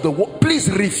parts of the world. Please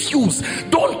refuse.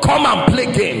 Don't come and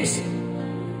play games.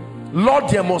 Lord,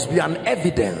 there must be an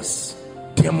evidence.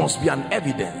 There must be an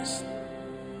evidence.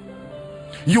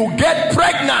 You get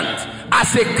pregnant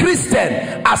as a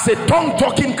Christian, as a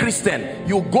tongue-talking Christian.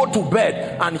 You go to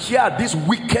bed and hear these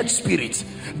wicked spirits.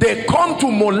 They come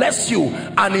to molest you,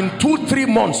 and in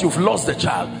 2-3 months you've lost the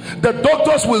child. The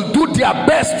doctors will do their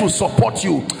best to support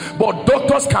you, but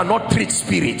doctors cannot treat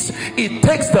spirits. It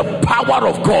takes the power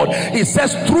of God. It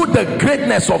says, through the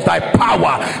greatness of thy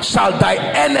power shall thy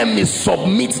enemies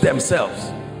submit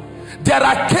themselves. There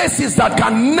are cases that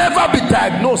can never be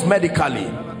diagnosed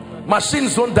medically.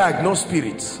 Machines don't diagnose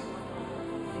spirits.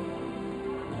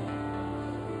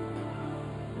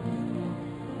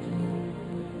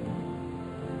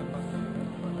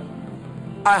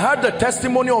 I heard the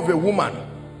testimony of a woman,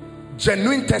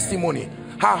 genuine testimony.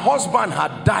 Her husband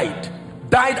had died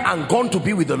died and gone to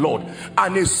be with the Lord,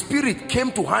 and a spirit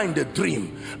came to her in the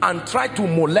dream and tried to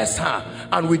molest her,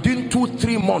 and within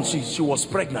 2-3 months she was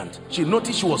pregnant. She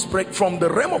noticed she was pregnant from the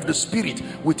realm of the spirit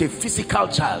with a physical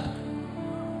child.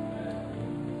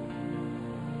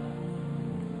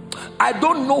 I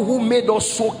don't know who made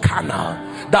us so carnal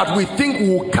that we think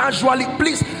we will casually.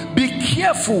 Please be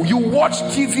careful. You watch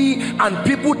TV and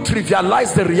people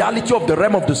trivialize the reality of the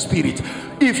realm of the spirit.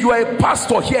 If you are a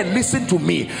pastor here, listen to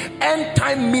me. End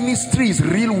time ministry is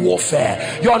real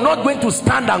warfare. You are not going to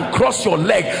stand and cross your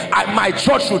leg. My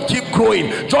church should keep growing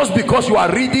just because you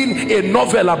are reading a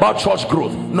novel about church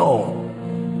growth. No,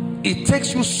 it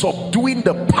takes you subduing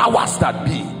the powers that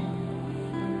be.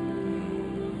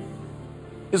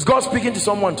 Is God speaking to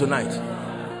someone tonight?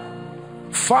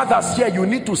 Fathers here, you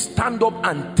need to stand up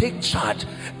and take charge.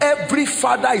 Every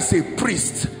father is a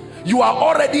priest. You are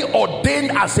already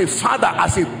ordained as a father,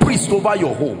 as a priest over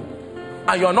your home,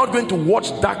 and you are not going to watch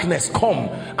darkness come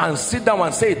and sit down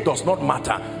and say it does not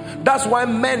matter. That's why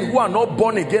men who are not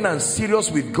born again and serious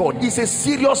with God is a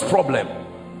serious problem.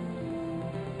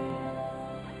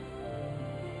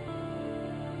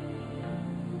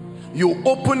 You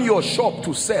open your shop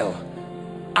to sell,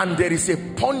 and there is a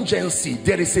pungency,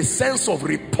 there is a sense of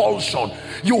repulsion.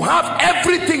 You have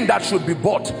everything that should be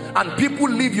bought, and people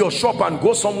leave your shop and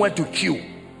go somewhere to queue.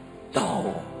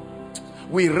 No,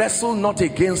 we wrestle not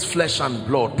against flesh and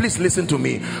blood, please listen to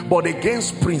me, but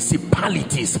against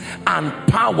principalities and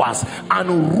powers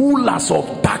and rulers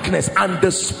of darkness and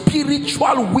the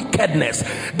spiritual wickedness.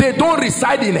 They don't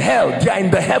reside in hell, they are in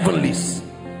the heavenlies.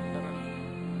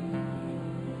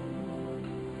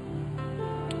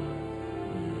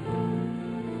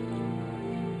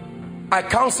 I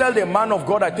counseled a man of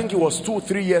God, I think it was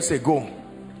 2-3 years ago.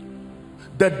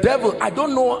 The devil, I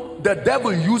don't know, the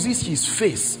devil uses his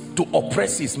face to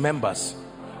oppress his members.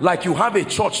 Like you have a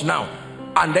church now,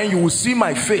 and then you will see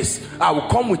my face. I will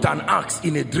come with an axe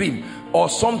in a dream or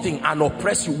something and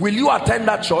oppress you. Will you attend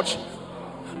that church?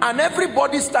 And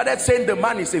everybody started saying the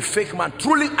man is a fake man.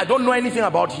 Truly, I don't know anything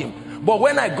about him. But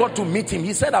when I got to meet him,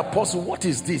 he said, Apostle, what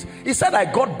is this? He said,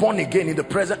 I got born again in the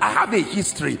present. I have a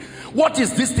history. What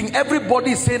is this thing?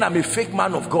 Everybody is saying I'm a fake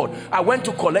man of God. I went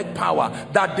to collect power,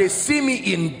 that they see me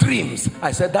in dreams.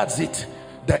 I said, that's it.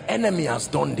 The enemy has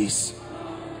done this.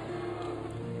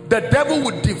 The devil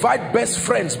would divide best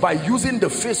friends by using the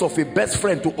face of a best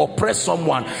friend to oppress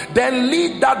someone, then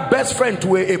lead that best friend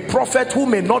to a prophet who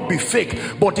may not be fake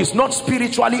but is not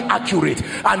spiritually accurate,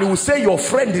 and he will say your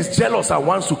friend is jealous and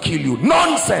wants to kill you.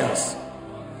 Nonsense.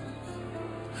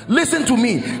 Listen to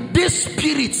me, these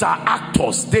spirits are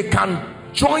actors. They can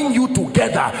join you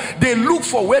together. They look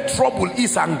for where trouble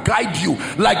is and guide you,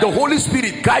 like the Holy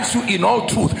Spirit guides you in all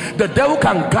truth. The devil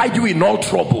can guide you in all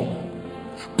trouble.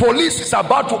 Police is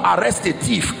about to arrest a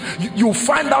thief. You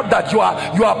find out that you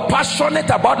are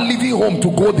passionate about leaving home to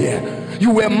go there.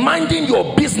 You were minding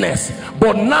your business,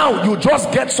 but now you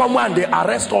just get somewhere and they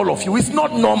arrest all of you. It's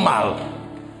not normal.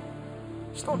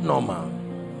 It's not normal.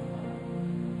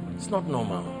 It's not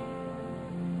normal.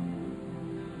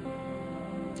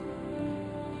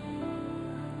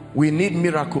 We need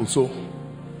miracles, so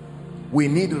we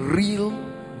need real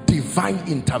divine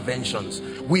interventions.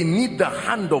 We need the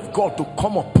hand of God to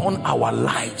come upon our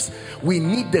lives. We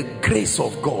need the grace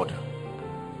of God.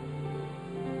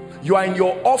 You are in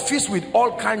your office with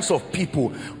all kinds of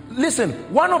people. Listen,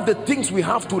 one of the things we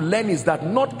have to learn is that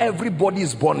not everybody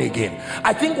is born again.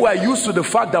 I think we are used to the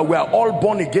fact that we are all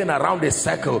born again around a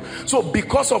circle. So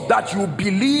because of that, you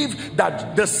believe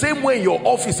that the same way in your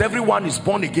office everyone is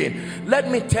born again.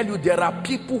 Let me tell you, there are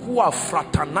people who are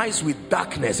fraternized with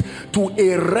darkness to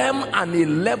a realm and a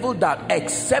level that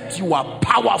except you are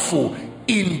powerful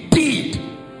indeed,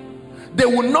 they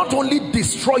will not only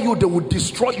destroy you, they will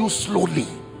destroy you slowly.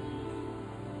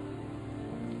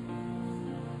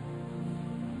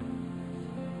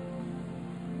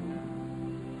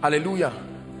 Hallelujah.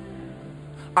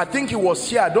 I think it was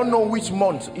here, I don't know which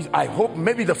month, I hope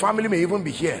maybe the family may even be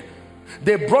here.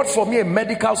 They brought for me a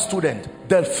medical student.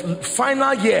 The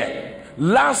final year,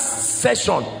 last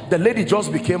session, the lady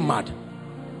just became mad.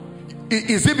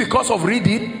 Is it because of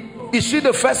reading? Is she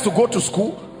the first to go to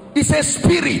school? It's a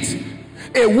spirit.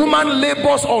 A woman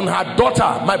labors on her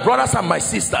daughter, my brothers and my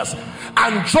sisters,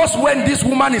 and just when this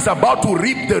woman is about to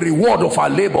reap the reward of her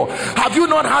labor, have you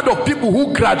not heard of people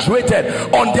who graduated,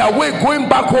 on their way going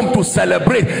back home to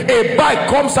celebrate, a bike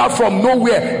comes out from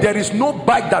nowhere? There is no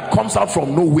bike that comes out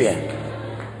from nowhere.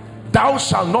 Thou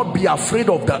shalt not be afraid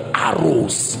of the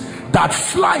arrows that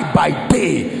fly by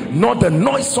day, nor the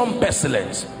noisome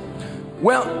pestilence.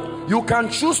 Well, you can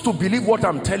choose to believe what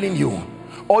I'm telling you,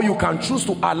 or you can choose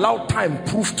to allow time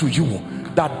prove to you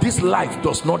that this life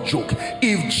does not joke.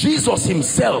 If Jesus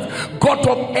himself got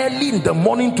up early in the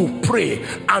morning to pray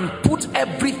and put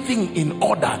everything in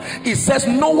order, he says,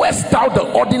 knowest thou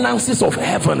the ordinances of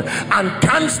heaven, and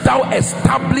canst thou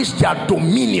establish their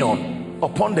dominion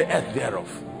upon the earth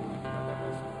thereof?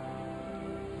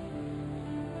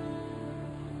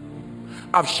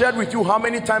 I've shared with you how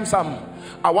many times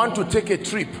I want to take a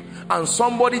trip, and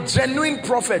somebody, genuine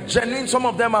prophet, genuine, some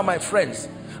of them are my friends,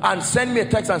 and send me a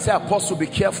text and say, Apostle, be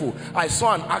careful, I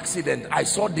saw an accident, I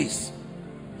saw this.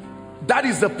 That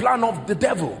is the plan of the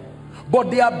devil. But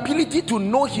the ability to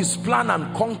know his plan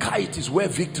and conquer it is where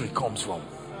victory comes from.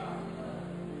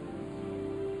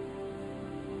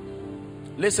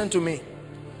 Listen to me.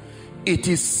 It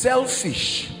is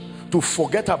selfish to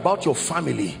forget about your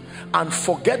family and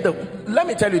forget the... Let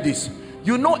me tell you this.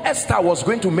 You know, Esther was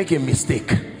going to make a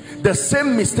mistake. The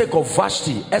same mistake of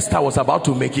Vashti, Esther was about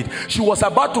to make it. She was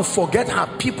about to forget her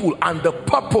people and the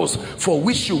purpose for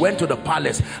which she went to the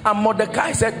palace. And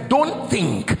Mordecai said, don't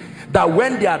think that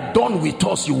when they are done with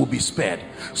us, you will be spared.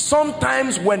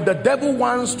 Sometimes when the devil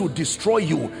wants to destroy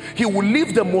you, he will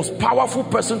leave the most powerful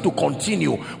person to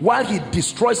continue while he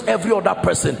destroys every other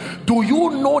person. Do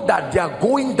you know that their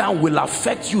going down will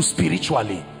affect you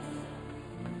spiritually?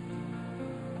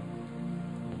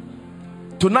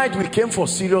 Tonight we came for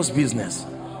serious business.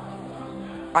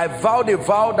 I vowed a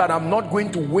vow that I'm not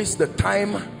going to waste the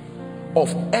time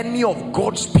of any of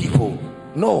God's people.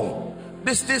 No,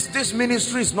 this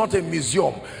ministry is not a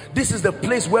museum. This is the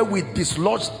place where we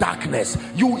dislodge darkness.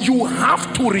 You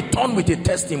have to return with a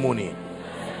testimony.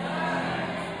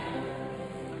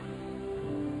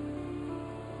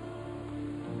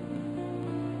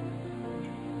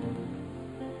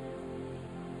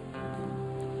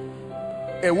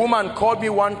 A woman called me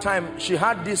one time. She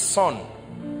had this son,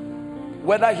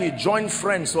 whether he joined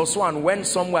friends or so and went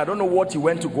somewhere, I don't know what he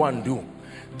went to go and do.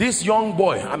 This young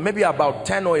boy, maybe about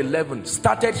 10 or 11,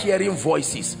 started hearing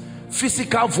voices,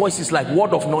 physical voices like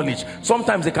word of knowledge.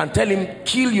 Sometimes they can tell him,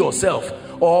 kill yourself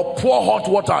or pour hot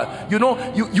water. You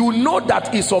know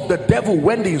that is of the devil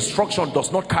when the instruction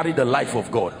does not carry the life of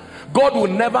God. God will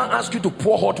never ask you to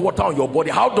pour hot water on your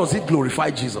body. How does it glorify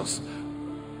Jesus?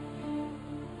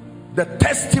 The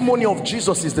testimony of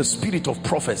Jesus is the spirit of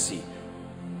prophecy.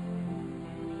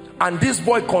 And this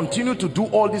boy continued to do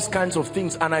all these kinds of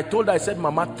things. And I told her, I said,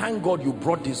 Mama, thank God you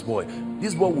brought this boy.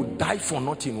 This boy would die for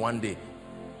nothing one day.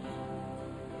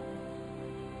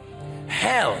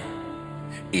 Hell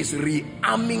is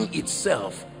rearming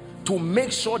itself to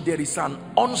make sure there is an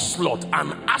onslaught,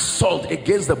 an assault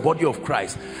against the body of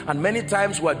Christ. And many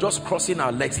times we're just crossing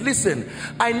our legs. Listen,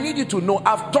 I need you to know,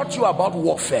 I've taught you about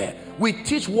warfare. We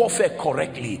teach warfare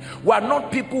correctly. We are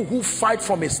not people who fight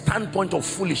from a standpoint of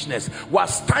foolishness. We are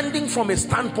standing from a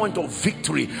standpoint of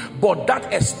victory. But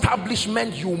that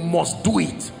establishment, you must do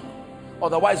it.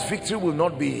 Otherwise, victory will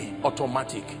not be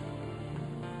automatic.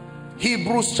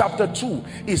 Hebrews chapter 2,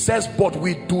 it says, but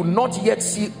we do not yet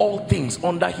see all things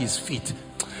under his feet.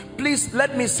 Please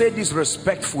let me say this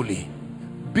respectfully.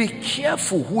 Be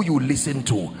careful who you listen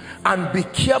to, and be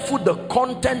careful the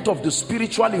content of the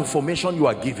spiritual information you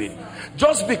are giving.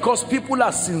 Just because people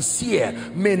are sincere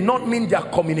may not mean their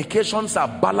communications are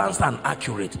balanced and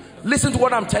accurate. Listen to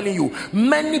what I'm telling you.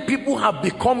 Many people have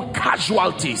become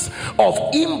casualties of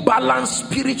imbalanced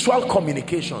spiritual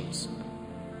communications.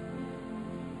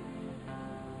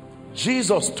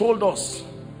 Jesus told us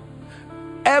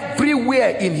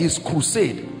everywhere in his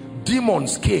crusade,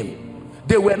 demons came.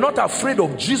 They were not afraid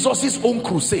of Jesus's own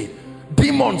crusade.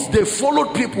 Demons, they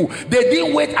followed people. They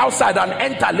didn't wait outside and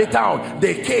enter later on.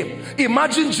 They came.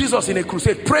 Imagine Jesus in a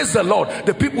crusade. Praise the Lord.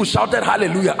 The people shouted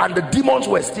hallelujah, and the demons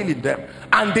were still in them,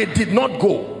 and they did not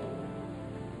go.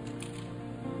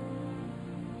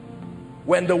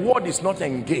 When the word is not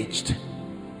engaged,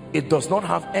 it does not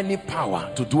have any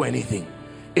power to do anything.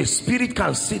 A spirit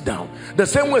can sit down. The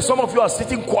same way some of you are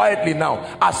sitting quietly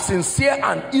now, as sincere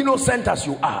and innocent as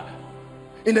you are.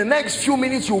 In the next few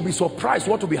minutes, you will be surprised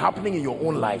what will be happening in your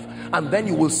own life. And then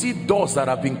you will see doors that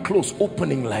have been closed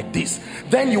opening like this.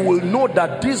 Then you will know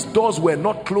that these doors were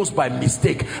not closed by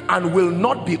mistake and will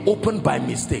not be opened by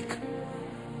mistake.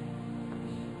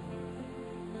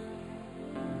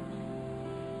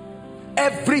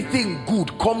 Everything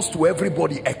good comes to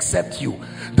everybody except you.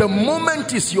 The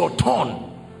moment it's your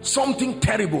turn, something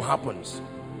terrible happens.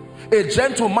 A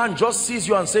gentleman just sees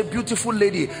you and says, beautiful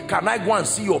lady, can I go and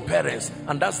see your parents?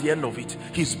 And that's the end of it.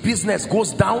 His business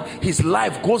goes down, his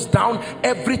life goes down,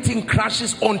 everything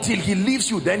crashes until he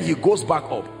leaves you. Then he goes back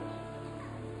up.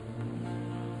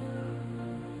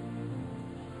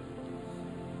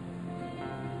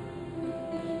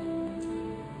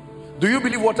 Do you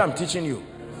believe believe what I'm teaching you?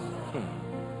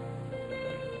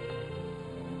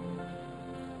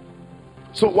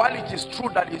 So while it is true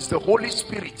that it's the Holy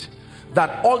Spirit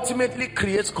that ultimately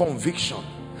creates conviction,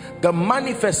 the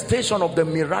manifestation of the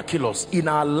miraculous in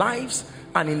our lives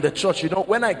and in the church, you know,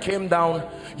 when I came down,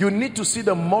 you need to see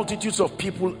the multitudes of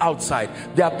people outside.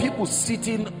 There are people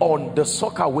sitting on the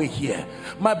soccer way here.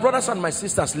 My brothers and my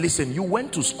sisters, listen, you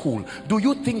went to school. Do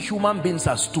you think human beings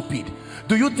are stupid?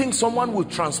 Do you think someone will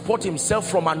transport himself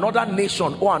from another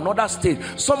nation or another state?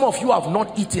 Some of you have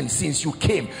not eaten since you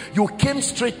came. You came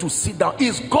straight to sit down.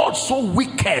 Is God so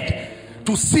wicked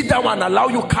to sit down and allow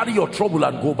you carry your trouble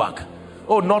and go back?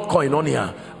 Oh, not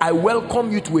koinonia. I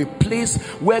welcome you to a place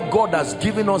where God has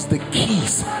given us the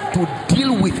keys to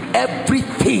deal with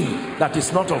everything that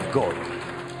is not of God.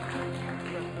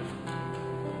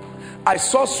 I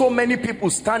saw so many people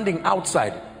standing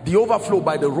outside the overflow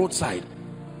by the roadside,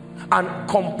 and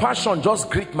compassion just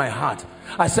gripped my heart.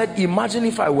 I said, imagine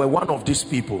if I were one of these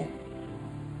people.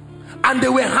 And they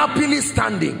were happily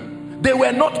standing. They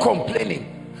were not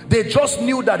complaining. They just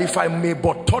knew that if I may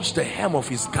but touch the hem of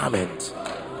his garment.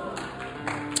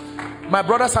 My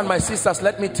brothers and my sisters,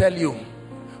 let me tell you,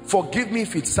 forgive me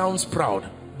if it sounds proud,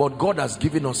 but God has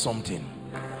given us something.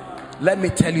 Let me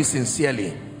tell you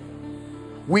sincerely,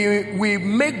 we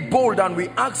make bold and we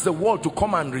ask the world to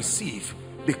come and receive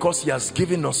because he has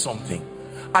given us something.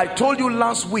 I told you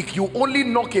last week, you only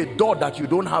knock a door that you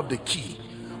don't have the key.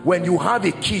 When you have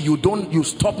a key, you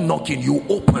stop knocking, you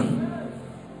open.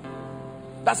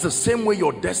 That's the same way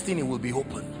your destiny will be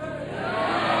opened.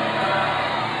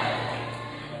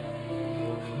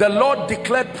 The Lord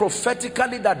declared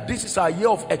prophetically that this is our year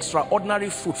of extraordinary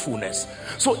fruitfulness.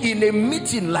 So in a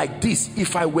meeting like this,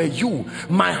 if I were you,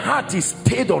 my heart is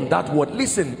stayed on that word.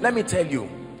 Listen, let me tell you,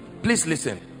 please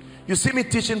listen. You see me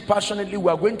teaching passionately, we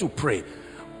are going to pray.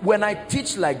 When I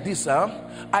teach like this,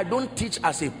 I don't teach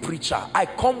as a preacher. I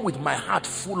come with my heart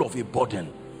full of a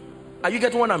burden. Are you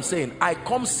getting what I'm saying? I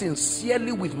come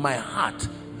sincerely with my heart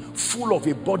full of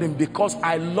a burden because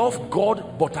I love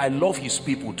God, but I love his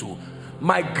people too.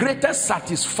 My greatest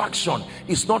satisfaction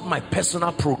is not my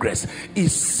personal progress,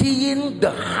 is seeing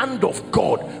the hand of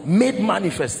God made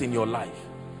manifest in your life.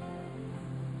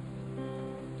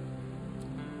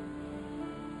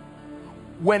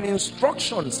 When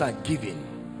instructions are given,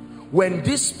 when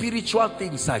these spiritual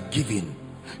things are given,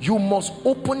 you must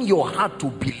open your heart to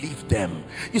believe them.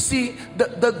 You see,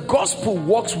 the gospel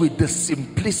works with the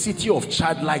simplicity of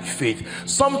childlike faith.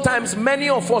 Sometimes many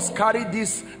of us carry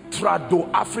this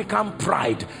trado-African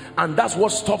pride, and that's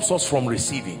what stops us from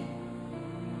receiving.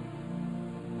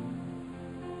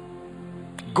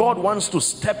 God wants to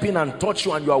step in and touch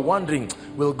you, and you are wondering,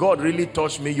 will God really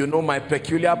touch me? You know my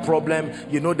peculiar problem,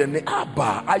 you know the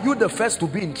Abba, are you the first to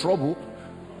be in trouble?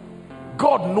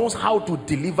 God knows how to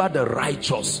deliver the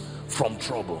righteous from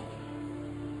trouble.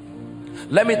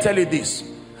 Let me tell you this,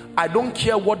 I don't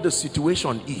care what the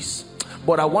situation is,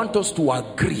 but I want us to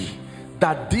agree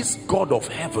that this God of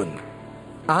heaven,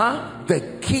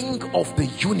 the King of the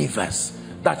universe,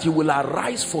 that he will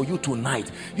arise for you tonight.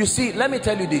 You see, let me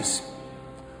tell you this,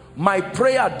 my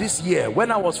prayer this year,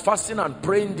 when I was fasting and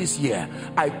praying this year,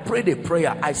 I prayed a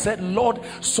prayer. I said, Lord,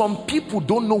 some people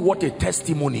don't know what a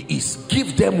testimony is.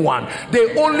 Give them one.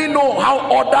 They only know how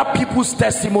other people's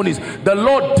testimonies, the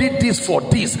Lord did this for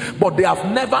this, but they have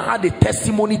never had a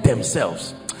testimony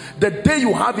themselves. The day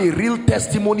you have a real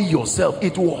testimony yourself,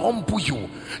 it will humble you.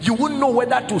 You won't know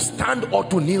whether to stand or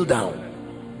to kneel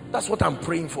down. That's what I'm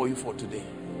praying for you for today.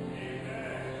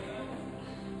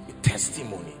 A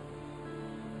testimony.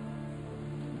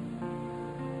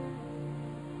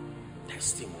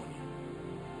 Testimony.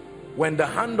 When the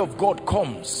hand of God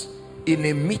comes in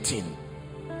a meeting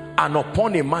and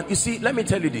upon a man, you see, let me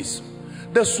tell you this,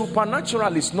 the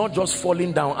supernatural is not just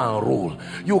falling down and roll.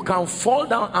 You can fall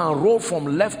down and roll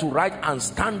from left to right and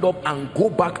stand up and go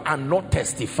back and not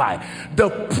testify. The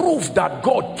proof that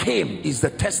God came is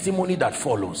the testimony that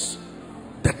follows.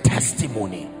 The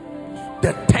testimony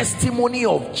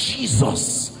of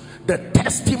Jesus, the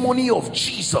testimony of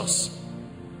Jesus.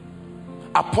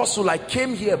 Apostle, I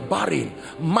came here barren,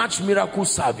 March miracle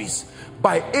service.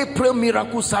 By April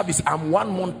miracle service, I'm 1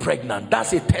 month pregnant.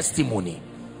 That's a testimony.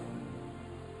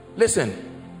 Listen,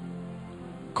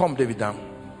 come David down.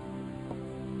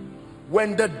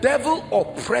 When the devil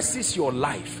oppresses your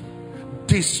life,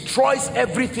 destroys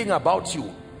everything about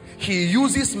you, he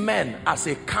uses men as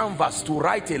a canvas to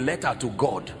write a letter to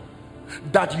God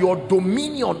that your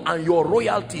dominion and your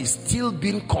royalty is still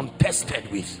being contested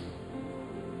with.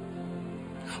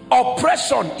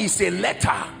 Oppression is a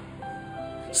letter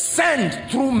sent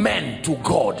through men to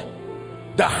God,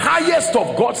 the highest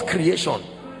of God's creation,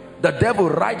 the devil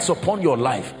writes upon your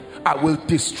life, I will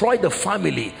destroy the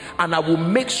family and I will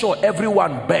make sure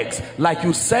everyone begs. Like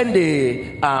you send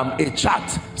a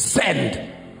chat, send,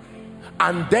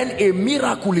 and then a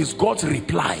miracle is God's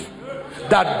reply,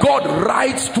 that God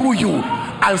writes through you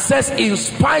and says, in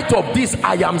spite of this,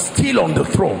 I am still on the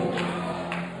throne.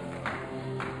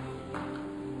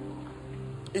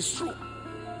 It's true.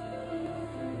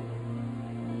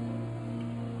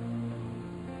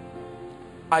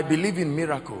 I believe in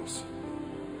miracles.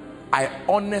 I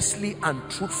honestly and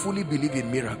truthfully believe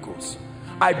in miracles.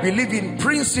 I believe in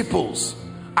principles.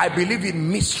 I believe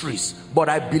in mysteries, but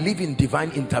I believe in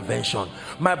divine intervention.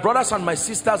 My brothers and my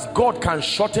sisters, God can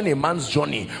shorten a man's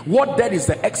journey. What then is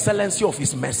the excellency of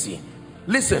his mercy?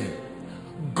 Listen,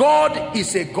 God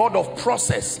is a God of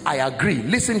process. I agree.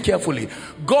 Listen carefully.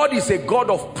 God is a God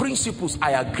of principles.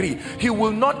 I agree. He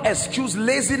will not excuse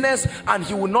laziness and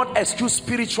he will not excuse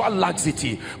spiritual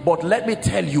laxity. But let me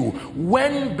tell you,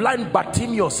 when blind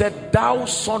Bartimaeus said, "Thou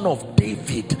son of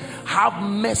David, have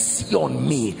mercy on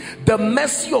me," the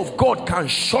mercy of God can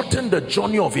shorten the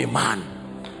journey of a man.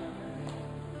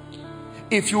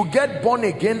 If you get born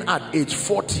again at age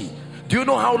 40, do you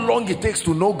know how long it takes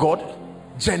to know God?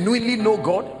 Genuinely know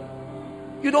God?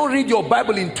 You don't read your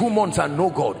Bible in 2 months and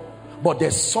know God, but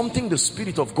there's something the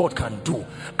Spirit of God can do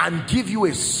and give you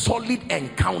a solid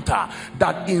encounter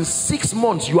that in 6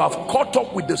 months you have caught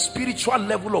up with the spiritual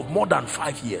level of more than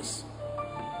 5 years.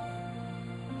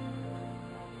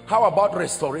 How about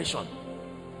restoration?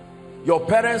 Your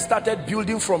parents started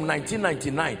building from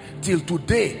 1999 till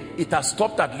today. It has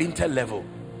stopped at lintel level.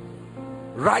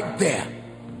 Right there.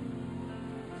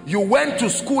 You went to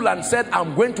school and said,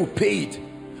 "I'm going to pay it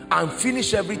and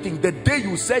finish everything." The day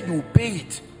you said you pay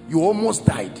it, you almost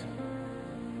died.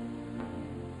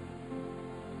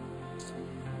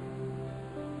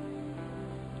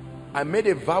 I made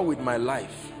a vow with my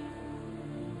life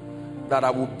that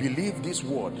I would believe this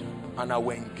word and I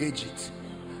will engage it.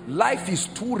 Life is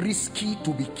too risky to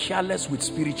be careless with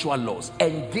spiritual laws.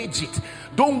 Engage it.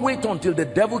 Don't wait until the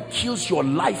devil kills your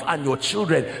life and your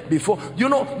children before. You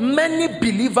know, many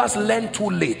believers learn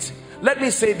too late. Let me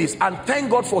say this, and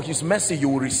thank God for his mercy you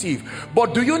will receive.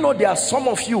 But do you know there are some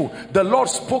of you, the Lord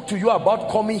spoke to you about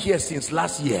coming here since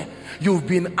last year. You've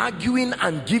been arguing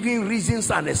and giving reasons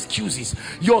and excuses.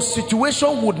 Your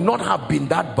situation would not have been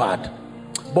that bad.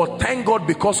 But thank God,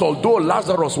 because although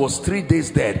Lazarus was 3 days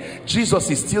dead, Jesus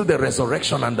is still the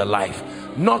resurrection and the life,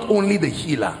 not only the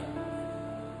healer.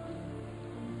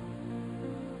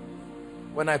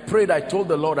 When I prayed, I told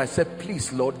the Lord, I said,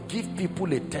 "Please, Lord, give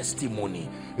people a testimony,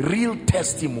 real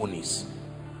testimonies.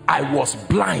 I was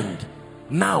blind,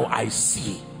 now I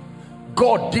see.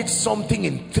 God did something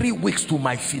in 3 weeks to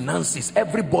my finances.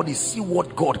 Everybody see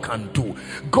what God can do.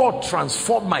 God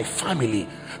transformed my family.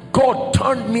 God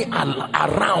turned me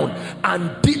around and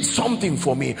did something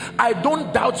for me." I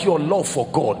don't doubt your love for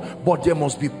God, but there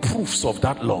must be proofs of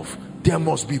that love. There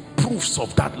must be proofs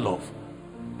of that love.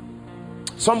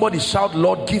 Somebody shout,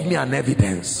 "Lord, give me an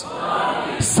evidence."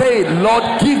 Say, "Lord,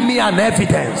 give me an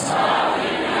evidence."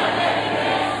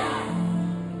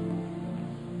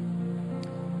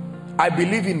 I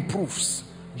believe in proofs.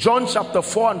 John chapter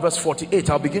 4 and verse 48.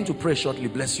 I'll begin to pray shortly.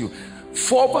 Bless you.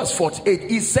 4 verse 48.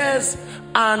 It says,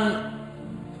 "And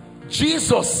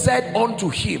Jesus said unto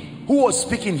him," who was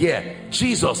speaking here?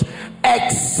 Jesus.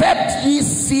 "Except ye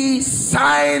see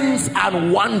signs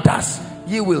and wonders,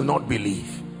 ye will not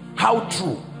believe." How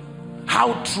true.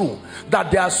 How true that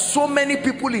there are so many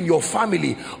people in your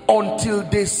family, until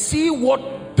they see what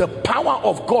the power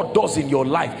of God does in your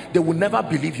life, they will never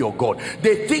believe your God.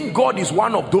 They think God is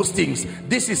one of those things.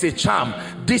 This is a charm,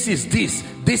 this is this,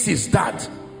 this is that,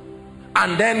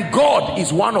 and then God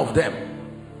is one of them.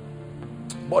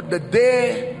 But the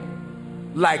day,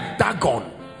 like Dagon,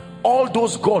 all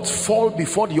those gods fall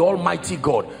before the Almighty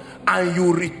God, and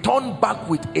you return back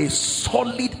with a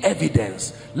solid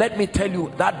evidence, let me tell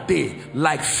you, that day,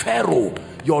 like Pharaoh,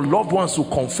 your loved ones will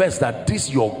confess that this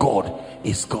your God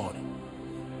is God.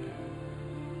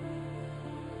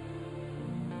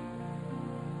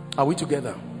 Are we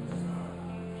together?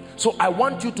 So I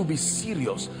want you to be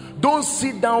serious. Don't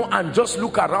sit down and just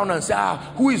look around and say,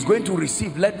 who is going to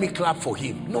receive? Let me clap for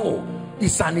him. No,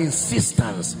 it's an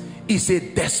insistence. It's a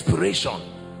desperation.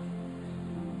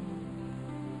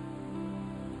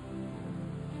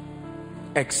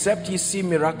 Except ye see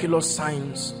miraculous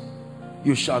signs,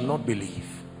 you shall not believe.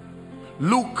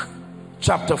 Luke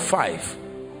chapter 5.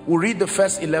 We'll read the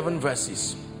first 11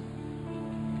 verses.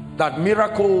 That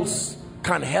miracles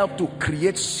can help to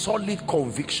create solid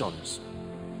convictions.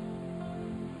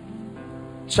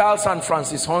 Charles and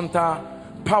Francis Hunter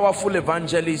powerful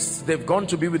evangelists, they've gone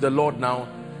to be with the Lord now.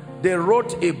 They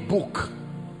wrote a book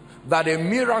that a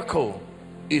miracle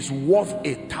is worth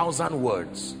 1,000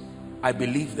 words. I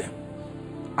believe them.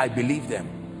 I believe them.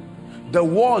 The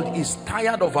world is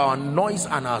tired of our noise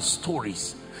and our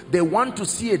stories. They want to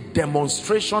see a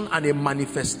demonstration and a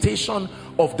manifestation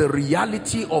of the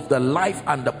reality of the life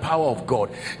and the power of God.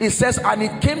 It says, and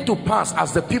it came to pass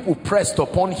as the people pressed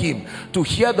upon him to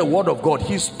hear the word of God,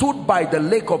 he stood by the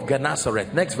lake of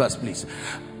Gennesaret. Next verse, please.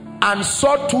 And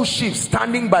saw 2 ships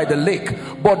standing by the lake,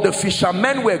 but the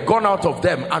fishermen were gone out of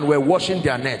them and were washing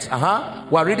their nets.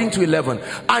 We're reading to 11.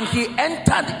 And he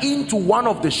entered into one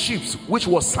of the ships, which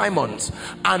was Simon's,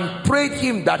 and prayed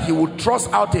him that he would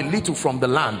thrust out a little from the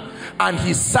land. And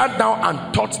he sat down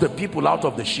and taught the people out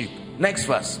of the ship. Next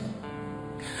verse.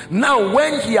 Now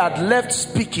when he had left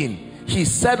speaking, he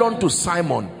said unto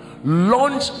Simon,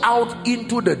 launch out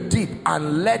into the deep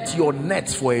and let your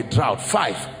nets for a draught.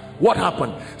 5. What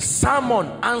happened? Simon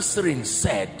answering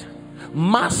said,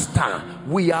 Master,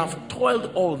 we have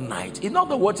toiled all night. In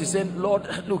other words, he said, Lord,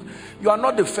 look, you are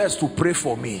not the first to pray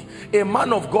for me. A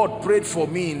man of God prayed for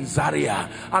me in Zaria.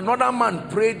 Another man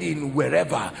prayed in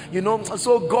wherever. You know,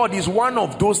 so God is one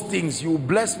of those things. You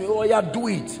bless me. Oh yeah, do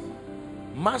it.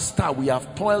 Master, we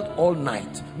have toiled all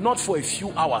night. Not for a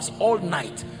few hours, all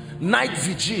night. Night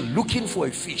vigil, looking for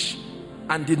a fish,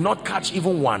 and did not catch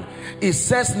even one. It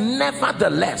says,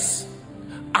 nevertheless,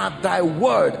 at thy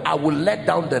word I will let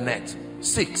down the net.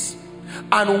 6.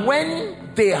 And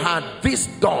when they had this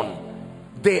done,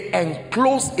 they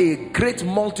enclosed a great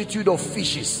multitude of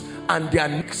fishes, and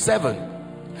their 7.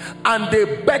 And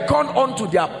they beckoned unto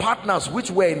their partners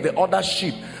which were in the other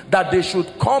ship, that they should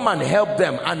come and help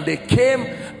them. And they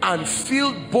came and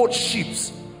filled both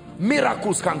ships.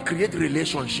 Miracles can create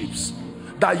relationships.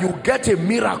 That you get a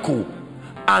miracle,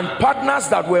 and partners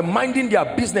that were minding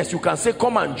their business, you can say,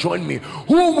 come and join me.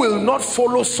 Who will not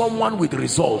follow someone with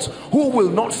results? Who will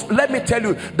not? Let me tell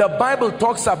you, the Bible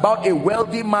talks about a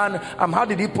wealthy man. How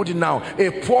did he put it now?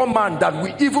 A poor man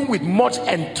that even with much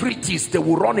entreaties, they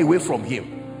will run away from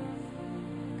him.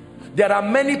 There are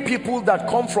many people that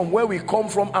come from where we come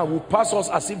from and will pass us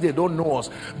as if they don't know us,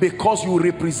 because you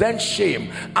represent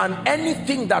shame. And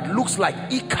anything that looks like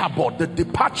Ichabod, the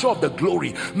departure of the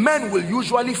glory, men will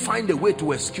usually find a way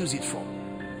to excuse it from.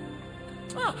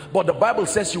 But the Bible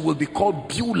says you will be called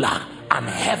Beulah and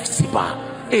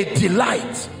Hephzibah, a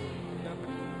delight.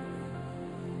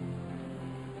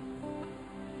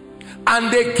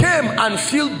 And they came and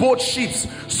filled both ships,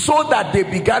 so that they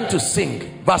began to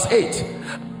sink. Verse 8.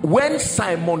 When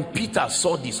Simon Peter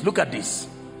saw this, look at this.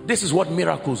 This is what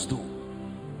miracles do.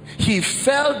 He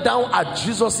fell down at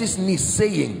Jesus' knees,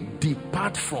 saying,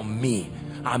 depart from me,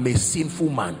 I'm a sinful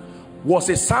man. Was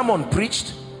a sermon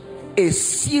preached? A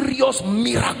serious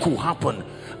miracle happened,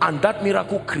 and that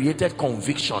miracle created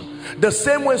conviction. The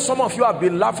same way some of you have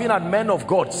been laughing at men of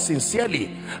God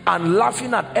sincerely, and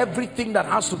laughing at everything that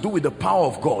has to do with the power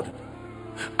of God.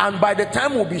 And by the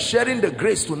time we'll be sharing the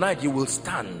grace tonight, you will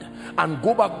stand and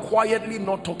go back quietly,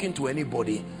 not talking to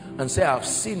anybody, and say, I've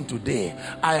seen today.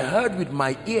 I heard with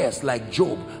my ears like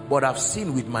Job, but I've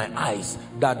seen with my eyes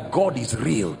that God is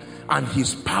real, and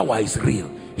his power is real,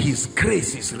 his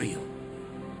grace is real.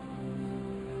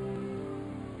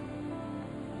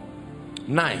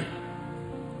 9.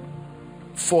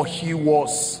 For he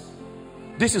was,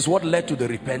 this is what led to the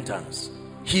repentance.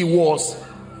 He was.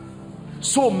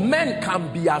 So men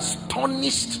can be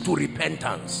astonished to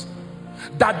repentance,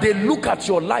 that they look at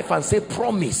your life and say,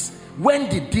 promise, when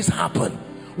did this happen?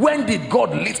 When did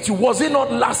God lift you? Was it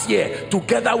not last year?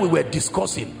 Together we were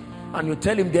discussing. And you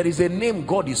tell him, there is a name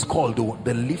God is called,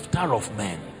 the lifter of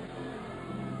men.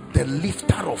 The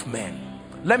lifter of men.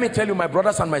 Let me tell you, my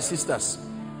brothers and my sisters,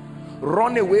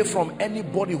 run away from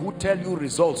anybody who tell you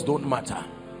results don't matter.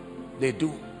 They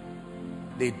do.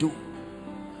 They do.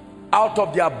 Out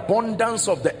of the abundance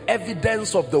of the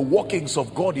evidence of the workings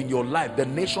of God in your life, the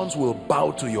nations will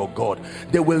bow to your God.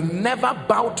 They will never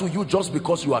bow to you just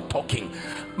because you are talking.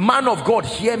 Man of God,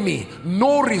 hear me.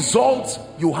 No results,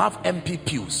 you have empty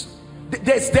pews.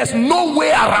 There's no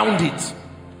way around it.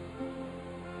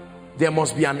 There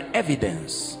must be an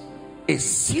evidence, a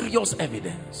serious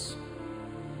evidence.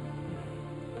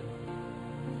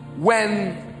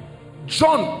 When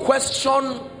John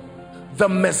questioned the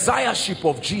messiahship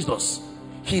of Jesus,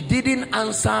 he didn't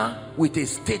answer with a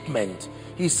statement.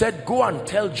 He said, go and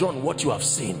tell John what you have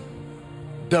seen.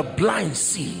 The blind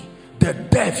see, the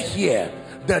deaf hear,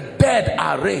 the dead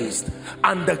are raised,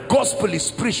 and the gospel is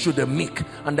preached to the meek.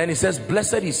 And then he says,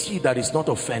 blessed is he that is not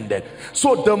offended.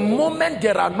 So the moment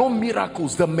there are no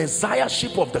miracles, the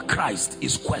messiahship of the Christ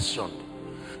is questioned.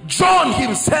 John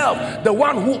himself, the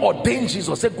one who ordained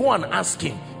Jesus, said, go and ask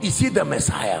him, is he the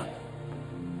Messiah?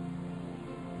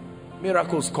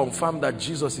 Miracles confirm that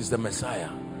Jesus is the Messiah.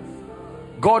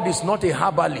 God is not a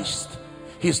herbalist.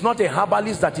 He's not a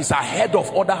herbalist that is ahead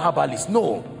of other herbalists.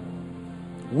 No.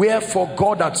 Wherefore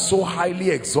God had so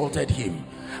highly exalted him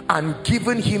and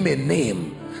given him a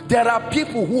name. There are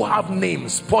people who have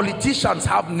names. Politicians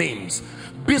have names.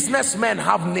 Businessmen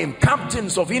have names.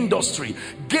 Captains of industry,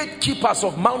 gatekeepers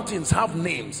of mountains have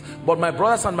names. But my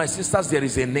brothers and my sisters, there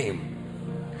is a name.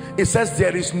 It says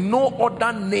there is no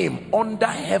other name under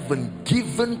heaven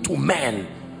given to man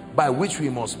by which we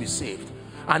must be saved.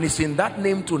 And it's in that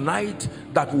name tonight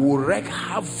that we will wreak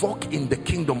havoc in the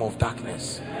kingdom of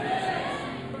darkness.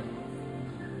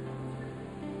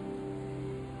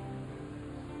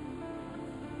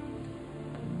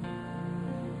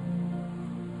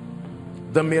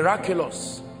 The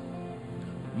miraculous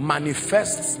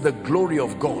manifests the glory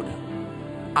of God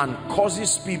and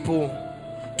causes people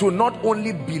to not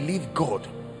only believe God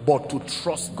but to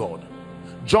trust God.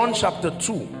 John chapter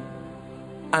 2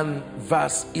 and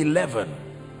verse 11.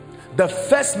 The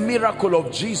first miracle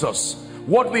of Jesus,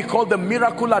 what we call the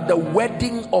miracle at the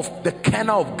wedding of the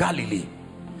Cana of Galilee.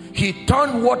 He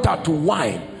turned water to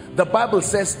wine. The Bible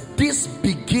says this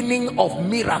beginning of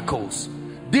miracles,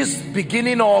 this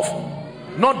beginning of,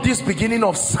 not this beginning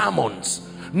of sermons,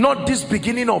 not this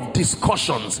beginning of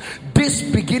discussions, this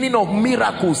beginning of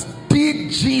miracles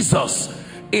did Jesus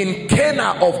in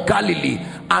Cana of Galilee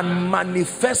and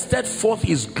manifested forth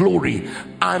his glory,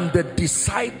 and the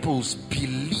disciples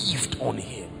believed on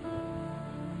him.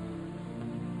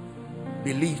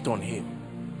 Believed on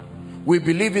him. We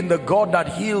believe in the God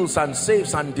that heals and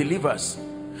saves and delivers.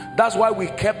 That's why we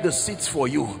kept the seats for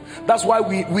you. That's why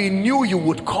we knew you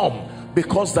would come,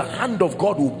 because the hand of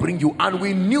God will bring you, and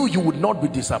we knew you would not be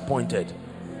disappointed.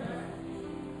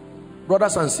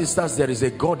 Brothers and sisters, there is a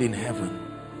God in heaven.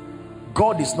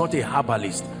 God is not a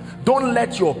herbalist. Don't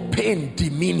let your pain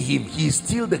demean him. He is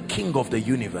still the king of the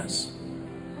universe.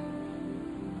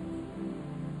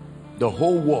 The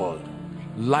whole world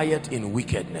lieth in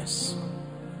wickedness.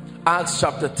 Acts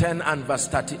chapter 10 and verse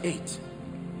 38.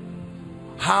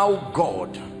 How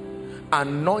God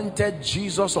anointed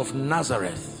Jesus of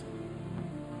Nazareth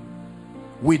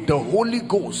with the Holy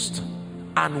Ghost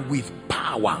and with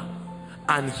power,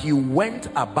 and he went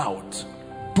about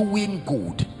doing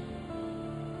good.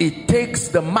 It takes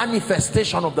the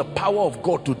manifestation of the power of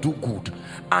God to do good,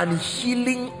 and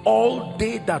healing all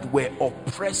they that were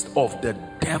oppressed of the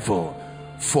devil,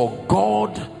 for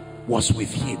God was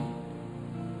with him.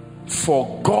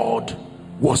 For God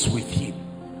was with him.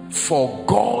 For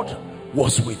God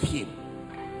was with him.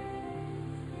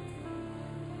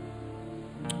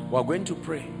 We're going to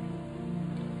pray.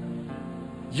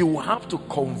 You have to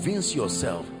convince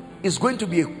yourself. It's going to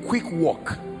be a quick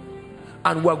walk,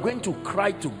 and we're going to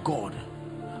cry to God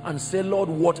and say, Lord,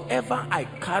 whatever I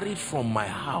carried from my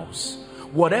house,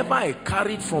 whatever I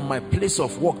carried from my place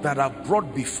of work that I've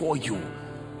brought before you,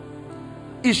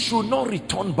 it should not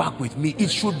return back with me.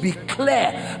 It should be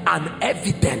clear and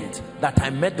evident that I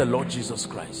met the Lord Jesus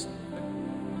Christ.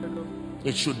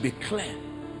 It should be clear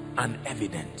and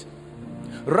evident.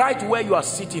 Right where you are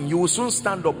sitting, you will soon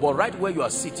stand up, but right where you are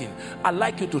sitting, I'd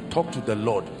like you to talk to the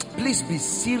Lord. Please be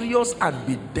serious and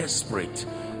be desperate.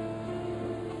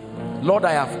 Lord,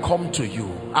 I have come to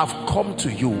you. I've come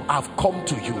to you. I've come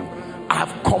to you.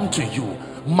 I've come to you.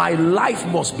 My life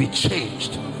must be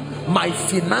changed. My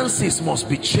finances must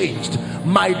be changed.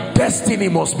 My destiny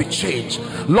must be changed.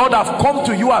 Lord, I've come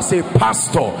to you as a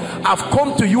pastor. I've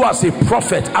come to you as a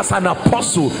prophet, as an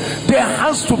apostle. There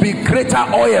has to be greater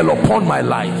oil upon my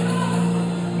life.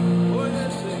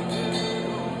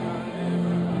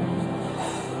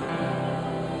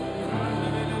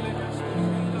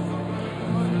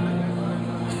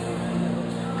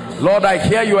 Lord, I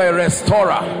hear you are a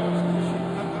restorer.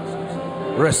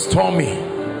 Restore me.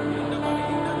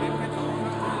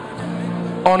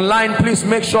 Online, please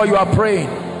make sure you are praying.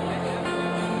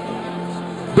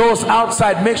 Those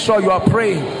outside, make sure you are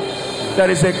praying. There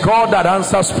is a God that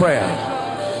answers prayer.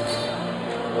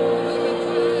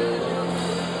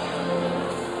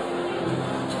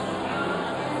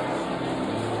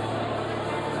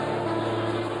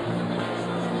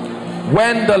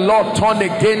 When the Lord turned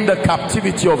again the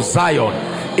captivity of Zion,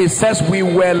 it says we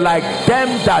were like them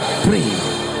that dream,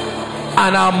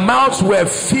 and our mouths were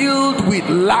filled with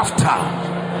laughter.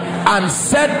 And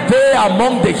said they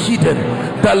among the heathen,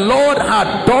 the Lord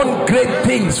had done great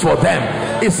things for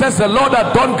them. It says the Lord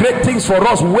had done great things for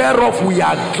us, whereof we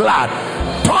are glad.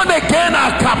 Turn again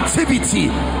our captivity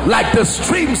like the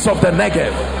streams of the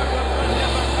Negev.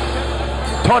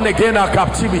 turn again our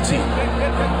captivity.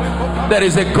 There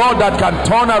is a God that can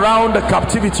turn around the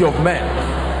captivity of men.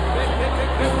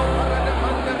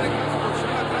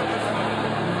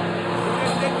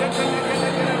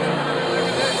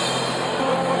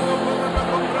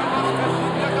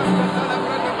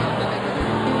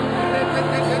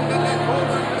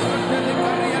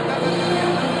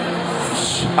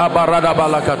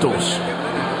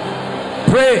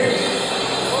 Pray.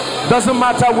 Doesn't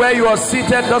matter where you are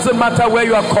seated, doesn't matter where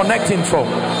you are connecting from.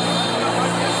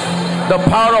 The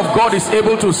power of God is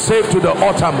able to save to the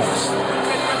uttermost.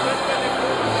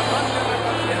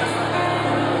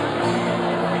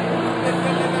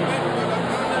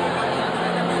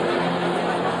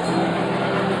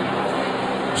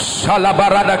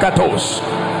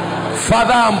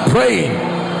 Father, I'm praying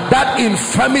that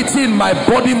infirmity in my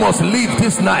body must leave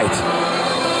this night.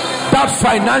 That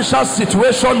financial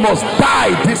situation must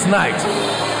die this night.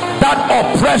 That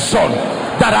oppression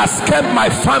that has kept my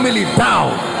family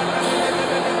down.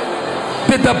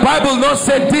 Did the Bible not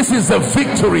say this is a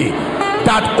victory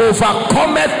that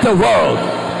overcometh the world,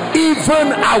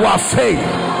 even our faith?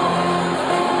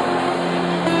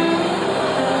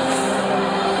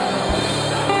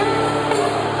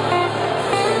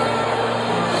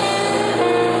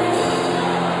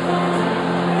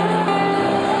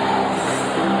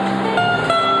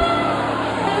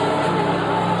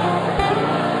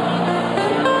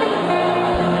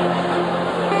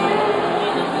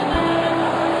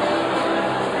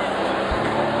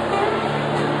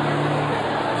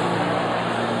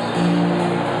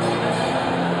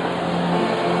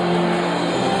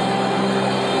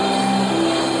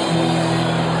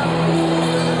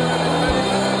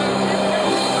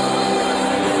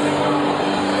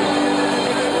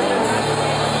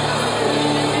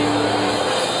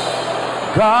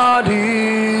 God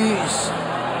is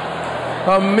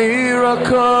a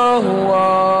miracle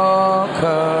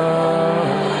worker.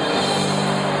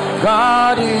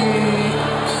 God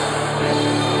is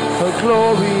a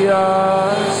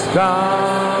glorious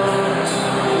God.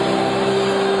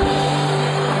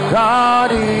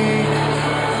 God is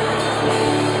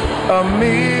a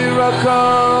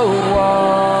miracle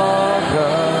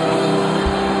worker.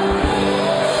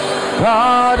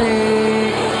 God is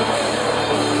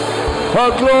a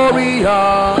glorious,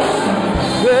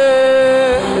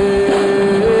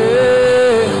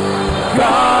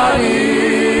 God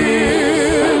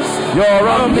is, you're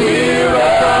a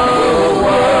miracle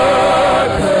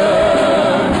worker.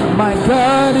 My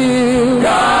God is,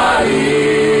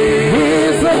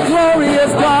 He's a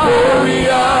glorious God.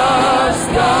 Glorious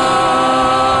God.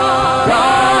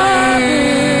 God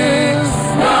is,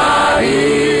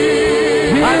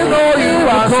 I know you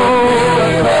are so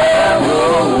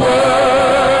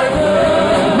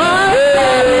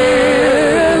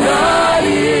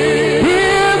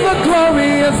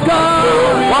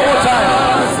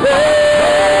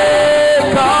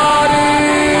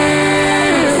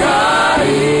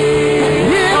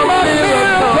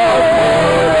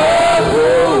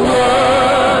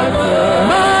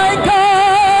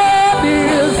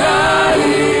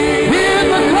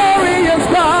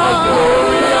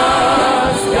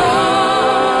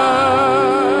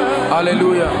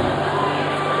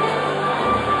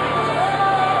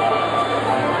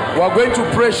we're going to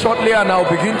pray shortly and I'll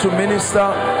begin to minister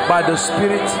by the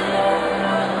Spirit.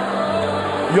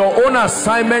 Your own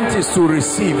assignment is to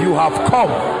receive. You have come.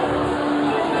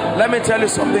 Let me tell you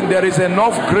something. There is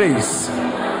enough grace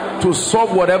to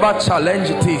solve whatever challenge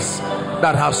it is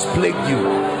that has plagued you.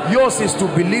 Yours is to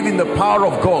believe in the power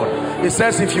of God. It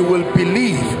says if you will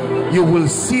believe, you will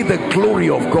see the glory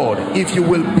of God. If you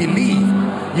will believe,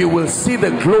 you will see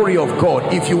the glory of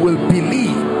God. If you will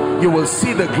believe, you will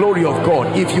see the glory of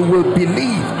God. If you will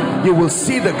believe, you will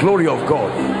see the glory of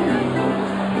God.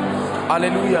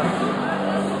 Hallelujah.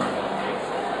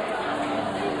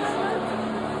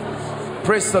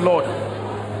 Praise the Lord.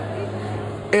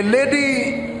 A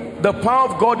lady, the power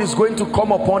of God is going to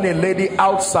come upon a lady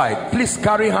outside. Please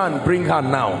carry her and bring her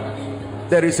now.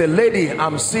 There is a lady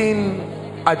I'm seeing.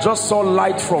 I just saw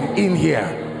light from in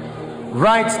here.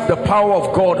 Right, the power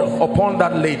of God upon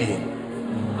that lady.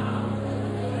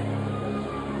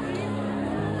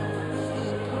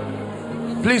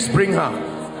 Please bring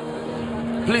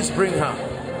her. Please bring her.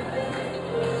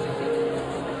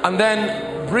 And then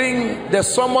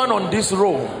there's someone on this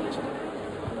row.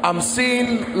 I'm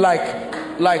seeing like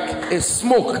a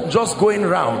smoke just going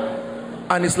round.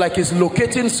 And it's like it's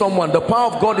locating someone. The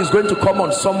power of God is going to come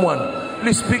on someone.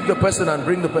 Please pick the person and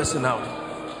bring the person out.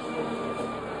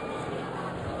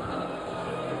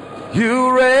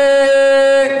 You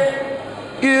reign.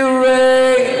 You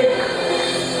reign.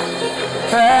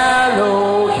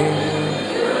 Hello.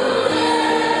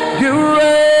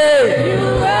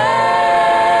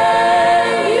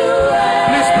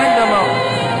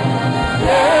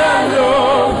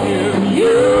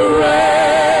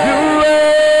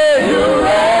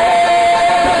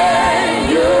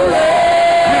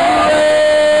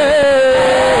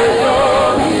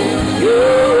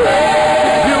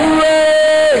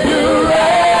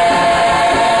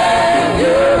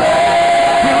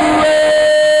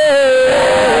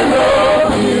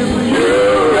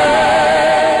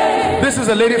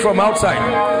 outside.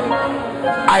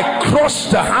 I crush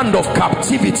the hand of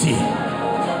captivity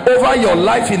over your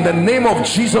life in the name of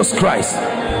Jesus Christ.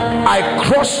 I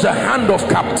crush the hand of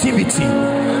captivity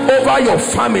over your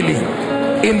family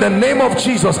in the name of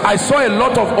Jesus. I saw a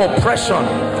lot of oppression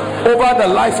over the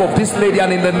life of this lady,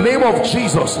 and in the name of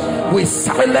Jesus, we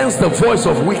silence the voice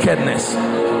of wickedness.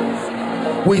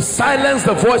 We silence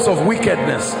the voice of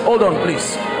wickedness. Hold on,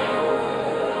 please.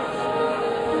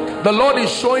 The Lord is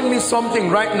showing me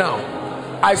something right now.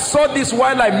 I saw this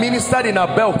while I ministered in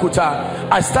Abeokuta.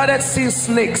 I started seeing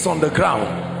snakes on the ground.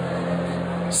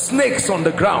 Snakes on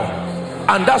the ground.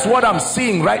 And that's what I'm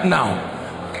seeing right now.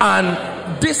 And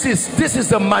this is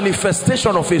the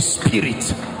manifestation of a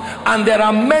spirit. And there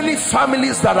are many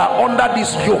families that are under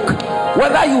this yoke.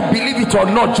 Whether you believe it or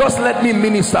not, just let me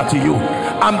minister to you.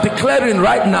 I'm declaring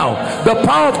right now, the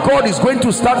power of God is going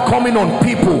to start coming on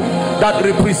people that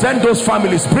represent those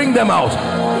families. Bring them out.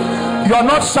 You are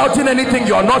not shouting anything,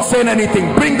 you are not saying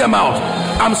anything. Bring them out.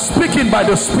 I'm speaking by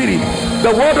the Spirit.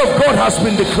 The word of God has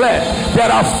been declared.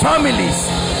 There are families.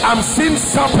 I'm seeing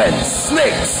serpents,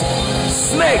 snakes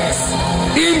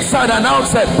inside and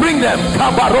outside. Bring them.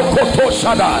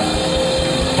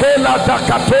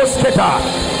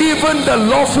 Even the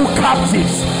lawful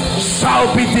captives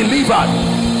shall be delivered.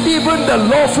 Even the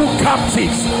lawful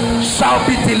captives shall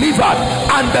be delivered,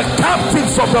 and the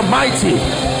captives of the mighty.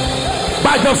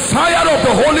 By the fire of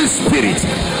the Holy Spirit,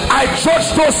 I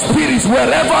judge those spirits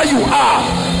wherever you are,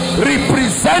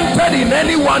 represented in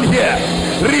anyone here,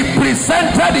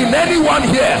 represented in anyone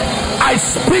here. I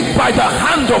speak by the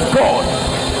hand of God.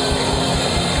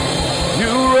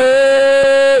 You reign,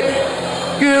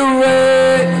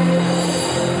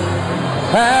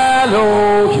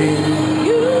 Elohim.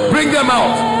 Bring them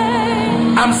out.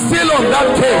 I'm still on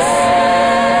that case.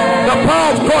 The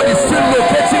power of God is still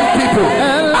locating people.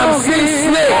 I'm seeing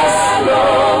snakes.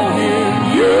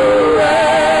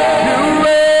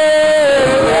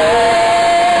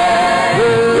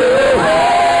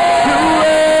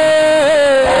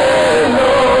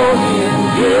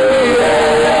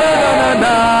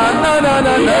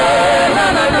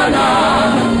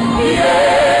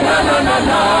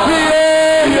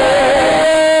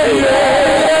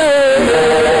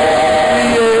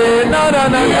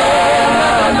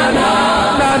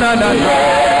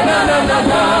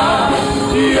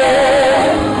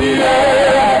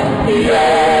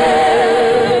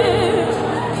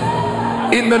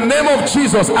 In the name of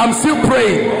Jesus, I'm still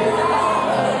praying.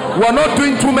 We're not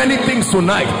doing too many things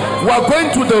tonight. We're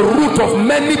going to the root of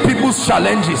many people's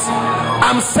challenges.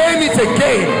 I'm saying it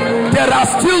again. There are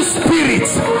still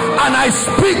spirits, and I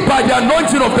speak by the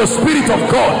anointing of the Spirit of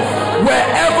God.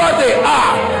 Wherever they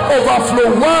are,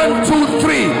 overflow 1, 2,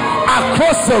 3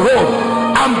 across the road.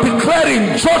 I'm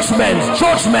declaring judgment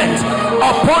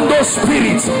upon those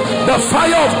spirits. The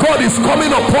fire of God is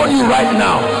coming upon you right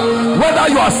now. Whether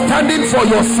you are standing for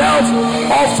yourself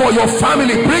or for your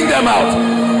family, bring them out.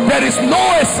 There is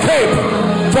no escape,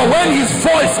 for when his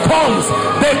voice comes,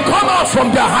 they come out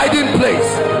from their hiding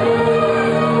place.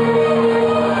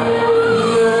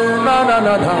 Na na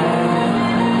na na,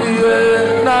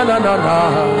 yeah, na na na na,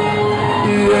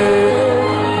 yeah,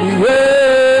 yeah,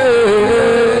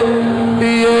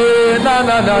 na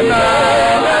na na na,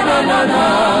 na na na na,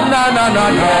 na na na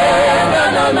na,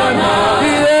 na na na,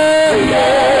 yeah,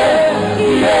 yeah,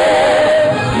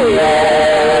 yeah,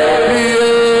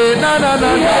 na na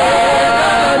na na,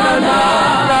 na na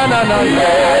na na,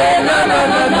 yeah, na na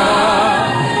na na,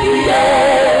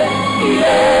 yeah,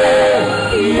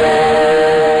 yeah.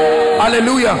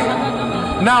 Hallelujah.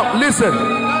 Now listen,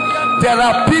 there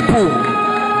are people,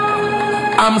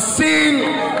 I'm seeing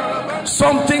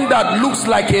something that looks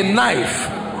like a knife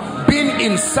being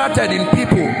inserted in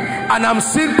people, and I'm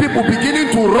seeing people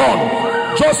beginning to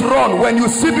run. Just run. When you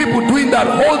see people doing that,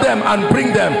 hold them and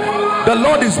bring them. The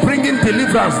Lord is bringing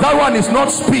deliverance. That one is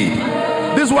not speed.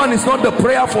 This one is not the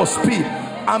prayer for speed.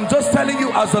 I'm just telling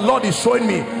you as the Lord is showing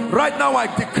me right now. I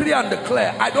decree and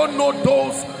declare, I don't know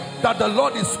those that the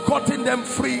Lord is cutting them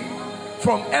free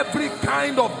from every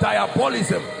kind of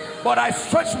diabolism, but I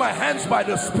stretch my hands by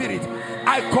the Spirit.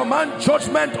 I command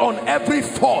judgment on every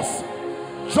force,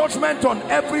 judgment on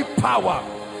every power,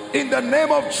 in the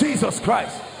name of Jesus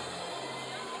Christ.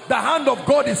 The hand of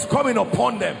God is coming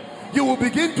upon them. You will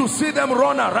begin to see them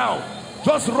run around.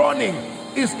 Just running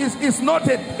is not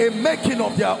a making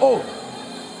of their own.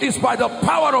 It's by the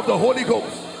power of the Holy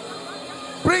Ghost.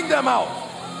 Bring them out.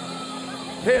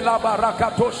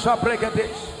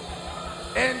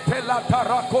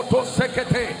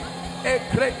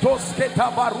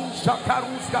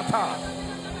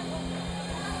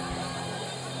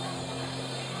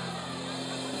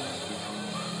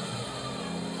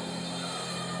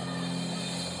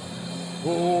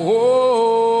 Oh,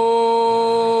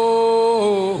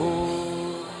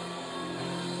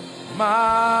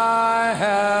 my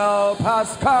help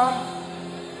has come.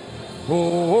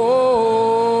 Oh,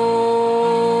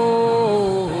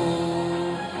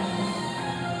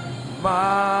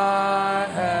 my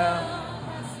help.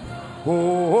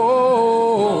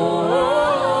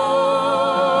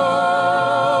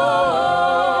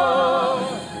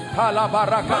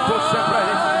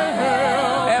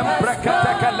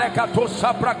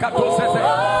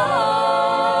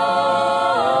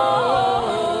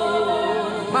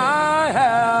 My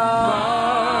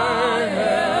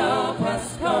help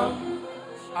has come.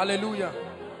 Hallelujah.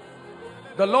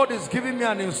 The Lord is giving me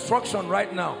an instruction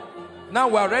right now. Now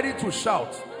we are ready to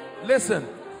shout. Listen.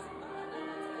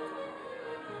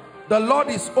 The Lord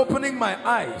is opening my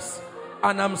eyes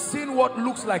and I'm seeing what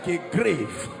looks like a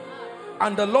grave.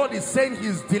 And the Lord is saying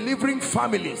He's delivering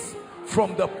families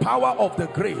from the power of the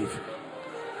grave.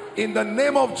 In the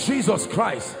name of Jesus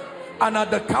Christ, and at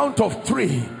the count of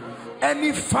 3,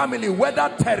 any family, whether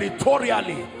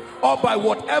territorially or by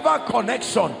whatever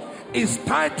connection, is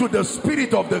tied to the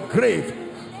spirit of the grave,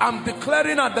 I'm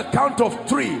declaring at the count of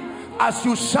 3, as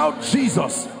you shout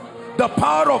Jesus, the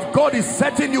power of God is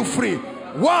setting you free.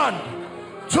 1,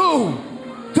 2,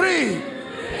 3.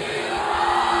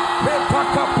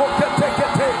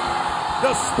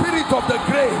 The spirit of the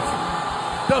grave,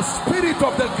 the spirit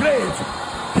of the grave,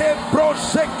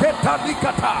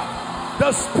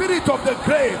 the spirit of the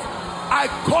grave, I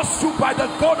curse you by the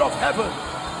God of heaven.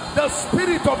 The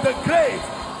spirit of the grave,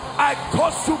 I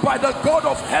curse you by the God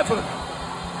of heaven.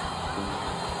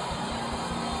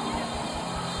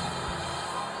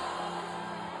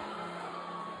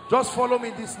 Just follow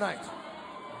me this night.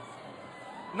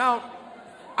 Now,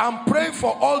 I'm praying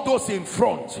for all those in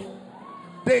front.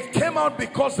 They came out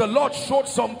because the Lord showed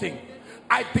something.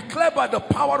 I declare by the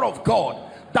power of God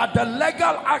that the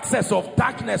legal access of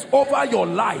darkness over your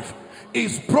life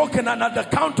is broken, and at the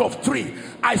count of 3,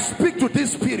 I speak to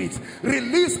these spirits.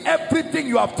 Release everything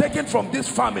you have taken from these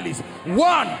families.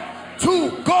 1,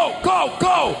 2, go, go,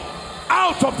 go.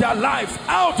 Out of their lives,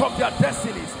 out of their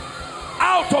destinies,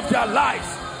 out of their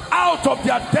lives, out of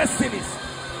their destinies.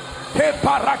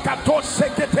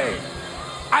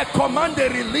 I command a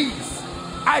release.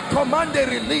 I command a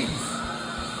release.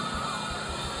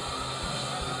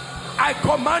 I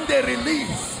command a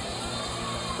release.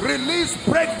 Release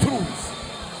breakthroughs.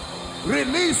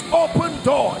 Release open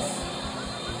doors.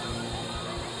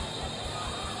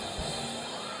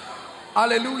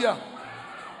 Hallelujah.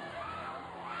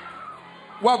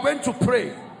 We are going to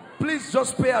pray. Please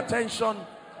just pay attention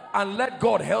and let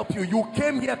God help you. You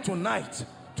came here tonight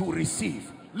to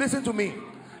receive. Listen to me.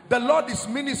 The Lord is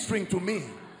ministering to me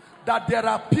that there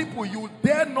are people you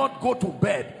dare not go to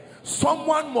bed.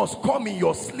 Someone must come in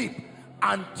your sleep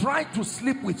and try to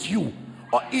sleep with you,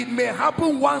 or it may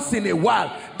happen once in a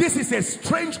while. This is a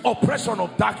strange oppression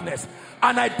of darkness,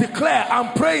 and I declare,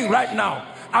 I'm praying right now,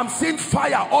 I'm seeing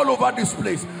fire all over this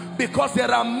place, because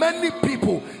there are many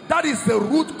people, that is the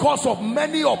root cause of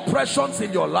many oppressions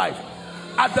in your life.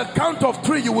 At the count of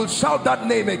 3, you will shout that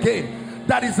name again,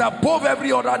 that is above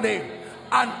every other name,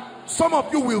 and some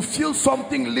of you will feel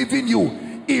something leaving you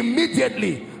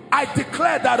immediately. I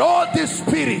declare that all these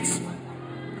spirits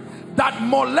that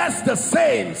molest the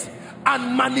saints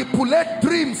and manipulate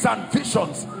dreams and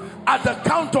visions, at the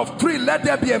count of 3, let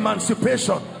there be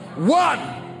emancipation. 1,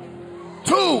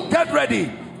 2, get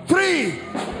ready. 3.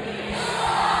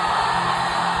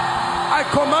 I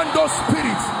command those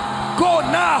spirits, go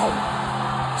now.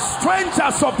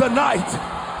 Strangers of the night,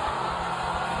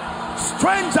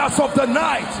 strangers of the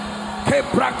night.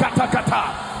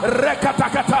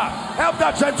 Help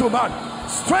that gentleman.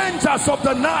 Strangers of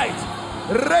the night.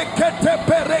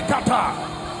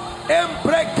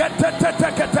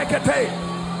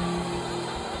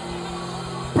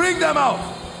 Bring them out.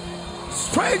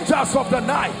 Strangers of the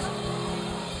night,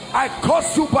 I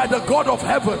curse you by the God of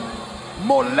heaven,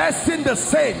 molesting the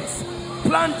saints,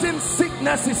 planting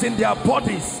sicknesses in their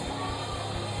bodies.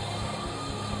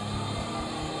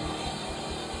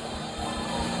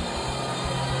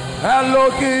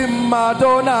 Elohim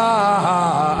Madonna,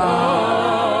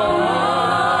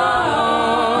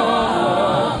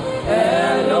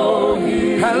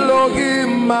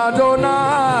 Elohim Madonna,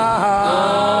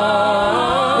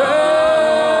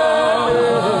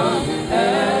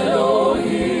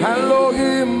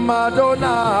 Elohim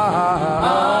Madonna,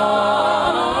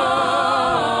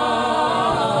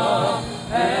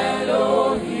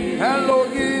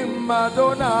 Elohim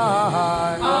Madonna.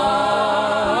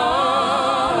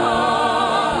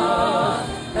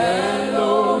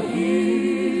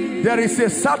 There is a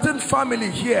certain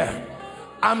family here.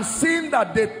 I'm seeing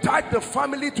that they tied the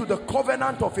family to the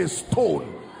covenant of a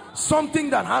stone. Something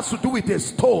that has to do with a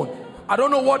stone. I don't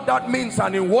know what that means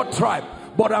and in what tribe,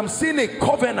 but I'm seeing a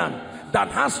covenant that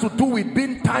has to do with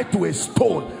being tied to a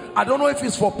stone. I don't know if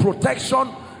it's for protection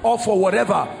or for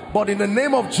whatever, but in the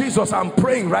name of Jesus, I'm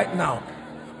praying right now,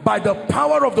 by the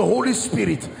power of the Holy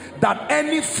Spirit, that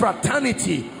any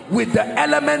fraternity with the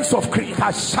elements of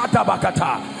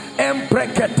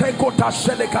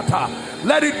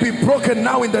let it be broken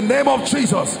now in the name of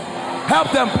Jesus.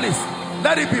 Help them, please.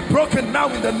 Let it be broken now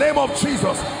in the name of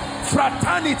Jesus.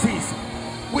 Fraternities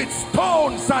with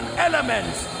stones and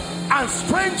elements and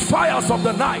strange fires of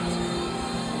the night,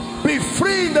 be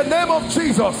free in the name of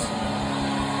Jesus.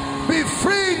 Be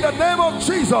free in the name of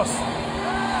Jesus.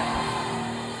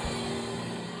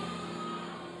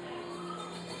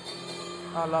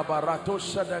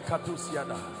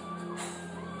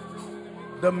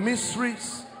 The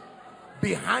mysteries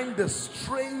behind the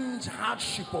strange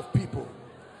hardship of people,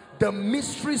 the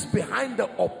mysteries behind the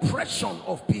oppression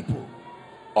of people,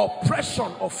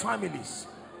 oppression of families.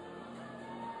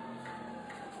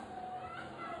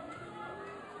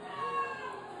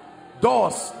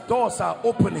 Doors are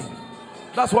opening.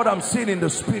 That's what I'm seeing in the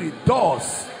spirit.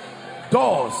 Doors.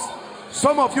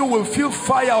 Some of you will feel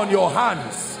fire on your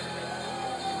hands.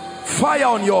 Fire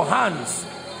on your hands.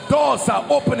 Doors are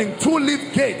opening.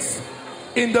 2-leaf gates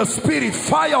in the spirit.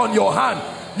 Fire on your hand.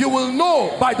 You will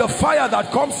know by the fire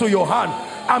that comes to your hand.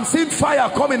 I'm seeing fire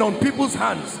coming on people's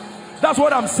hands. That's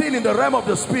what I'm seeing in the realm of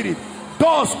the spirit.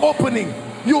 Doors opening.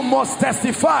 You must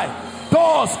testify.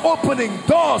 Doors opening.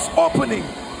 Doors opening.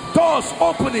 Doors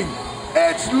opening.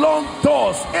 Age-long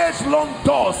doors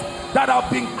that have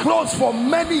been closed for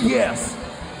many years.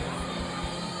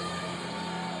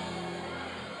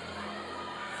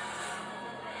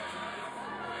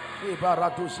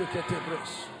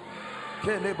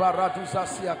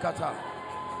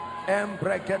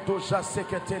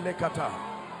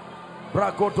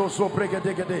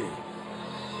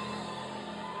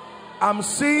 I'm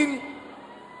seeing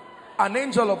an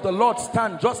angel of the Lord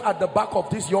stand just at the back of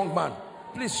this young man.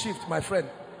 Please shift, my friend.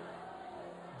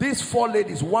 These 4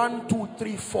 ladies, 1, 2,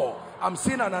 3, 4. I'm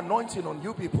seeing an anointing on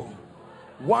you people.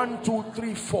 1, 2,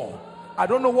 3, 4. I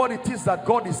don't know what it is that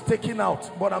God is taking out,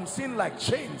 but I'm seeing like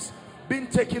chains being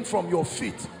taken from your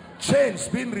feet, chains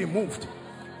being removed.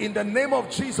 In the name of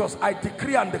Jesus, I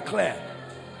decree and declare.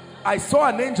 I saw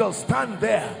an angel stand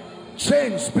there,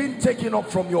 chains being taken up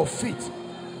from your feet.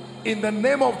 In the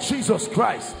name of Jesus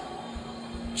Christ,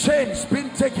 chains being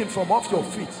taken from off your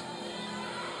feet.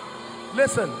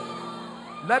 Listen,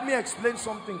 let me explain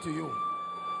something to you.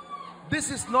 This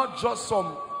is not just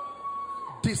some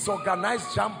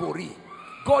disorganized jamboree.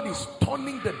 God is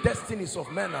turning the destinies of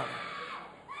men out.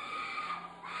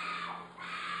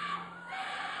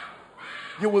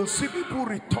 You will see people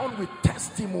return with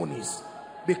testimonies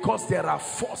because there are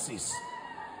forces.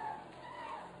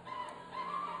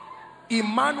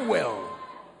 Emmanuel.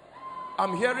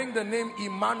 I'm hearing the name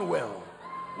Emmanuel.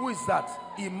 Who is that?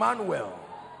 Emmanuel.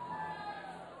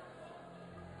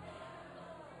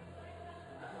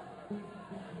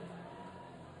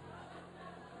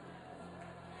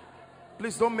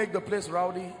 Please don't make the place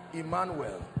rowdy.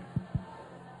 Emmanuel.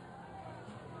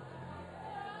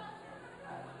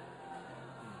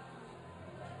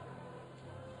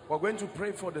 We're going to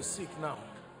pray for the sick now.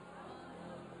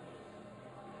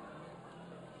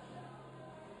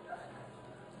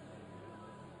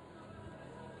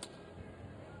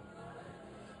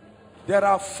 There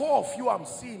are 4 of you I'm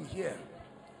seeing here.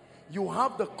 You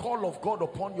have the call of God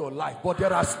upon your life, but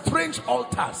there are strange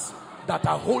altars that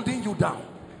are holding you down.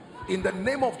 In the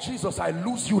name of Jesus, I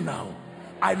lose you now.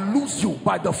 I lose you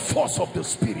by the force of the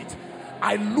Spirit.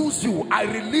 I lose you. I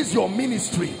release your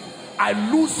ministry. I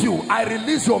lose you. I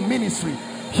release your ministry.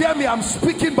 Hear me, I'm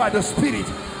speaking by the Spirit.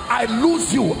 I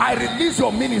lose you. I release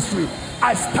your ministry.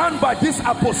 I stand by this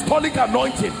apostolic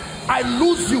anointing. I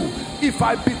lose you. If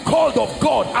I be called of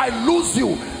God, I lose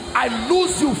you. I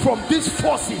lose you from these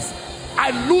forces.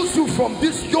 I lose you from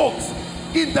these yokes.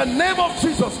 In the name of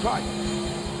Jesus Christ.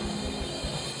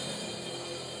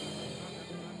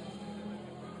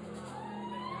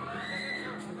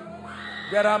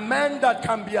 There are men that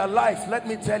can be alive, let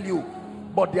me tell you,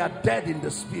 but they are dead in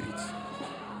the spirit.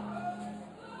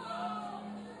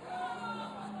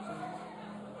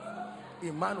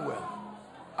 Emmanuel,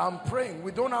 I'm praying.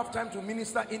 We don't have time to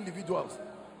minister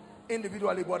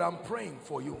individually, but I'm praying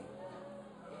for you.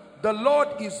 The Lord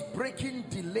is breaking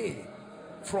delay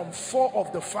from 4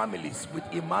 of the families with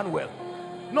Emmanuel.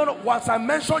 No, once I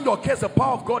mention your case, the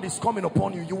power of God is coming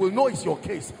upon you. You will know it's your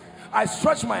case. I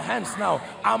stretch my hands now.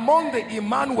 Among the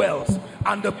Emmanuels,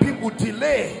 And the people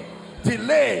delay.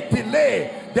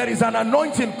 There is an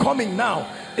anointing coming now.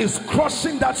 It's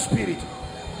crushing that spirit.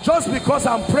 Just because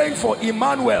I'm praying for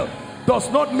Emmanuel does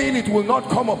not mean it will not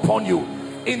come upon you.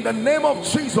 In the name of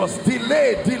Jesus,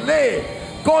 delay.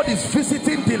 God is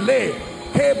visiting delay.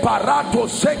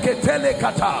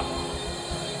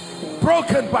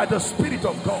 Broken by the Spirit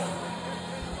of God.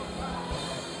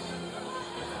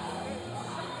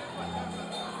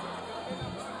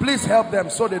 Please help them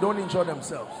so they don't injure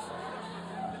themselves.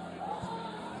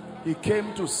 He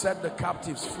came to set the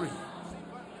captives free.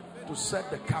 To set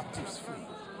the captives free.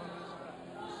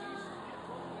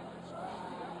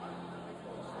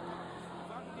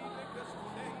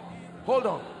 Hold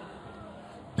on.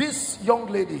 This young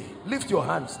lady, lift your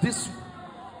hands. This,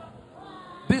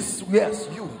 yes,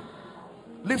 you.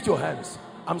 Lift your hands.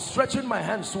 I'm stretching my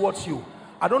hands towards you.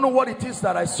 I don't know what it is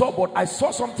that I saw, but I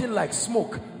saw something like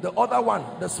smoke. The other one,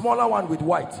 the smaller one with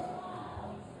white.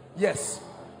 Yes.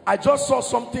 I just saw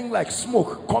something like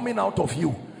smoke coming out of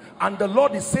you. And the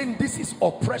Lord is saying this is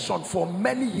oppression for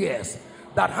many years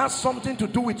that has something to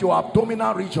do with your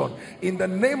abdominal region. In the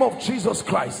name of Jesus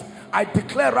Christ, I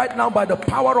declare right now by the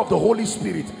power of the Holy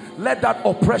Spirit, let that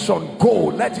oppression go.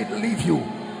 Let it leave you.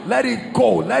 Let it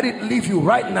go. Let it leave you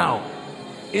right now.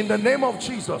 In the name of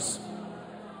Jesus.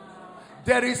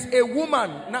 There is a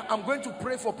woman. Now I'm going to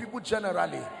pray for people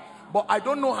generally, but I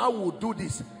don't know how we'll do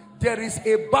this. There is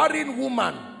a barren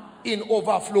woman in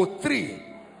overflow 3.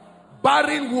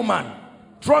 Barren woman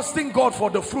trusting God for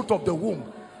the fruit of the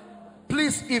womb.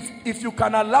 Please, if you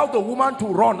can allow the woman to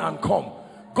run and come.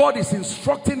 God is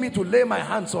instructing me to lay my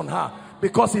hands on her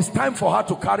because it's time for her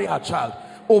to carry her child.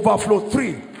 Overflow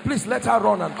 3. Please let her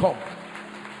run and come.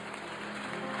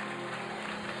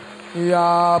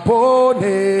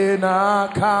 Yabone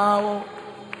nakao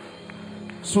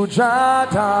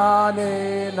Sujata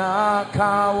ne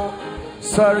nakao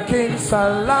Sirkin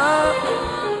salam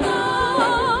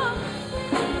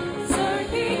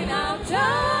Sirkin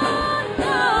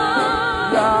abjana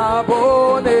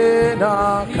Yabone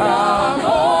nakao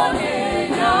Yabone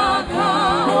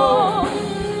nakao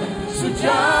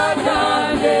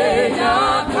Sujata ne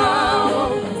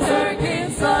nakao Sirkin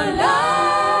salam.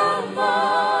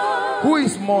 Who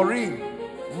is Maureen?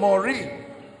 Maureen.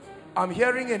 I'm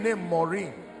hearing a name,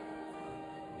 Maureen.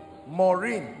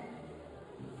 Maureen.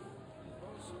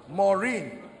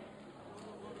 Maureen.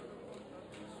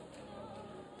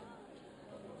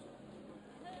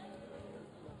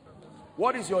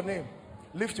 What is your name?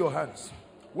 Lift your hands.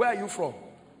 Where are you from?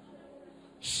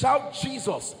 Shout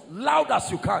Jesus loud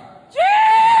as you can. Jesus!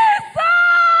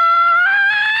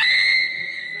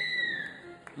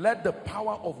 Let the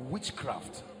power of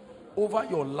witchcraft over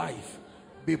your life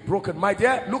be broken. My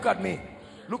dear, look at me.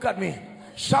 Look at me.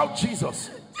 Shout Jesus.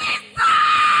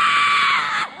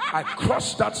 I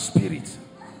crush that spirit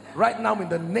right now in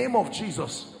the name of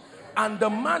Jesus. And the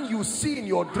man you see in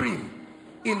your dream,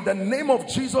 in the name of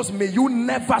Jesus, may you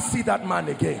never see that man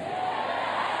again.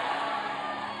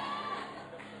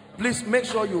 Please make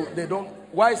sure they don't.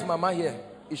 Why is Mama here?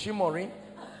 Is she Maureen?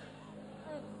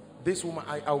 This woman,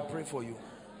 I'll pray for you.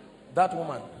 That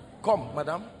woman, come,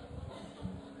 madam.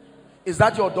 Is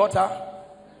that your daughter?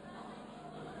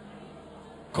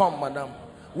 Come, madam.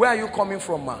 Where are you coming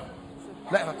from, ma?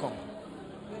 Let her come.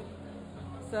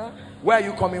 Sir? Where are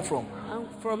you coming from? I'm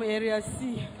from Area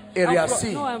C. Area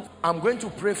C. No, I'm going to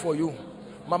pray for you.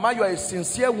 Mama, you are a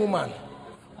sincere woman.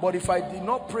 But if I did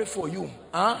not pray for you,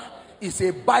 it's a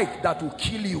bike that will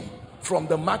kill you from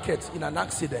the market in an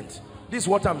accident. This is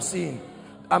what I'm seeing.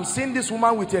 I'm seeing this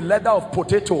woman with a leather of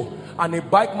potato, and a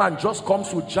bike man just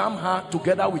comes to jam her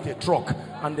together with a truck,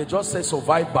 and they just say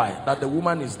survive by that the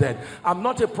woman is dead. I'm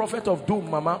not a prophet of doom,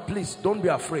 mama. Please don't be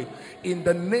afraid. In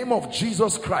the name of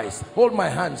Jesus Christ, hold my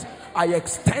hands. I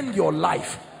extend your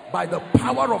life by the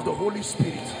power of the Holy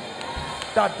Spirit,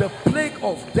 that the plague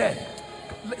of death,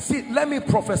 see, let me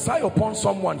prophesy upon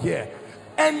someone here.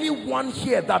 Anyone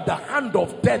here that the hand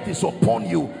of death is upon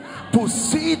you, to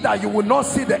see that you will not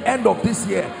see the end of this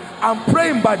year, I'm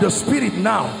praying by the Spirit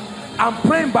now. I'm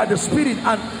praying by the Spirit,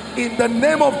 and in the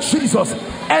name of Jesus,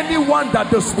 anyone that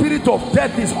the spirit of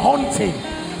death is haunting,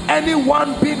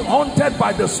 anyone being haunted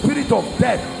by the spirit of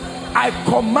death, I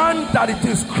command that it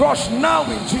is crushed now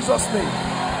in Jesus' name.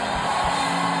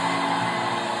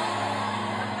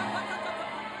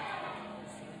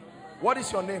 What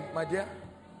is your name, my dear?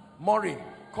 Maureen,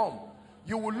 come.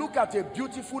 You will look at a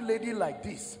beautiful lady like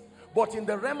this, but in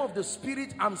the realm of the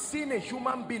spirit, I'm seeing a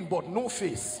human being but no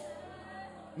face.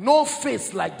 No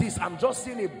face like this. I'm just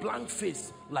seeing a blank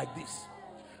face like this.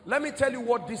 Let me tell you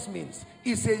what this means.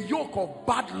 It's a yoke of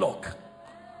bad luck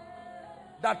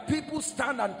that people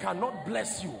stand and cannot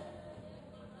bless you.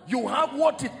 You have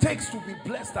what it takes to be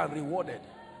blessed and rewarded.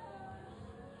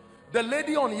 The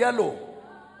lady on yellow,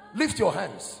 lift your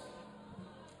hands.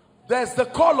 There's the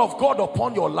call of God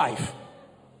upon your life.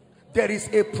 There is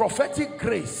a prophetic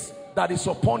grace that is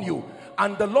upon you,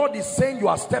 and the Lord is saying you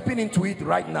are stepping into it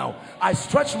right now. I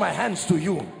stretch my hands to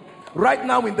you right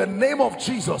now in the name of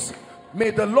Jesus. May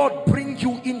the Lord bring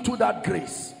you into that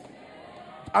grace.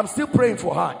 I'm still praying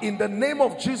for her. In the name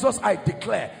of Jesus, I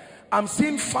declare, I'm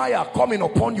seeing fire coming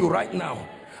upon you right now,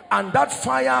 and that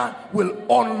fire will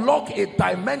unlock a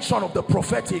dimension of the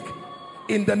prophetic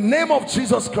in the name of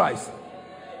Jesus Christ.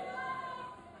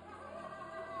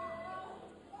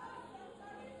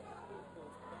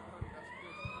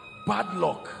 Bad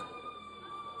luck.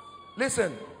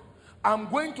 Listen, I'm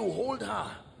going to hold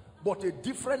her, but a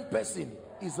different person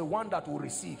is the one that will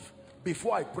receive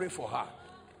before I pray for her.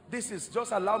 This is,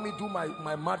 just allow me to do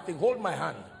my mad thing. Hold my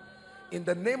hand. In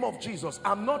the name of Jesus,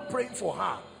 I'm not praying for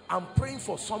her. I'm praying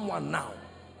for someone now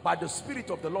by the Spirit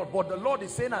of the Lord. But the Lord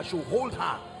is saying I should hold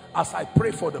her as I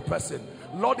pray for the person.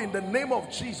 Lord, in the name of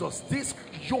Jesus, this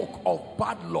yoke of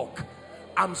bad luck,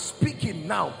 I'm speaking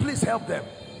now. Please help them.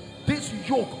 This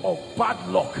yoke of bad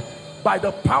luck, by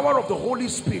the power of the Holy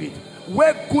Spirit,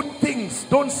 where good things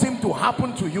don't seem to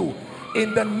happen to you,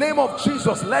 in the name of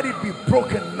Jesus, let it be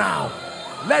broken now.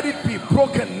 Let it be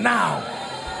broken now.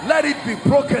 Let it be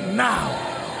broken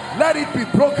now. Let it be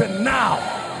broken now.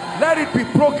 Let it be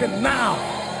broken now.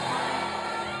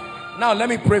 Now let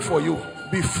me pray for you.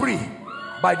 Be free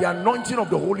by the anointing of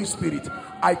the Holy Spirit.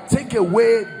 I take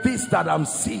away this that I'm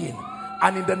seeing,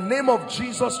 and in the name of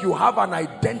Jesus, you have an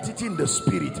identity in the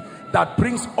Spirit that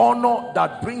brings honor,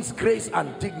 that brings grace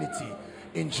and dignity.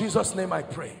 In Jesus' name I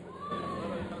pray.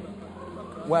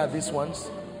 Where are these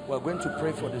ones? We're going to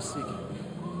pray for the sick.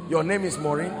 Your name is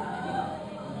Maureen.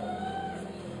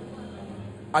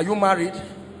 Are you married?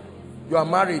 You are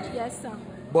married? Yes, sir.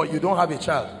 But you don't have a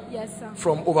child? Yes, sir.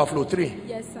 From Overflow 3?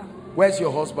 Yes, sir. Where's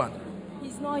your husband?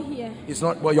 He's not here. He's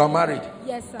not, but you are married?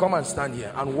 Yes, sir. Come and stand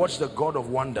here and watch the God of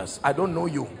wonders. I don't know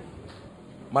you.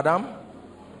 Madam,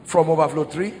 from Overflow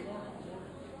 3?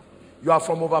 You are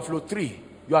from Overflow 3.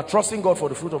 You are trusting God for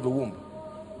the fruit of the womb.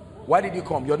 Why did you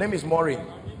come? Your name is Maureen.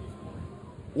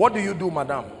 What do you do,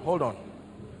 madam? Hold on.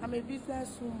 I'm a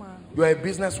businesswoman. You are a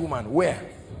businesswoman. Where?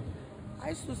 I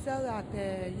used to sell at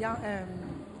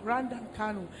Random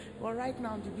Kano, but right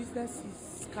now the business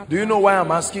is scattered. Do you know why I'm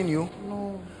asking you?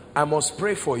 No. I must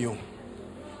pray for you,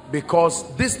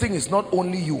 because this thing is not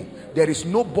only you. There is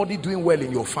nobody doing well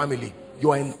in your family.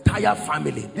 Your entire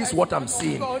family. This is what I'm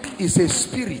seeing. It's a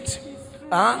spirit.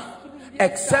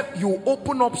 Except you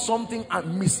open up something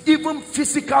and miss. Even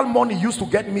physical money used to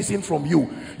get missing from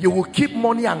you. You will keep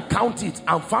money and count it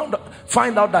and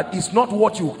find out that it's not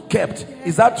what you kept.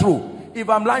 Is that true? If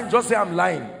I'm lying, just say I'm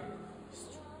lying.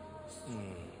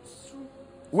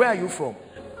 Where are you from?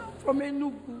 From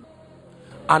Enugu.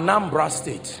 Anambra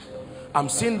State. I'm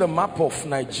seeing the map of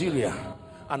Nigeria,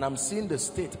 and I'm seeing the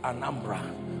state Anambra.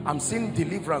 I'm seeing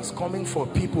deliverance coming for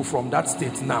people from that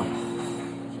state now.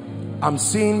 I'm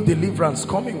seeing deliverance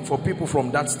coming for people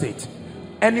from that state.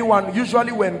 Anyone,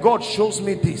 usually when God shows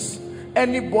me this,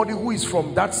 anybody who is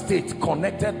from that state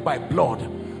connected by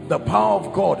blood, the power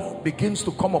of God begins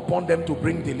to come upon them to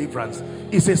bring deliverance.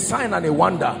 It's a sign and a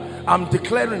wonder. I'm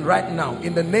declaring right now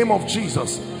in the name of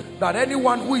Jesus that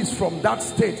anyone who is from that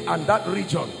state and that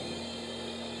region,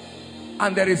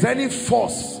 and there is any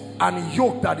force and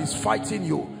yoke that is fighting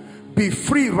you, be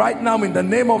free right now in the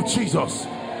name of Jesus.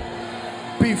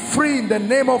 Be free in the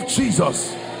name of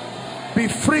Jesus. Be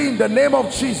free in the name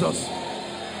of Jesus.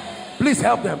 Please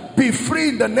help them. Be free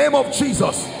in the name of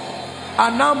Jesus.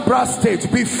 Anambra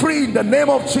State, be free in the name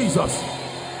of Jesus.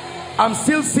 I'm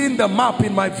still seeing the map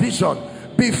in my vision.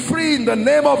 Be free in the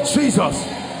name of Jesus.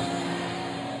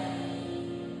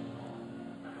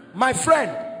 My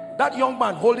friend, that young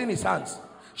man holding his hands,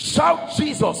 shout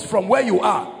Jesus from where you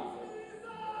are.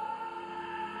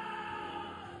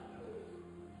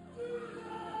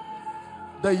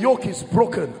 The yoke is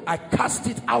broken. I cast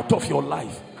it out of your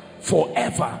life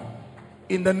forever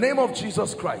in the name of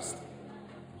Jesus Christ.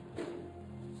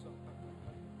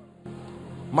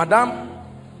 Madam,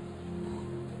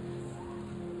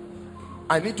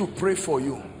 I need to pray for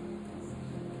you.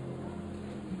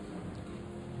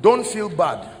 Don't feel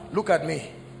bad. Look at me.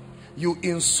 You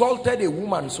insulted a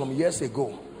woman some years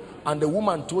ago, and the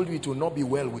woman told you it will not be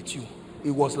well with you.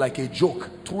 It was like a joke.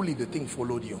 Truly the thing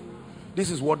followed you. This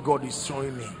is what God is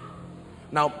showing me.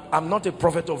 Now, I'm not a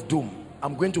prophet of doom.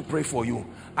 I'm going to pray for you.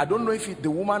 I don't know if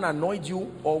the woman annoyed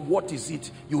you or what is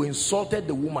it. You insulted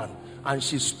the woman, and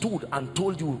she stood and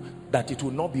told you that it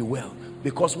will not be well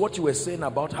because what you were saying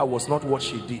about her was not what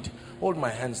she did. Hold my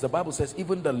hands. The Bible says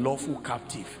even the lawful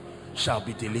captive shall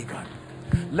be delivered.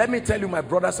 Let me tell you, my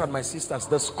brothers and my sisters,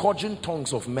 the scourging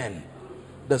tongues of men,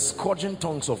 the scourging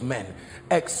tongues of men,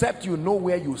 except you know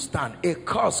where you stand. A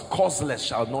curse causeless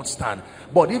shall not stand,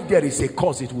 but if there is a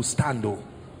cause, it will stand. Oh,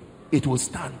 it will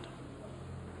stand.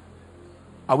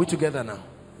 Are we together now?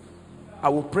 I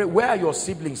will pray. Where are your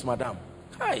siblings, madam?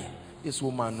 Hi, this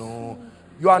woman. Oh,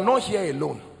 you are not here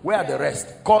alone. Where are the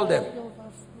rest? Call them.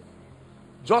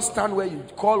 Just stand where you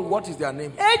call. What is their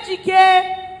name?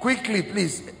 Ejike. Quickly,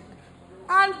 please.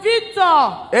 And Victor.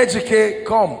 Ejike,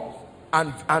 come.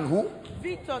 And who?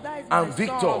 Victor, that is and my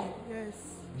Victor. son. Yes.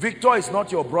 Victor is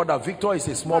not your brother. Victor is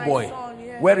a small My boy. son,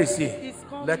 yes. Where is he? He's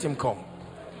coming. Let him come.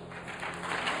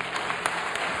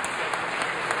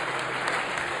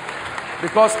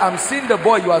 Because I'm seeing the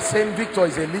boy, you are saying Victor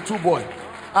is a little boy.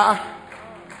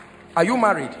 Are you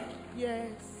married? Yes.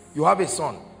 You have a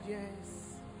son? Yes.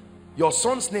 Your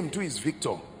son's name too is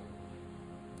Victor.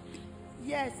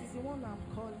 Yes, it's the one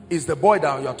I'm calling. Is the boy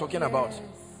that you are talking about? Yes.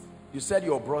 You said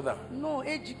your brother. No,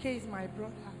 Ejike is my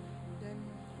brother. Then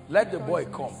Let the Victor boy is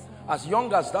my come. son. As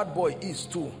young as that boy is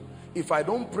too, if I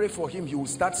don't pray for him, he will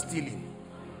start stealing.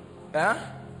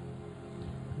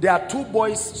 There are two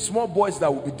boys, small boys,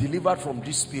 that will be delivered from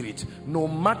this spirit. No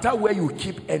matter where you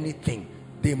keep anything,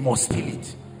 they must steal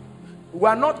it. We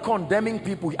are not condemning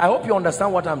people. I hope you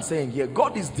understand what I'm saying here.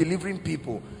 God is delivering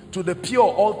people. To the pure,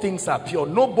 all things are pure.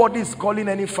 Nobody is calling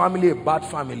any family a bad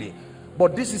family.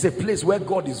 But this is a place where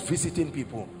God is visiting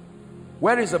people.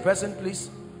 Where is the person, please?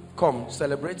 Come,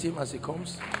 celebrate him as he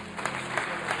comes.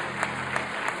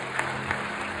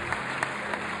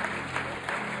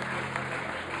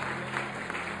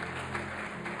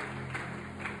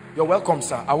 You're welcome,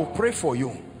 sir. I will pray for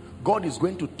you. God is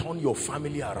going to turn your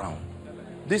family around.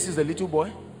 This is the little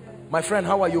boy. My friend,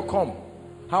 how are you? Come.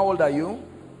 How old are you?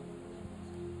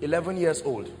 11 years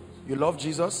old. You love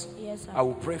Jesus? Yes, sir. I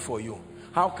will pray for you.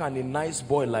 How can a nice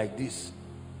boy like this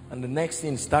and the next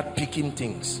thing start picking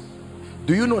things?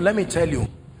 Do you know, let me tell you,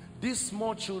 these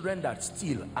small children that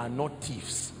steal are not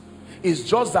thieves. It's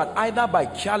just that either by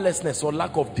carelessness or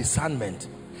lack of discernment,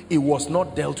 it was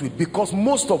not dealt with, because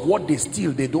most of what they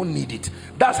steal, they don't need it.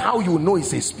 That's how you know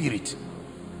it's a spirit.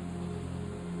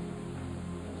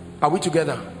 Are we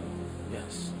together?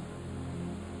 Yes.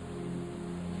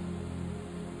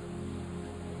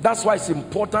 That's why it's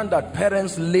important that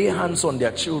parents lay hands on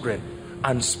their children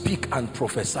and speak and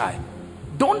prophesy.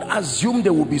 Don't assume they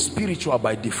will be spiritual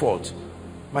by default.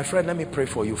 My friend, let me pray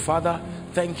for you. Father,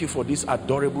 thank you for this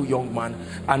adorable young man,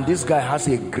 and this guy has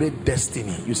a great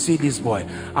destiny. You see this boy,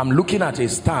 I'm looking at a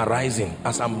star rising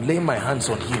as I'm laying my hands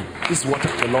on him. This is what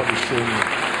the Lord is showing me.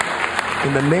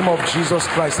 In the name of Jesus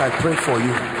Christ, I pray for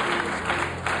you.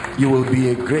 You will be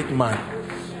a great man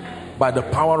by the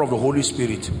power of the Holy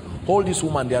Spirit. Hold this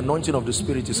woman, the anointing of the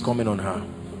Spirit is coming on her.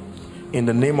 In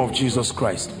the name of Jesus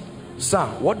Christ. Sir,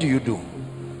 what do you do?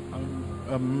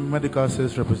 I'm a medical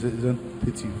sales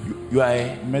representative. You are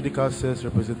a medical sales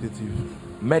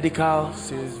representative. Medical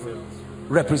Sales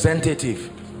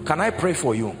representative. Can I pray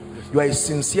for you? You are a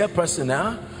sincere person,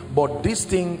 but this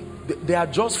thing, they are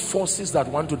just forces that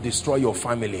want to destroy your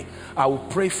family. I will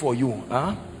pray for you.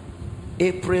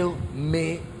 April,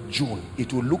 May, June,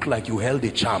 it will look like you held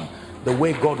a charm. The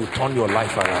way God will turn your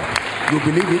life around. You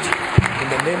believe it? In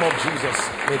the name of Jesus,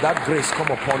 may that grace come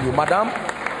upon you. Madam,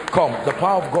 come. The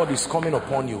power of God is coming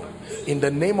upon you. In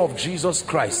the name of Jesus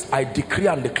Christ, I decree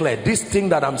and declare, this thing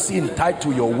that I'm seeing tied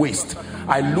to your waist,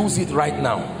 I lose it right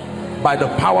now. By the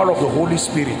power of the Holy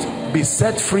Spirit, be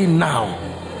set free now.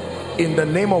 In the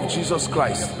name of Jesus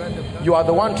Christ. You are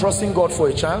the one trusting God for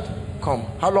a child? Come.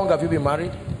 How long have you been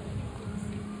married?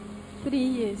 3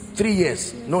 years. 3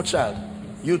 years. No child.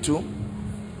 You too?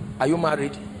 Are you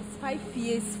married? 5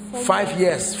 years. 5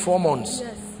 years, 4 months.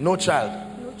 Yes. No child.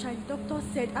 No child. Doctor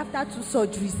said after 2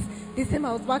 surgeries, they said my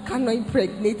husband cannot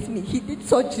impregnate me. He did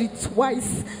surgery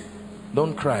twice.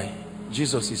 Don't cry.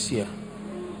 Jesus is here.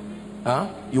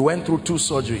 You went through 2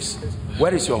 surgeries.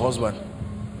 Where is your husband?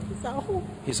 He's at home.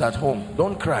 He's at home.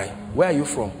 Don't cry. Where are you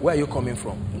from? Where are you coming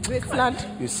from?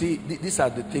 Graceland. You see, these are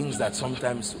the things that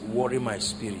sometimes worry my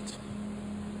spirit.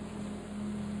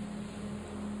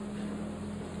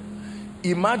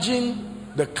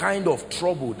 Imagine the kind of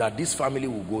trouble that this family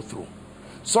will go through.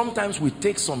 Sometimes we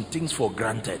take some things for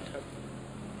granted.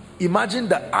 Imagine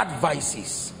the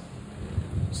advices.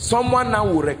 Someone now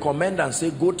will recommend and say,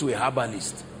 go to a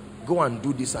herbalist. Go and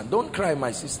do this. And don't cry,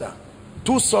 my sister.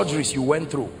 2 surgeries you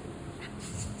went through.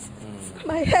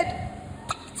 My head.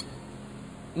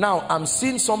 Now I'm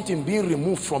seeing something being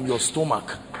removed from your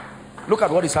stomach. Look at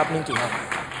what is happening to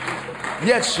her.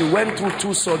 Yet she went through 2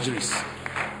 surgeries.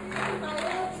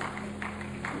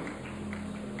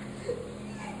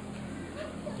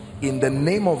 In the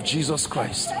name of Jesus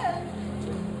Christ,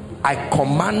 I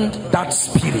command that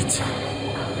spirit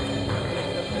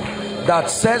that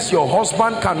says your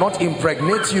husband cannot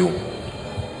impregnate you.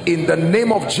 In the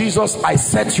name of Jesus, I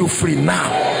set you free now.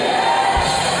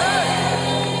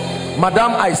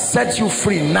 Madam, I set you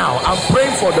free now. I'm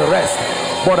praying for the rest,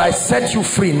 but I set you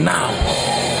free now.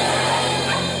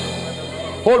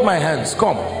 Hold my hands,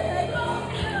 come.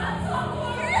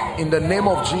 In the name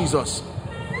of Jesus,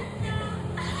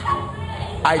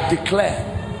 I declare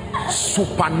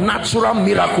supernatural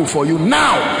miracle for you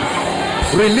now.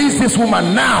 Release this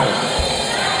woman now.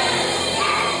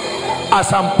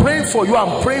 As I'm praying for you,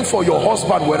 I'm praying for your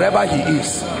husband wherever he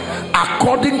is.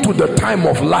 According to the time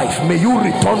of life, may you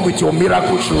return with your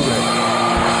miracle children.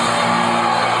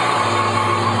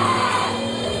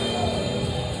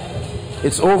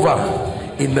 It's over.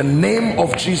 In the name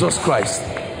of Jesus Christ,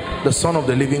 the Son of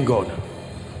the living God.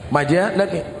 My dear,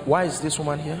 why is this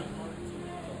woman here?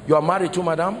 You are married to,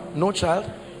 madam? No child?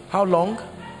 How long?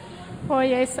 4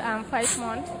 years and 5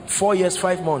 months. 4 years,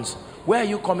 5 months. Where are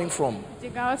you coming from?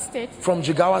 Jigawa State. From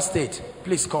Jigawa State.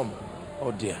 Please come.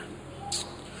 Oh dear.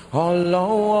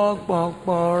 Allah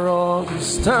Akbar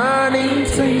is turning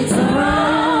things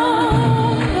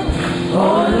around.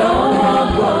 Allah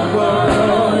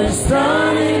Akbar is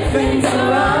turning things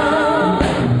around.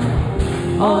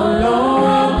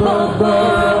 Allah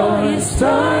Akbar is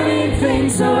turning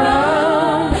things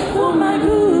around. Oh my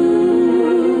good.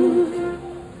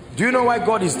 Do you know why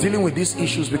God is dealing with these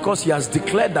issues? Because he has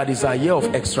declared that it's a year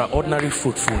of extraordinary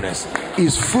fruitfulness.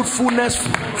 Is fruitfulness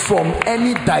from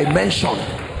any dimension.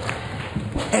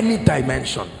 Any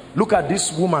dimension. Look at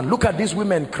this woman. Look at these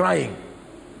women crying.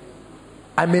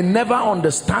 I may never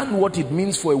understand what it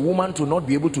means for a woman to not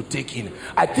be able to take in.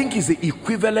 I think it's the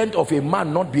equivalent of a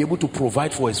man not be able to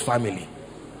provide for his family.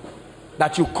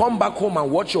 That you come back home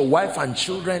and watch your wife and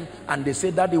children and they say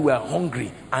that they were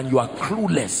hungry and you are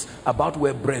clueless about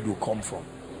where bread will come from.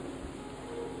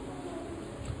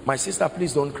 My sister,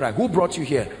 please don't cry. Who brought you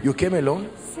here? You came alone?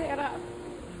 Sarah.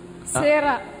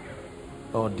 Sarah.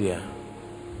 Oh dear.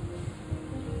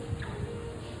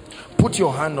 Put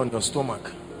your hand on your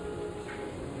stomach.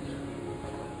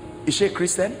 Is she a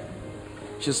Christian?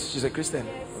 She's a Christian.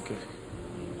 Yes. Okay.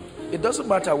 It doesn't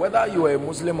matter whether you are a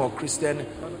Muslim or Christian.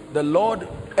 The Lord,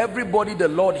 everybody the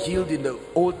Lord healed in the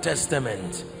Old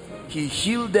Testament, he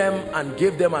healed them and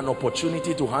gave them an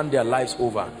opportunity to hand their lives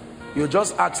over. You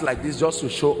just act like this just to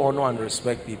show honor and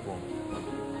respect people.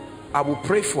 I will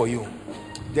pray for you.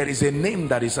 There is a name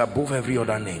that is above every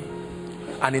other name.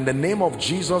 And in the name of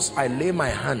Jesus, I lay my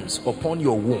hands upon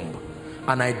your womb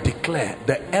and I declare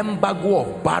the embargo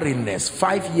of barrenness,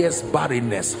 5 years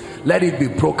barrenness, let it be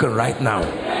broken right now.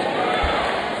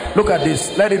 Look at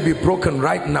this. Let it be broken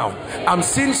right now. I'm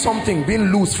seeing something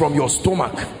being loose from your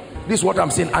stomach. This is what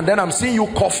I'm seeing. And then I'm seeing you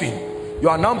coughing. You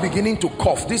are now beginning to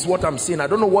cough. This is what I'm seeing. I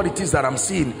don't know what it is that I'm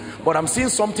seeing, but I'm seeing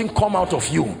something come out of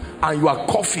you and you are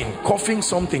coughing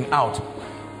something out.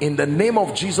 In the name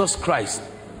of Jesus Christ,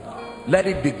 let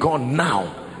it be gone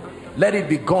now. Let it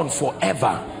be gone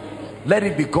forever. Let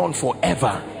it be gone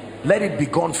forever. Let it be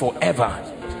gone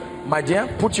forever. My dear,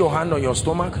 put your hand on your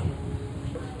stomach.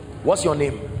 What's your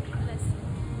name?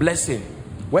 Blessing.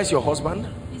 Where's your husband?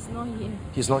 He's not here.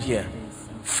 He's not here.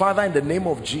 Father, in the name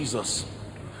of Jesus,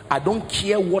 I don't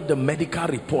care what the medical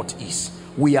report is.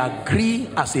 We agree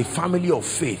as a family of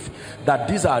faith that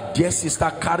this our dear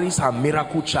sister carries her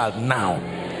miracle child now.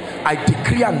 I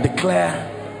decree and declare,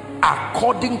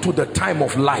 according to the time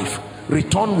of life,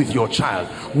 return with your child.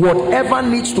 Whatever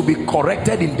needs to be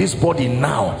corrected in this body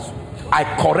now, I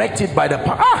correct it by the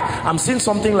power. I'm seeing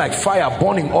something like fire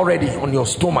burning already on your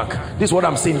stomach. This is what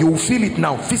I'm saying. You will feel it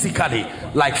now physically,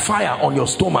 like fire on your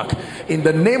stomach. In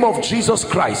the name of Jesus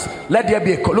Christ, let there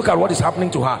be a, look at what is happening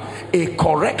to her. A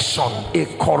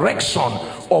correction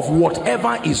of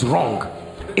whatever is wrong.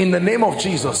 In the name of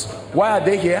Jesus. Why are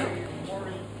they here?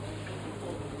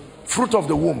 Fruit of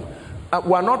the womb.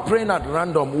 We are not praying at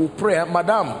random. We'll pray.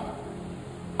 Madam,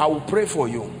 I will pray for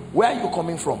you. Where are you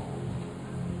coming from?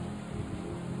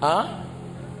 Huh?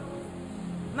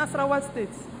 Nasarawa State.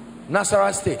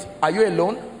 Nasarawa State. Are you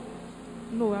alone?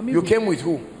 No, I'm You came with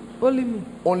who? Only me.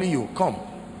 Only you. Come.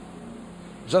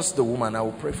 Just the woman. I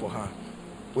will pray for her.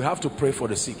 We have to pray for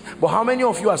the sick. But how many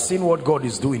of you are seeing what God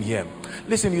is doing here?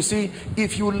 Listen, you see,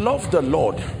 if you love the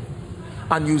Lord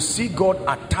and you see God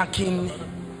attacking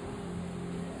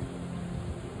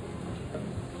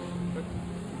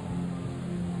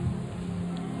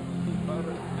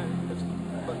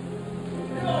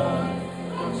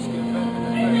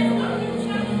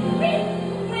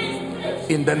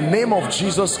In the name of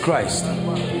Jesus Christ.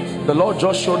 The Lord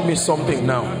just showed me something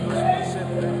now.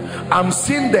 I'm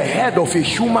seeing the head of a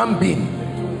human being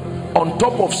on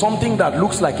top of something that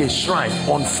looks like a shrine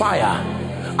on fire.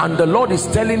 And the Lord is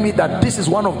telling me that this is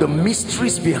one of the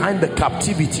mysteries behind the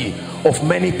captivity of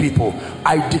many people.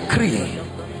 I decree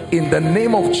in the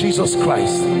name of Jesus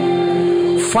Christ,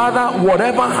 Father,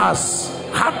 whatever has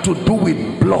had to do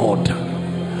with blood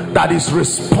that is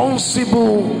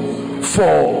responsible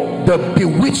for the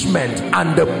bewitchment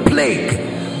and the plague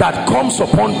that comes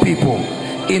upon people,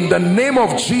 in the name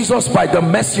of Jesus, by the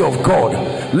mercy of God,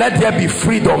 let there be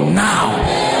freedom now.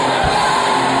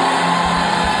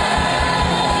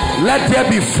 Let there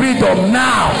be freedom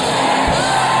now.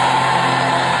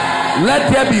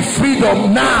 Let there be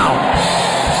freedom now.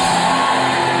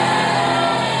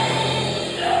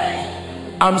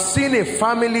 I'm seeing a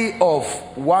family of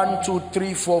 1, 2,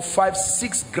 3, 4, 5,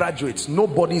 6 graduates.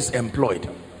 Nobody's employed.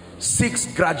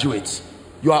 6 graduates.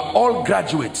 You are all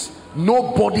graduates.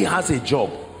 Nobody has a job.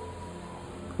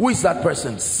 Who is that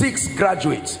person? 6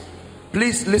 graduates.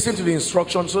 Please listen to the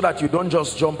instruction so that you don't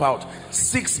just jump out.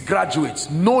 6 graduates,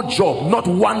 no job. Not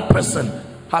one person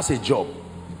has a job.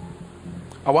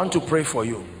 I want to pray for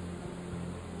you.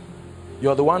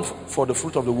 You're the one for the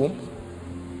fruit of the womb.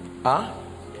 I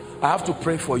have to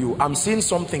pray for you. I'm seeing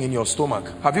something in your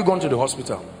stomach. Have you gone to the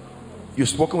hospital? You've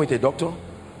spoken with a doctor?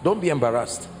 Don't be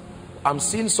embarrassed. I'm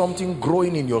seeing something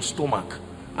growing in your stomach,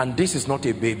 and this is not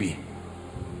a baby.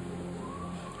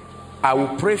 I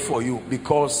will pray for you,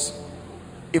 because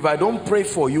if I don't pray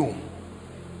for you,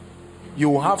 you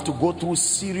will have to go through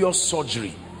serious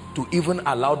surgery to even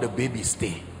allow the baby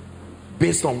stay,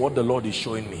 based on what the Lord is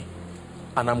showing me.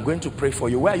 And I'm going to pray for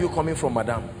you. Where are you coming from,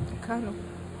 madam? Kano.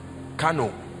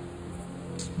 Kano.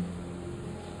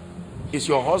 Is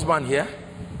your husband here?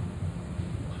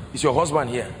 Is your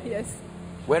husband here? Yes.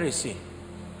 Where is he?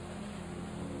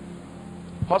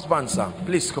 Husband, sir,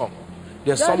 please come.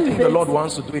 There's something the Lord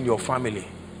wants to do in your family.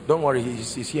 Don't worry,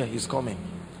 he's here, he's coming.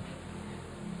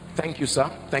 Thank you, sir.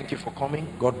 Thank you for coming.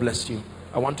 God bless you.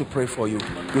 I want to pray for you.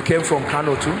 You came from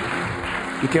Kano too?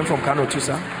 You came from Kano too,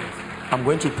 sir? I'm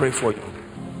going to pray for you.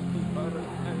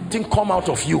 Think come out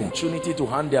of you. Opportunity to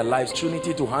hand their lives,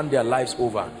 opportunity to hand their lives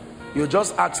over. You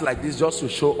just act like this just to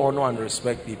show honor and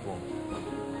respect people.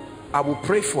 I will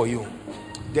pray for you.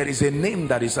 There is a name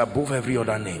that is above every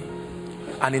other name.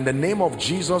 And in the name of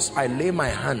Jesus, I lay my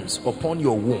hands upon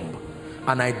your womb,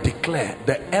 and I declare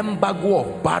the embargo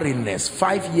of barrenness,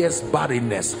 5 years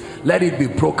barrenness, let it be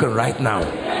broken right now.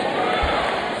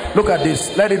 Look at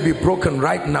this. Let it be broken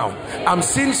right now. I'm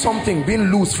seeing something being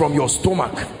loose from your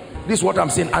stomach. This is what I'm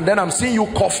seeing. And then I'm seeing you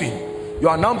coughing. You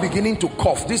are now beginning to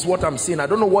cough. This is what I'm seeing. I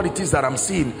don't know what it is that I'm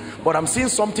seeing, but I'm seeing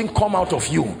something come out of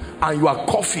you, and you are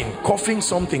coughing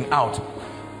something out.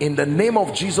 In the name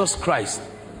of Jesus Christ,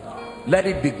 let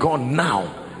it be gone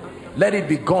now. Let it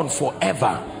be gone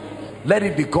forever. Let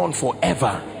it be gone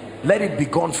forever. Let it be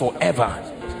gone forever.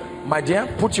 My dear,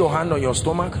 put your hand on your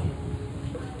stomach.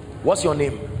 What's your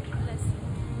name?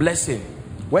 Blessing.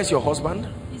 Where's your husband?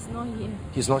 He's not here.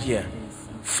 He's not here.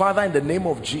 Father, in the name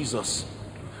of Jesus,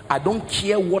 I don't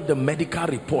care what the medical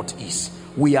report is.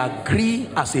 We agree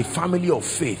as a family of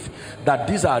faith that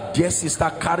this our dear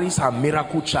sister carries her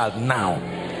miracle child now.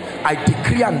 I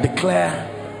decree and declare,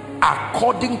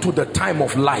 according to the time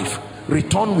of life,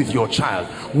 return with your child.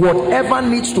 Whatever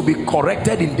needs to be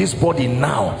corrected in this body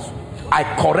now, I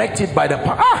correct it by the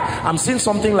power. I'm seeing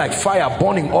something like fire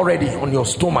burning already on your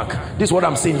stomach. This is what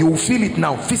I'm saying. You will feel it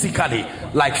now physically,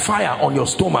 like fire on your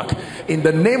stomach. In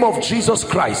the name of Jesus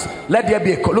Christ, let there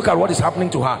be a look at what is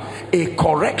happening to her. A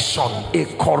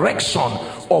correction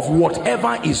of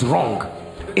whatever is wrong.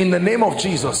 In the name of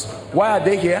Jesus. Why are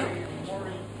they here?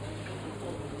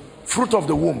 Fruit of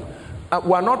the womb.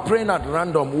 We are not praying at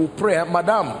random. We'll pray.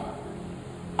 Madam,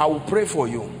 I will pray for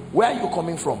you. Where are you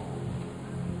coming from?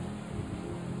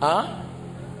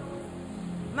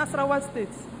 Nasarawa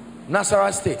State.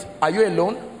 Nasarawa State. Are you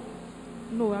alone?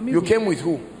 No, I'm You came with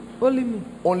who? Only me.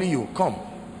 Only you. Come.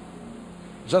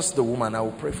 Just the woman. I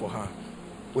will pray for her.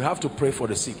 We have to pray for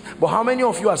the sick. But how many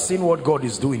of you are seeing what God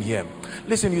is doing here?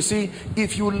 Listen, you see,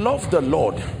 if you love the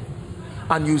Lord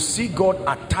and you see God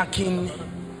attacking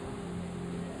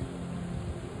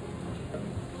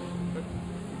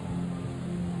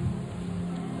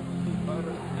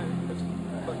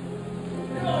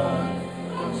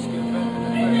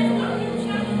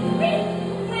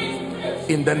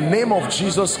in the name of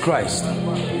Jesus Christ,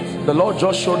 the Lord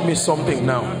just showed me something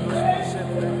now.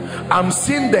 I'm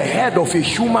seeing the head of a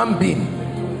human being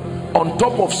on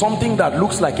top of something that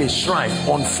looks like a shrine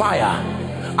on fire,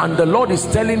 And the Lord is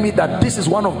telling me that this is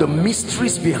one of the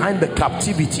mysteries behind the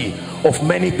captivity of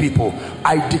many people.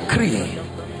 I decree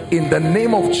in the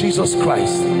name of Jesus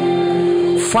Christ,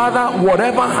 Father,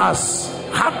 whatever has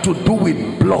had to do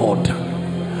with blood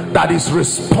that is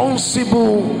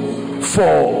responsible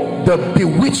for the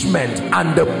bewitchment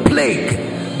and the plague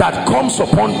that comes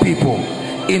upon people,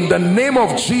 in the name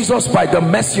of Jesus, by the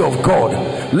mercy of God,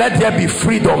 let there be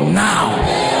freedom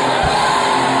now.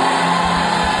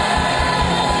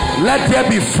 Let there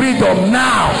be freedom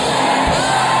now.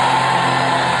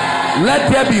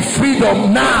 Let there be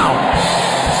freedom now.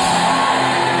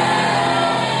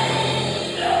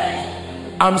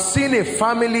 I'm seeing a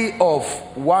family of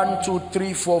 1, 2,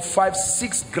 3, 4, 5,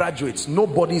 6 graduates.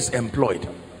 Nobody's employed.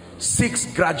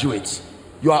 6 graduates.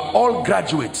 You are all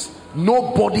graduates.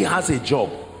 Nobody has a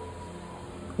job.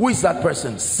 Who is that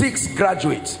person? 6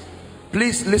 graduates.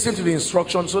 Please listen to the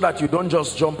instruction so that you don't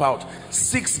just jump out.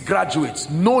 6 graduates,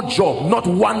 no job. Not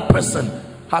one person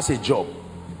has a job.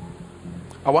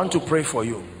 I want to pray for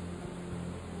you.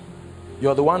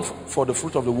 You're the one for the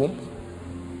fruit of the womb?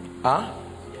 Huh?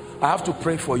 I have to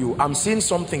pray for you. I'm seeing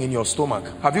something in your stomach.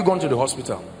 Have you gone to the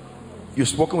hospital? You've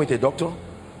spoken with a doctor?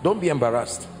 Don't be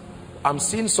embarrassed. I'm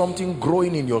seeing something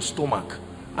growing in your stomach,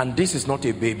 and this is not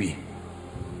a baby.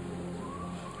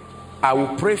 I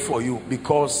will pray for you,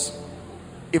 because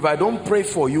if I don't pray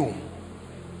for you,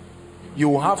 you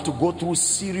will have to go through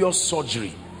serious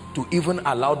surgery to even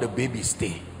allow the baby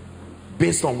stay,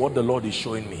 based on what the Lord is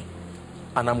showing me.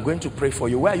 And I'm going to pray for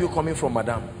you. Where are you coming from,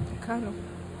 madam? Kano.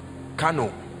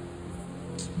 Kano.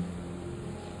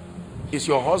 Is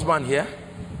your husband here?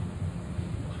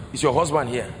 Is your husband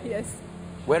here? Yes.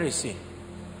 Where is he?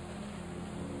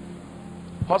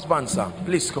 Husband, sir,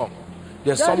 please come.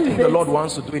 There's Daddy, something the wait. Lord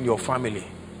wants to do in your family.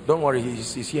 Don't worry,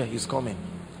 he's here, he's coming.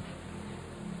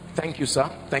 Thank you, sir.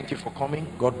 Thank you for coming.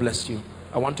 God bless you.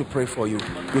 I want to pray for you.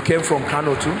 You came from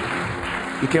Kano too?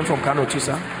 You came from Kano too,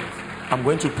 sir? I'm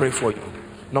going to pray for you.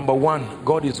 Number 1,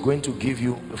 God is going to give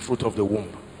you the fruit of the womb.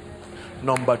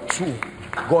 Number 2,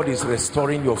 God is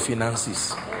restoring your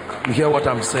finances. You hear what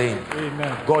I'm saying?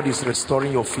 Amen. God is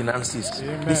restoring your finances.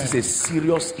 Amen. This is a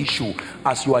serious issue.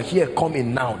 As you are here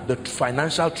coming now, the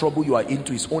financial trouble you are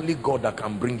into is only God that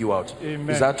can bring you out. Amen.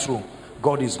 Is that true?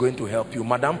 God is going to help you.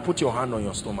 Madam, put your hand on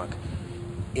your stomach.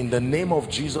 In the name of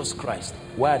Jesus Christ.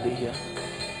 Why are they here?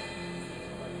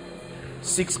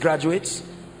 6 graduates,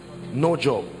 no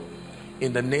job.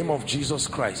 In the name of Jesus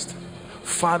Christ,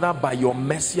 Father, by your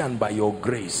mercy and by your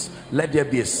grace, let there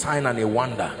be a sign and a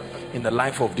wonder in the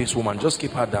life of this woman. Just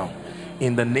keep her down.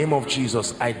 In the name of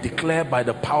Jesus, I declare by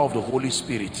the power of the Holy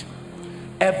Spirit,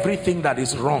 everything that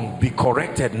is wrong be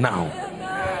corrected now.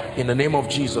 In the name of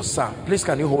Jesus. Sir, please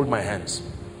can you hold my hands?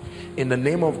 In the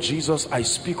name of Jesus, I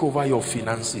speak over your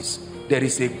finances. There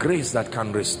is a grace that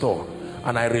can restore,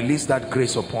 and I release that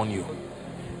grace upon you.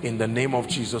 In the name of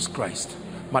Jesus Christ.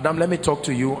 Madam, let me talk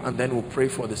to you, and then we'll pray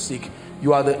for the sick.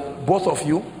 You are both of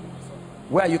you.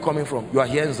 Where are you coming from? You are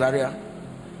here in Zaria?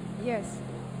 Yes.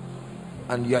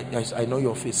 And yes, I know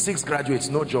your face. 6 graduates,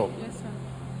 no job. Yes, sir.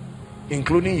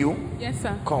 Including you? Yes,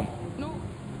 sir. Come. No.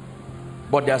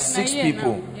 But there are 6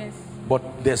 people. Now. Yes.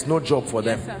 But there's no job for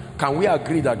them. Yes, sir. Can we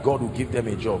agree that God will give them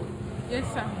a job? Yes,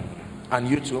 sir. And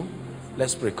you too?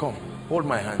 Let's pray. Come. Hold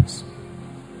my hands.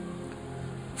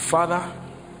 Father,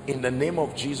 in the name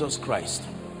of Jesus Christ,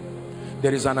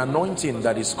 there is an anointing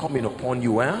that is coming upon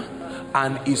you,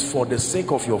 and is for the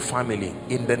sake of your family.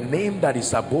 In the name that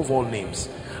is above all names,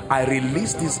 I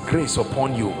release this grace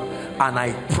upon you, and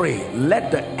I pray,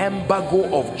 let the embargo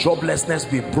of joblessness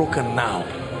be broken now.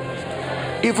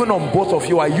 Even on both of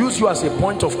you, I use you as a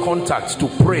point of contact to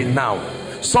pray now.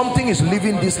 Something is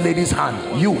leaving this lady's hand.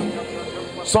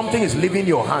 Something is leaving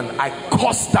your hand. I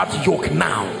curse that yoke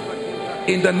now.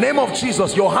 In the name of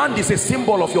Jesus, your hand is a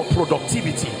symbol of your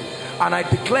productivity. And I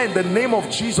declare in the name of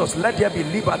Jesus, let there be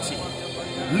liberty.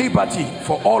 Liberty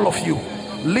for all of you.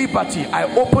 Liberty. I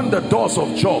open the doors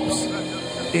of jobs.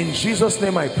 In Jesus'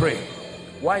 name I pray.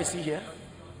 Why is he here?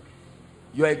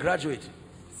 You are a graduate.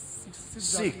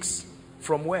 6.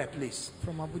 From where, please?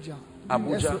 From Abuja.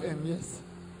 Abuja? SOM, yes.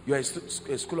 You are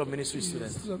a School of Ministry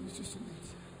student. School of Ministry student.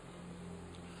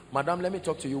 Madam, let me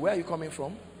talk to you. Where are you coming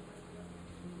from?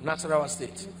 Nasarawa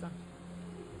State. Yes, sir.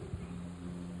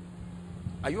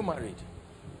 Are you married?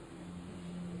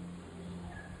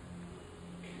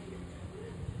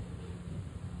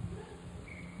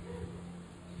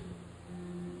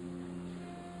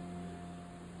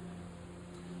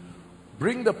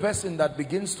 Bring the person that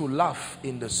begins to laugh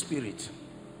in the spirit.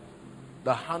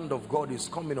 The hand of God is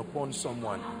coming upon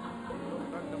someone.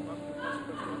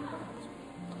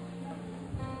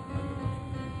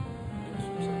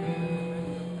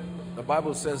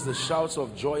 Bible says the shouts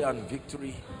of joy and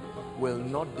victory will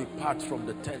not depart from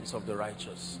the tents of the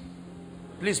righteous.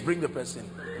 Please bring the person.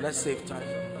 Let's save time.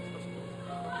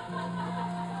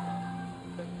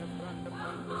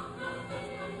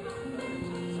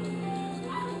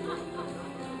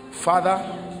 Father,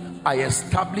 I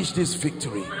establish this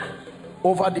victory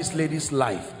over this lady's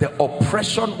life. The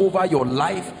oppression over your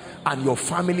life and your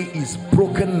family is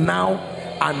broken now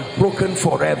and broken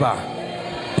forever.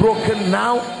 Broken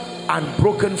now and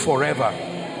broken forever.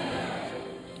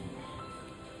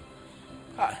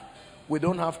 We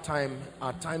don't have time.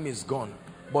 Our time is gone.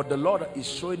 But the Lord is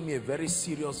showing me a very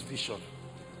serious vision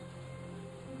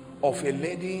of a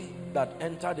lady that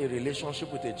entered a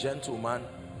relationship with a gentleman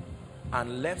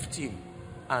and left him,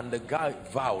 and the guy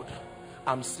vowed.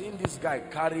 I'm seeing this guy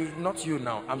carry, not you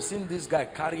now, I'm seeing this guy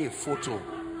carry a photo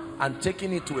and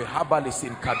taking it to a herbalist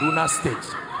in Kaduna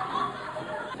State.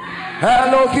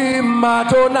 Elohim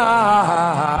Madonna,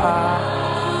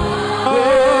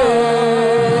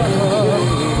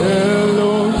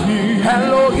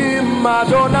 Elohim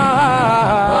Madonna,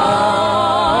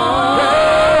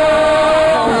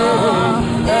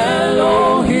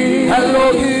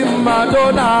 Elohim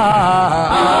Madonna.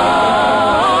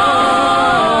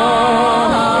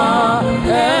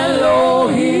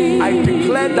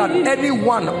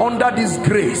 Anyone under this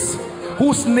grace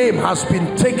whose name has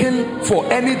been taken for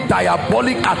any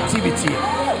diabolic activity,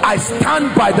 I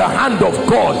stand by the hand of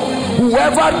God.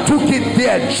 Whoever took it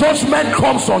there, judgment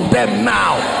comes on them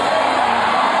now.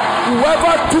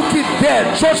 Whoever took it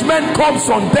there, judgment comes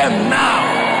on them now.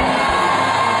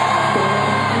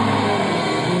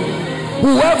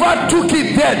 Whoever took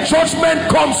it there, judgment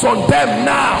comes on them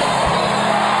now.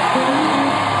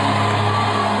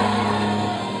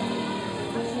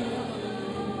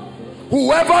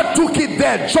 Whoever took it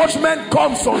there, judgment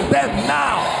comes on them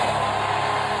now.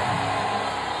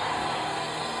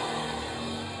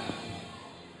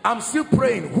 I'm still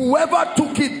praying. Whoever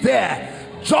took it there,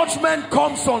 judgment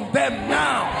comes on them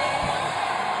now.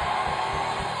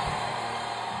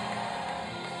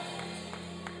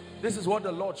 This is what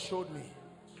the Lord showed me.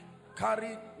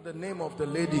 Carried the name of the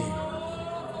lady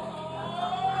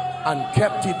and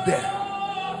kept it there.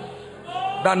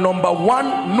 That number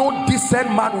one, no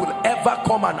decent man will ever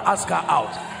come and ask her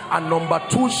out, and number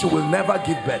two, she will never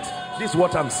give birth. This is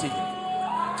what I'm seeing.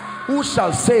 Who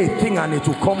shall say a thing and it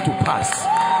will come to pass,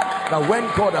 that when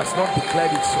God has not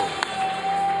declared it so?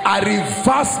 I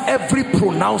reverse every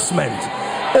pronouncement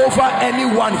over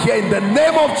anyone here in the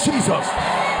name of Jesus.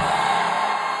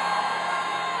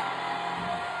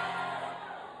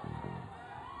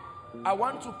 I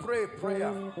want to pray a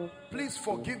prayer. Please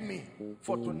forgive me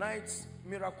for tonight's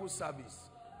miracle service.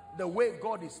 The way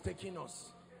God is taking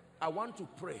us, I want to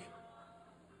pray.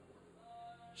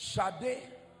 Shade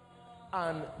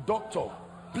and Doctor,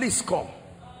 please come.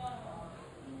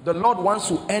 The Lord wants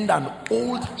to end an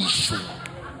old issue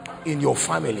in your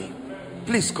family.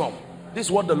 Please come. This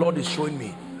is what the Lord is showing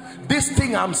me. This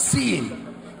thing I'm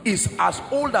seeing is as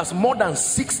old as more than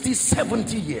 60,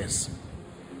 70 years.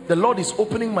 The Lord is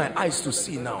opening my eyes to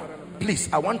see now. Please,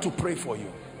 I want to pray for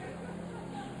you.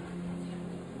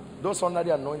 Those under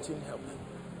the anointing, help me.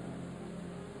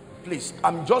 Please,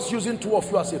 I'm just using two of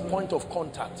you as a point of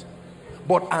contact.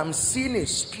 But I'm seeing a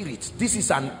spirit. This is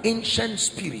an ancient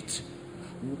spirit.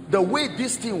 The way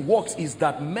this thing works is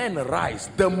that men rise.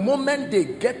 The moment they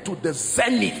get to the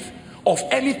zenith of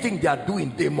anything they are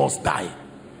doing, they must die.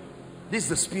 This is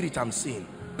the spirit I'm seeing.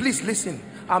 Please listen.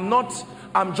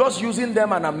 I'm just using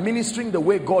them and I'm ministering the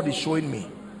way God is showing me.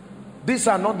 These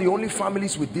are not the only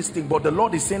families with this thing, but the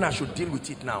Lord is saying I should deal with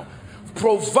it now.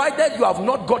 Provided you have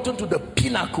not gotten to the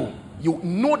pinnacle,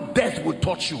 no death will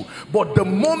touch you. But the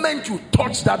moment you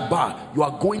touch that bar, you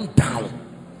are going down.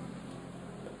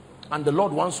 And the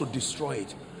Lord wants to destroy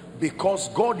it, because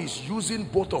God is using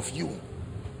both of you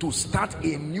to start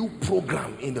a new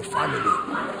program in the family.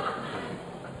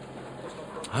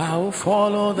 I will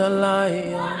follow the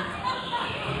lion.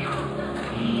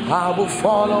 I will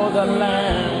follow the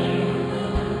lamb.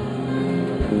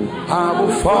 I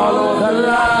will follow the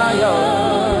lion.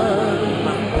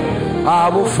 I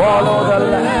will follow the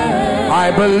lamb.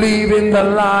 I believe in the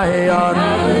lion. I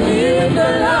believe in the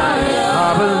lion.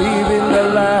 I believe in the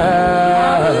lamb.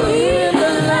 I believe in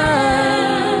the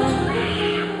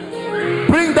lamb.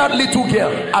 Bring that little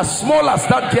girl. As small as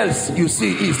that girl you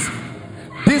see is,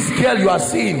 this girl you are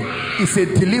seeing is a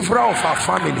deliverer of her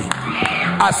family.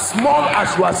 As small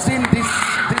as you are seeing this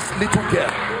little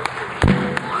girl,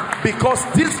 because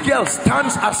this girl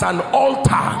stands as an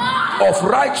altar of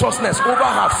righteousness over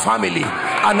her family,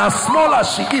 and as small as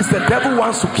she is, the devil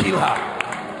wants to kill her.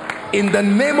 In the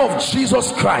name of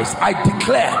Jesus Christ, I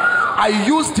declare, I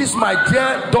use this, my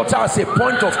dear daughter, as a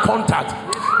point of contact,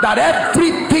 that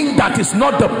everything that is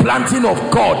not the planting of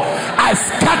God, I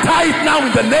scatter it now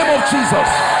in the name of Jesus.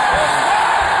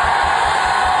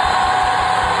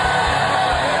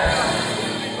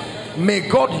 May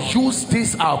God use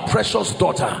this, our precious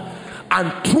daughter,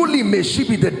 and truly may she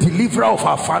be the deliverer of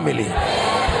our family.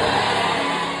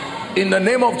 In the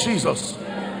name of Jesus.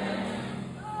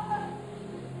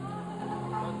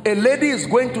 A lady is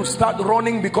going to start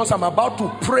running because I'm about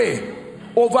to pray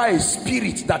over a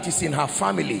spirit that is in her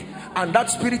family, and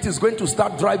that spirit is going to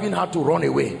start driving her to run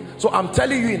away. So I'm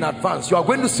telling you in advance, you are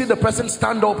going to see the person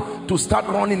stand up to start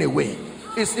running away.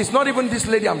 It's not even this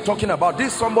lady I'm talking about.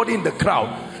 This is somebody in the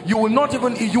crowd. You will not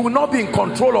be in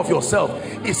control of yourself.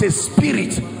 It's a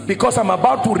spirit, because I'm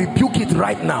about to rebuke it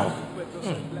right now.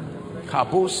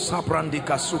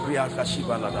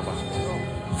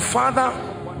 Father,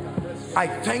 I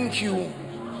thank you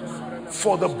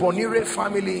for the Bonire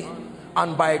family,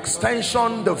 and by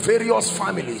extension the various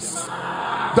families,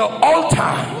 the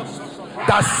altar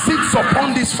that sits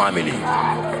upon this family.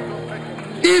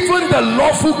 Even the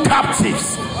lawful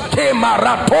captives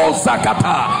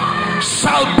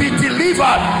shall be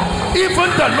delivered. Even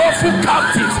the lawful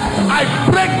captives, I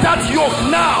break that yoke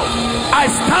now.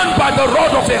 I stand by the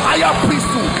rod of a higher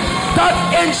priesthood, that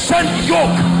ancient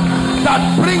yoke that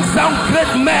brings down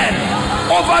great men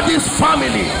over this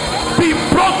family, be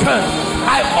broken.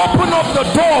 I open up the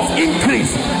door of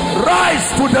increase.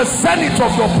 Rise to the zenith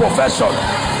of your profession.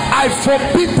 I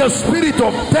forbid the spirit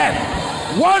of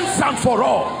death once and for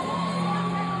all.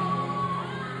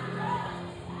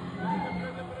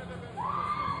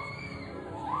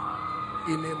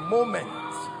 In a moment,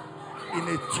 in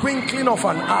a twinkling of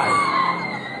an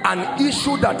eye, an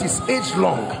issue that is age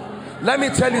long. Let me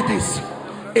tell you this,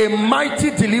 a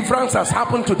mighty deliverance has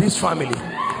happened to this family.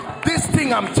 This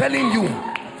thing I'm telling you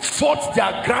fought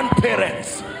their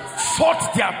grandparents,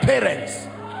 fought their parents,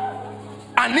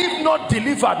 and if not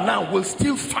delivered now, will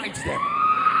still fight them.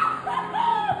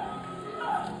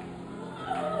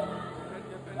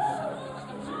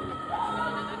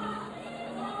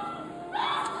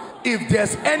 If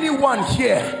there's anyone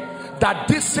here that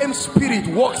this same spirit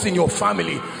works in your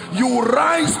family, you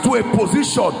rise to a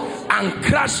position and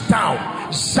crash down.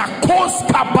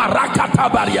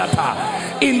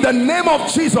 In the name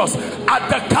of Jesus, at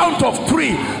the count of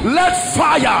 3, let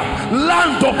fire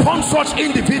land upon such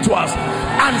individuals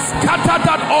and scatter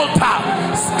that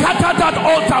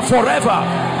altar forever.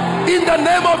 In the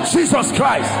name of Jesus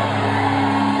Christ.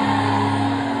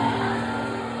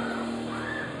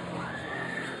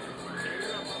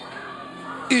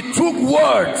 It took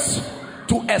words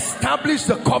to establish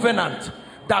the covenant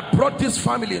that brought this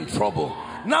family in trouble.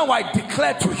 Now I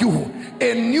declare to you,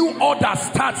 a new order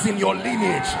starts in your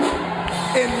lineage.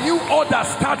 A new order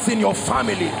starts in your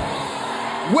family,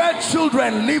 where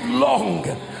children live long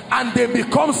and they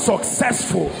become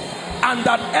successful, and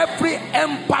that every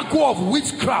embargo of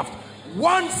witchcraft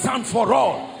once and for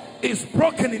all is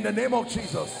broken in the name of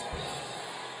Jesus.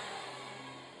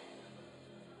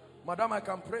 Madam, I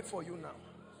can pray for you now.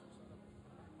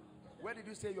 Where did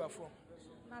you say you are from?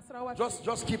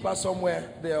 Just keep her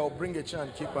somewhere there, or bring a chair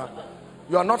and keep her.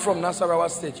 You are not from Nasarawa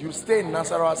State. You stay in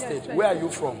Nasarawa State. Where are you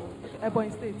from?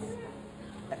 Ebonyi State.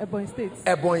 Ebonyi State.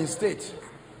 Ebonyi State.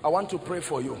 I want to pray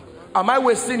for you. Am I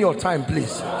wasting your time,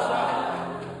 please?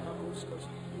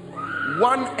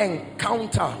 One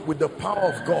encounter with the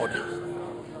power of God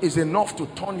is enough to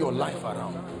turn your life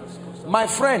around. My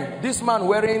friend, this man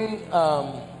wearing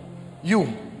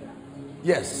you.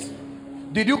 Yes.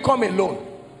 Did you come alone?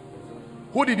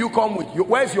 Who did you come with?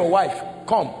 Where's your wife?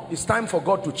 Come. It's time for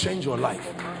God to change your life.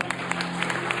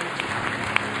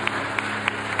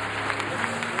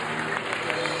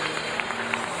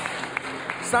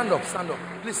 Stand up, stand up.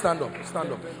 Please stand up,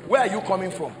 stand up. Where are you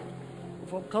coming from?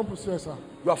 From campus here, sir.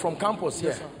 You are from campus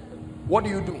here? Yes, sir. What do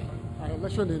you do? I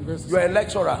lecture in the university. You are a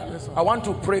lecturer? Yes, sir. I want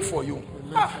to pray for you.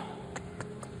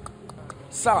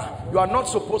 Sir, you are not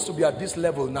supposed to be at this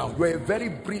level now. You are a very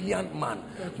brilliant man,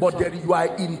 but you are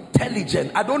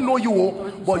intelligent. I don't know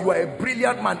you, but you are a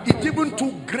brilliant man. It even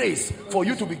took grace for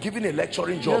you to be given a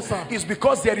lecturing job. Yes, it's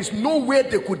because there is no way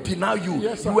they could deny you.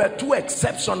 Yes, you were too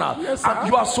exceptional. Yes, And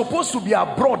you are supposed to be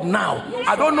abroad now. Yes,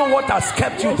 I don't know what has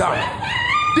kept you down.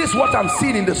 This is what I'm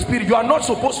seeing in the spirit. You are not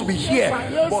supposed to be here,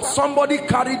 but somebody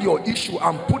carried your issue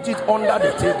and put it under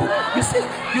the table.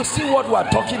 You see what we are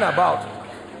talking about?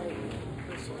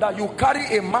 That you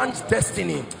carry a man's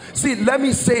destiny. See, let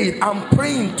me say it. I'm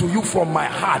praying to you from my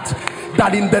heart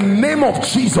that in the name of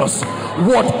Jesus,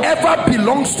 whatever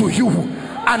belongs to you,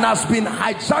 and has been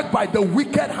hijacked by the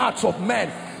wicked hearts of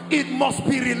men, it must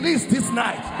be released this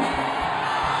night.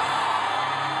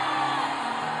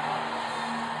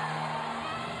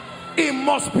 It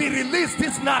must be released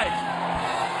this night.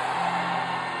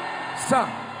 Sir,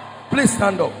 please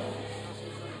stand up.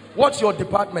 What's your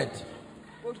department?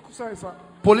 Political science, sir.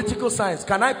 Political science.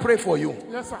 Can I pray for you?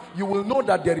 Yes, sir. You will know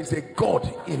that there is a God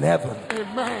in heaven.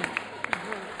 Amen.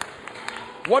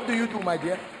 What do you do, my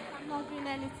dear? I'm not doing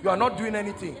anything. You are not doing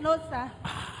anything. No, sir.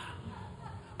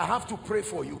 I have to pray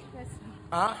for you. Yes,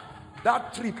 sir.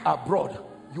 That trip abroad,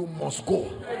 you must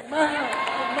go. Amen.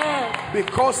 Amen.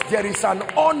 Because there is an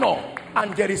honor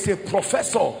and there is a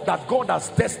professor that God has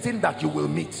destined that you will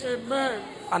meet. Amen.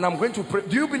 And I'm going to pray.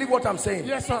 Do you believe what I'm saying?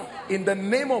 Yes, sir. In the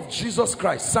name of Jesus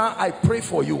Christ, sir, I pray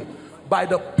for you. By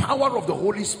the power of the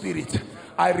Holy Spirit,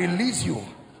 I release you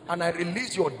and I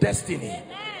release your destiny.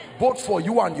 Both for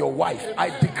you and your wife, I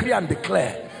decree and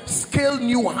declare, scale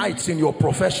new heights in your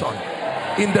profession.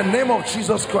 In the name of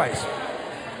Jesus Christ.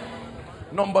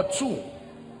 Number 2.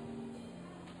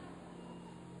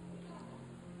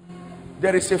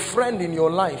 There is a friend in your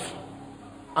life,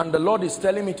 and the Lord is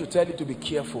telling me to tell you to be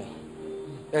careful.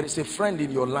 There is a friend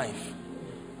in your life.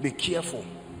 Be careful.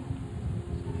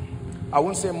 I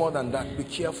won't say more than that. Be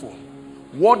careful.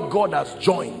 What God has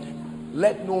joined,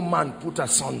 let no man put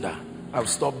asunder. I'll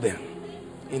stop there.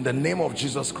 In the name of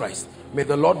Jesus Christ. May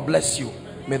the Lord bless you.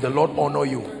 May the Lord honor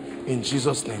you. In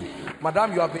Jesus' name.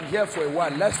 Madam, you have been here for a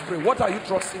while. Let's pray. What are you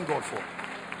trusting God for?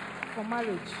 For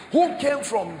marriage. Who came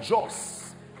from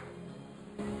Jos?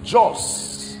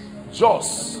 Jos.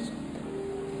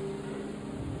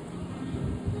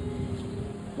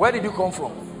 Where did you come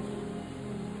from?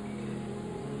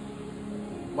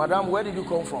 Madam, where did you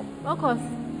come from? Focus.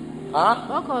 Huh?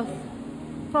 Focus.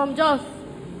 From Jos.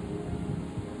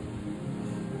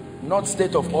 Not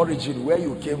state of origin, where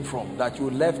you came from, that you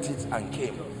left it and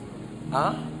came.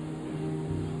 Huh?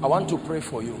 I want to pray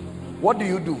for you. What do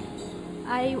you do?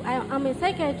 I'm a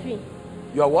secretary.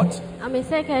 You are what? I'm a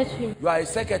secretary. You are a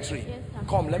secretary. Yes, sir.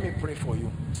 Come, let me pray for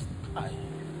you.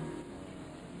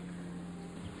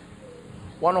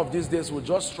 One of these days we'll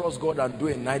just trust God and do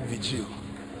a night vigil.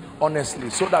 Honestly,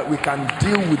 so that we can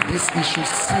deal with this issue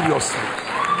seriously.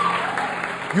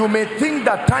 You may think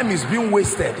that time is being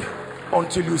wasted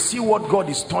until you see what God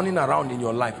is turning around in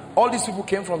your life. All these people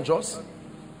came from Jos.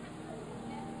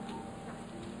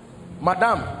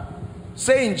 Madam,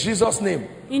 say in Jesus' name.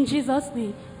 In Jesus'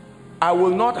 name. I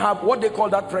will not have what they call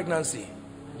that pregnancy.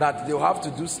 That they'll have to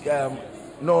do,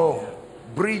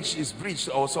 breach is breached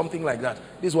or something like that.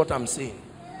 This is what I'm saying.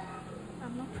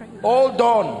 I'm not pregnant. Hold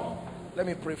on. Let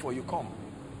me pray for you. Come.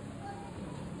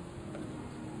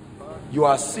 You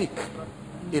are sick.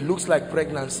 It looks like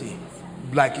pregnancy.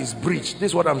 Like it's breached.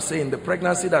 This is what I'm saying. The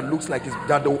pregnancy that looks like it's,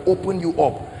 that will open you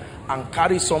up and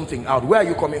carry something out. Where are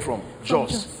you coming from?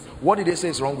 Jos. What did they say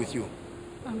is wrong with you?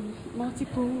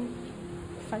 Multiple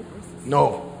fibrosis.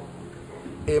 No.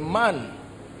 A man,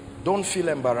 don't feel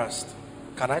embarrassed.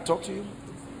 Can I talk to you?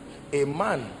 A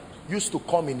man used to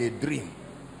come in a dream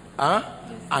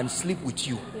and sleep with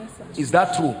you. Yes, sir. Is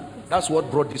that true? That's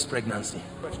what brought this pregnancy.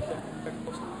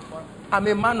 I'm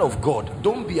a man of God.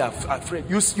 Don't be afraid.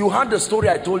 You heard the story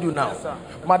I told you now. Yes,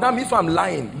 Madam, if I'm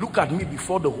lying, look at me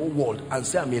before the whole world and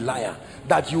say I'm a liar.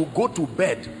 That you go to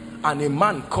bed and a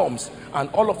man comes and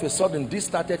all of a sudden this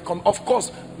started coming. Of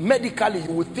course, medically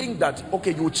you would think that,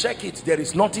 okay, you check it, there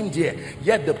is nothing there,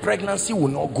 yet the pregnancy will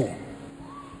not go.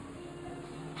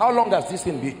 How long has this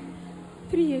thing been?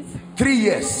 3 years. 3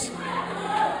 years.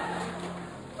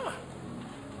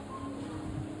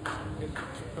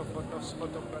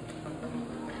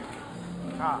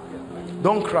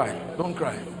 Don't cry. Don't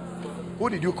cry. Who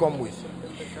did you come with?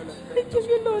 I give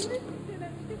you Lord.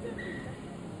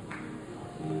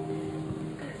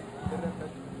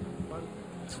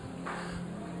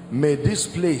 May this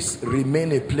place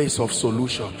remain a place of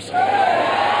solutions.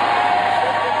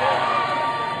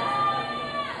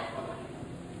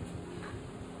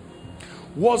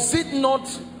 Was it not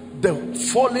the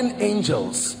fallen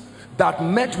angels that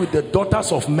met with the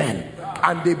daughters of men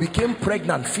and they became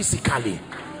pregnant physically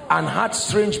and had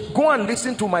strange... Go and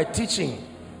listen to my teaching,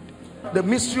 the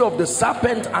mystery of the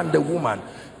serpent and the woman.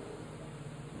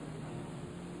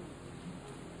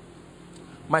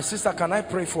 My sister, can I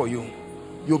pray for you?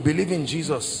 You believe in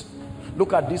Jesus.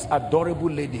 Look at this adorable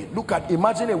lady.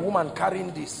 Imagine a woman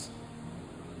carrying this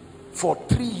for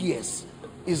 3 years.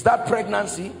 Is that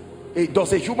pregnancy?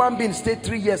 Does a human being stay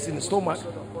 3 years in the stomach?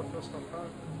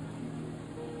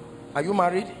 Are you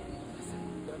married?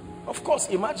 Of course,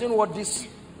 imagine what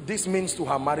this means to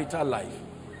her marital life.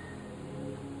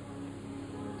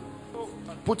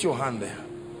 Put your hand there.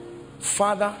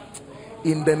 Father,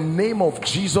 in the name of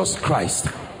Jesus Christ,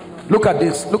 look at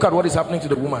this, look at what is happening to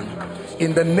the woman.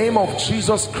 In the name of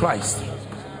Jesus Christ,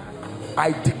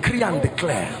 I decree and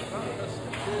declare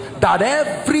that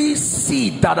every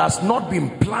seed that has not been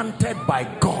planted by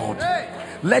God,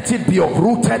 let it be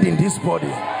uprooted in this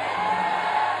body.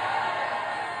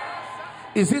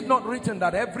 Is it not written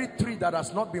that every tree that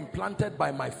has not been planted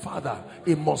by my Father,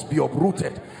 it must be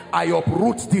uprooted? I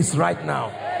uproot this right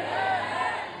now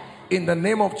in the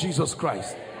name of Jesus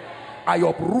Christ. I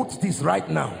uproot this right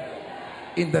now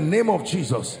in the name of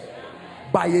Jesus.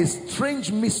 By a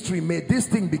strange mystery, may this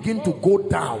thing begin to go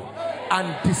down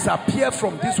and disappear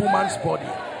from this woman's body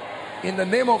in the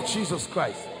name of Jesus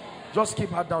Christ. Just keep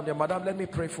her down there. Madam, let me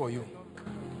pray for you.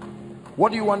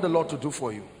 What do you want the Lord to do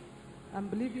for you? I'm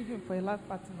believing him for a life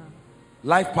partner.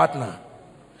 Life partner.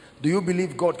 Do you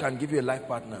believe God can give you a life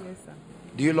partner? Yes, sir.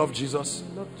 Do you love Jesus?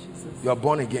 I love Jesus. You are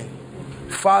born again.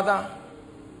 Father,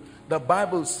 the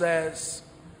Bible says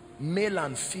male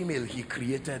and female he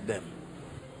created them.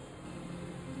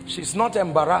 She's not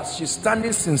embarrassed. She's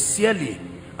standing sincerely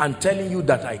and telling you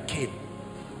that I came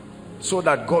so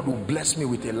that God will bless me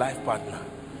with a life partner.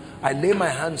 I lay my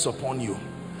hands upon you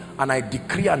and I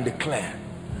decree and declare,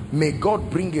 may God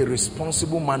bring a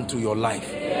responsible man to your life.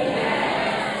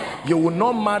 Amen. You will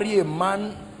not marry a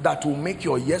man that will make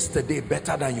your yesterday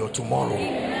better than your tomorrow.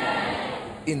 Amen.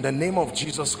 In the name of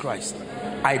Jesus Christ,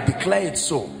 I declare it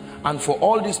so. And for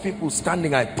all these people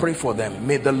standing, I pray for them.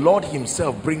 May the Lord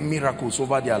himself bring miracles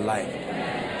over their life.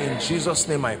 In Jesus'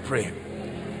 name I pray.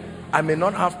 I may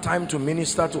not have time to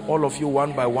minister to all of you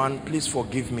one by one. Please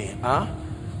forgive me.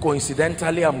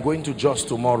 Coincidentally, I'm going to Jos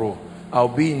tomorrow. I'll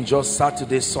be in Jos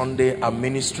Saturday, Sunday. I'm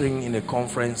ministering in a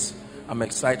conference. I'm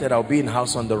excited. I'll be in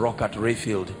House on the Rock at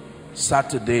Rayfield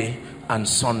Saturday and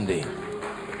Sunday.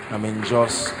 I'm in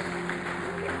Jos.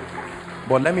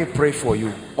 But let me pray for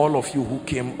you, all of you who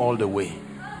came all the way.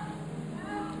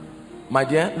 My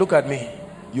dear, look at me.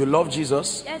 You love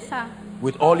Jesus? Yes, sir.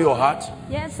 With all your heart?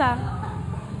 Yes, sir.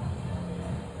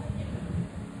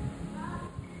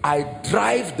 I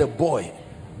drive the boy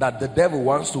that the devil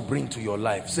wants to bring to your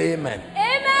life. Say amen.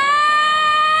 Amen.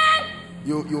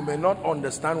 You may not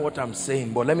understand what I'm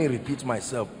saying, but let me repeat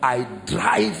myself. I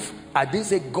drive, I didn't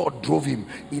say God drove him.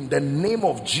 In the name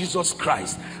of Jesus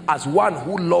Christ, as one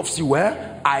who loves you,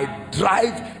 I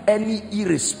drive any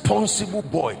irresponsible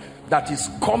boy that is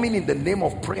coming in the name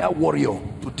of prayer warrior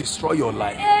to destroy your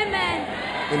life.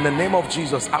 Amen. In the name of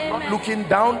Jesus. I'm not looking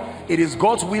down. It is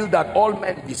God's will that all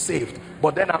men be saved.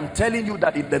 But then I'm telling you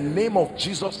that in the name of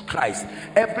Jesus Christ,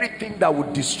 everything that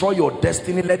would destroy your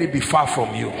destiny, let it be far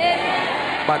from you.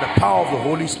 Amen. By the power of the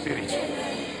Holy Spirit.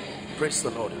 Praise the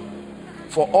Lord.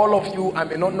 For all of you, I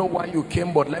may not know why you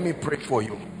came, but let me pray for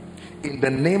you. In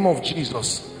the name of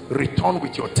Jesus, return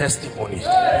with your testimonies.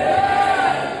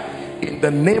 In the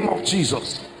name of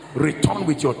Jesus, return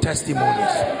with your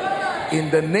testimonies. In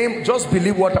the name, just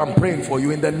believe what I'm praying for you.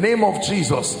 In the name of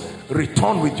Jesus,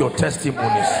 return with your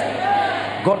testimonies.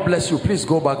 God bless you. Please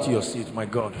go back to your seat, my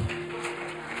God.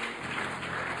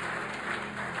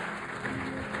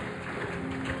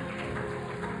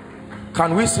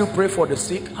 Can we still pray for the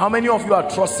sick? How many of you are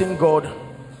trusting God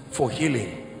for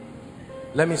healing?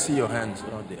 Let me see your hands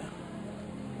out there.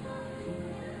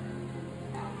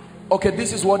 Okay,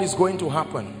 this is what is going to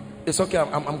happen. It's okay,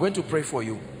 I'm going to pray for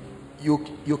you.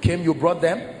 You came, you brought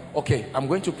them. Okay, I'm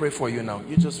going to pray for you now.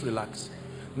 You just relax.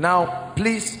 Now,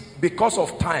 please, because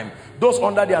of time, those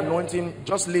under the anointing,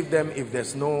 just leave them if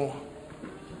there's no...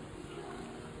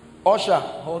 Usher,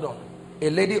 hold on. A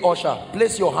lady usher,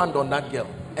 place your hand on that girl.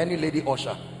 Any lady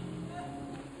usher.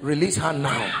 Release her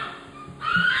now.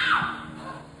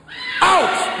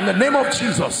 Out! In the name of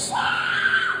Jesus.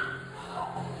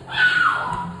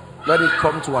 Let it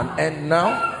come to an end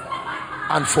now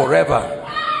and forever.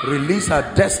 Release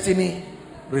her destiny.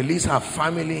 Release her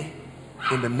family.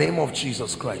 In the name of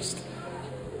Jesus Christ.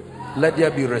 Let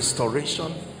there be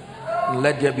restoration.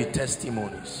 Let there be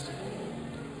testimonies.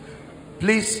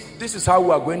 Please, this is how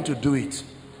we are going to do it.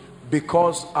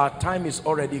 Because our time is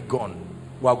already gone.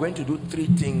 We are going to do 3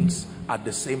 things at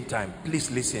the same time. Please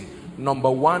listen.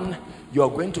 Number 1, you are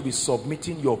going to be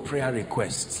submitting your prayer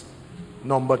requests.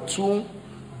 Number 2,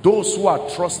 those who are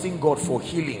trusting God for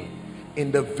healing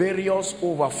in the various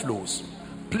overflows.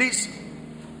 Please,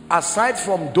 aside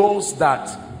from those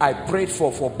that I prayed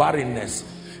for barrenness,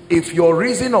 if your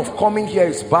reason of coming here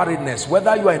is barrenness,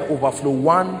 whether you are in overflow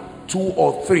 1, 2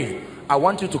 or 3, I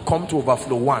want you to come to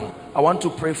overflow 1. I want to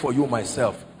pray for you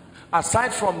myself.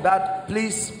 Aside from that,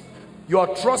 please, you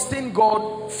are trusting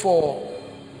God for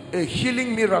a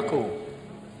healing miracle.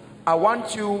 I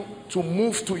want you to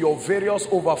move to your various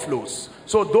overflows.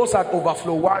 So those at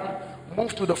overflow 1,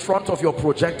 move to the front of your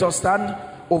projector stand.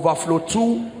 Overflow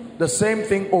 2, the same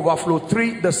thing. Overflow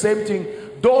 3, the same thing.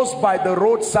 Those by the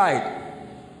roadside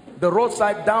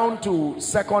down to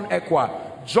second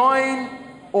Equa, join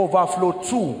overflow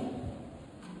 2.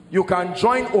 You can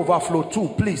join overflow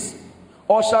 2, please.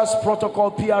 Ushers,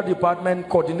 protocol, PR department,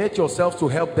 coordinate yourselves to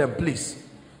help them, please,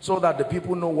 so that the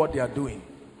people know what they are doing.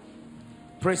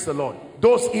 Praise the Lord.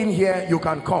 Those in here, you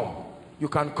can come. You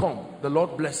can come. The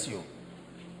Lord bless you.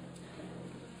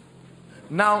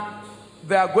 Now,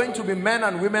 there are going to be men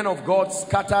and women of God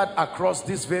scattered across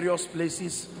these various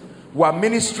places. We are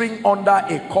ministering under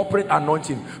a corporate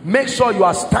anointing. Make sure you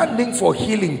are standing for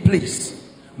healing, please.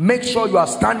 Make sure you are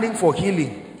standing for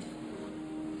healing.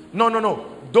 No.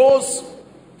 Those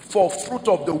for fruit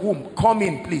of the womb, come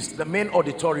in, please. The main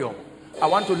auditorium. I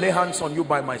want to lay hands on you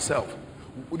by myself.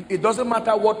 It doesn't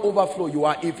matter what overflow you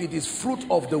are. If it is fruit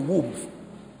of the womb,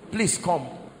 please come.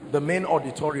 The main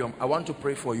auditorium. I want to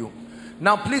pray for you.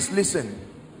 Now, please listen.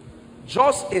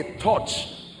 Just a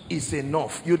touch is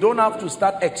enough. You don't have to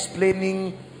start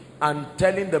explaining and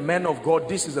telling the men of God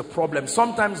this is a problem.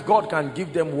 Sometimes God can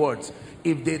give them words.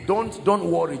 If they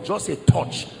don't worry. Just a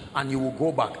touch and you will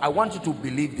go back. I want you to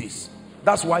believe this.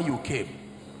 That's why you came.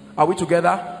 Are we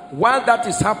together? While that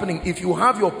is happening, if you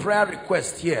have your prayer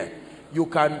request here, you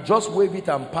can just wave it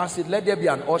and pass it. Let there be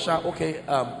an usher. Okay,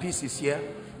 peace is here.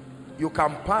 You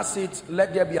can pass it.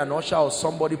 Let there be an usher or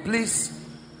somebody. Please,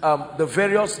 the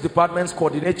various departments,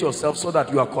 coordinate yourself so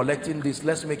that you are collecting this.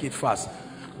 Let's make it fast.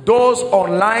 Those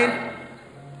online,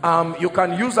 you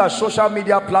can use our social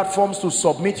media platforms to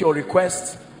submit your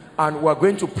requests, and we're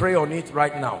going to pray on it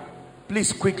right now.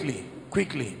 Please, quickly.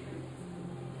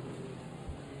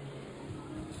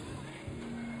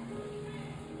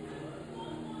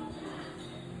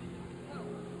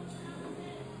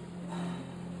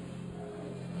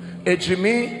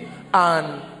 Ejimi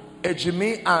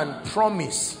and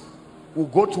Promise will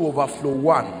go to overflow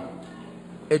 1.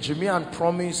 Ejimi and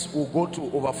Promise will go to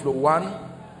overflow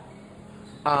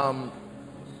 1.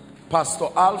 Pastor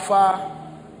Alpha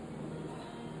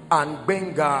and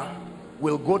Benga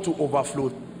will go to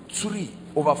overflow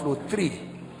 3.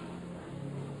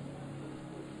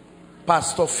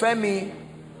 Pastor Femi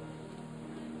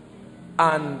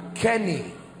and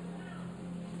Kenny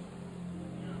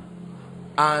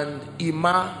and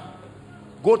Ima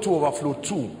go to overflow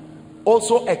 2.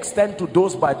 Also extend to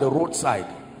those by the roadside.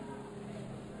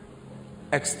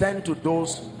 Extend to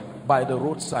those by the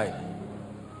roadside.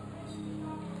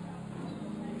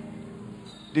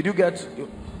 Did you get?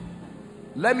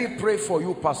 Let me pray for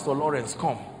you, Pastor Lawrence.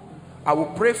 Come. I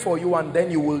will pray for you and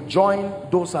then you will join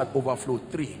those at overflow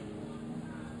 3.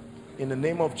 In the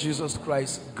name of Jesus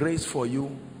Christ, grace for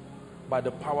you by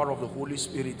the power of the Holy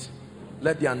Spirit.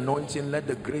 Let the anointing, let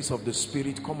the grace of the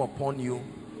Spirit come upon you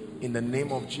in the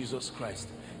name of Jesus Christ.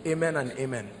 Amen and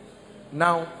amen.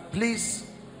 Now, please,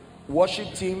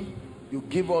 worship team, you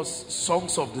give us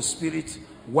songs of the Spirit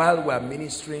while we are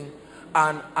ministering.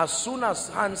 And as soon as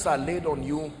hands are laid on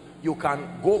you, you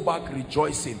can go back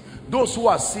rejoicing. Those who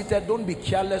are seated, don't be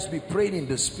careless, be praying in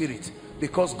the Spirit,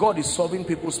 because God is solving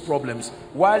people's problems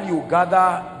while you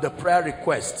gather the prayer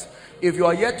requests. If you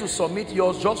are yet to submit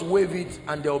yours, just wave it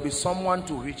and there will be someone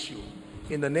to reach you.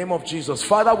 In the name of Jesus.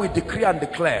 Father, we decree and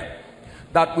declare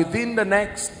that within the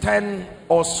next 10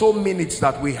 or so minutes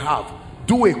that we have,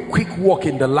 do a quick walk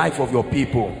in the life of your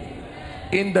people.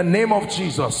 In the name of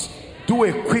Jesus, do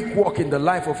a quick walk in the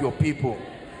life of your people.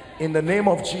 In the name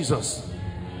of Jesus.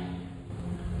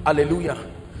 Hallelujah.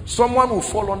 Someone will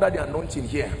fall under the anointing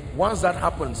here. Once that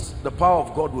happens, the power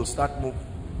of God will start moving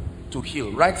to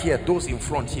heal. Right here, those in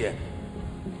front here.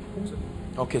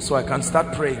 Okay, so I can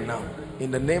start praying now.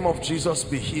 In the name of Jesus,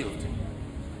 be healed.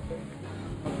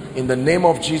 In the name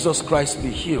of Jesus Christ, be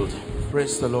healed.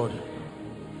 Praise the Lord.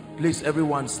 Please,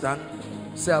 everyone stand.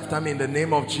 Say after me, in the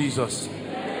name of Jesus.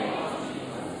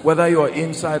 Whether you are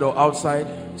inside or outside,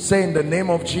 say, in the name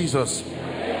of Jesus,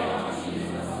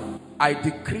 I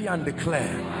decree and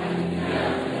declare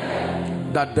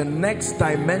that the next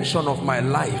dimension of my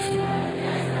life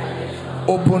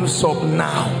opens up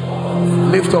now.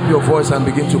 Lift up your voice and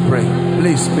begin to pray.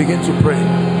 Please begin to pray.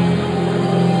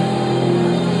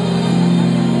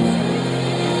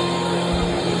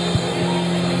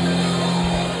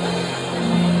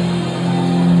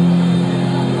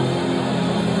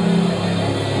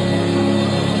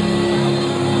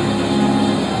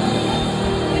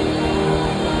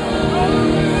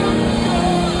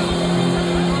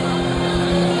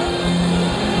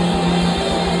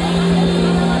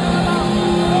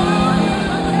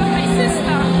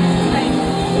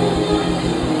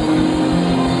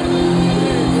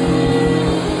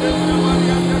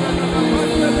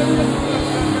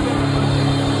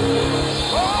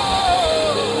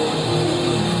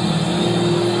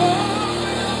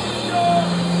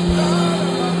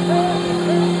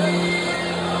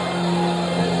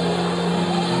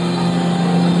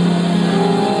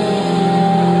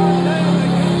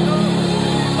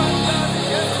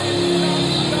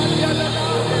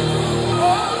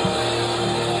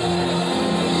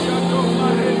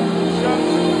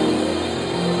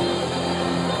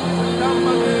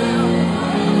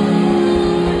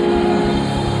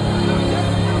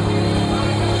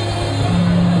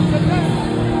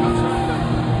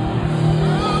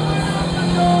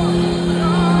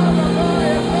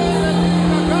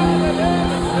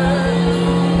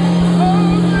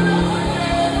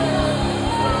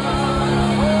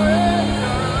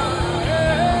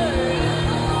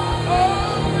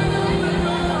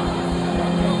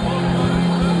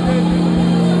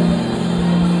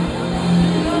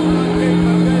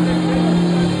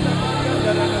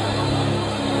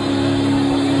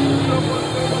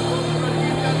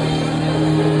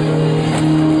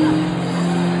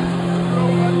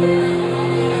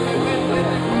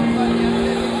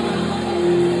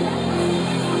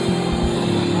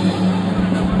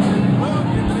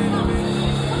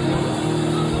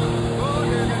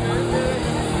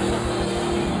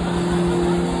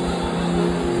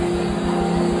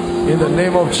 the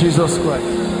name of Jesus Christ.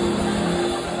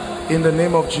 In the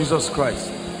name of Jesus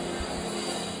Christ.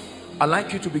 I'd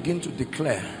like you to begin to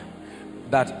declare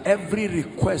that every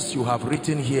request you have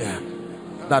written here,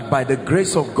 that by the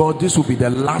grace of God, this will be the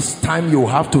last time you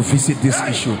have to visit this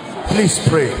issue. Please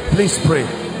pray. Please pray.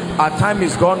 Our time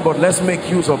is gone, but let's make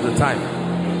use of the time.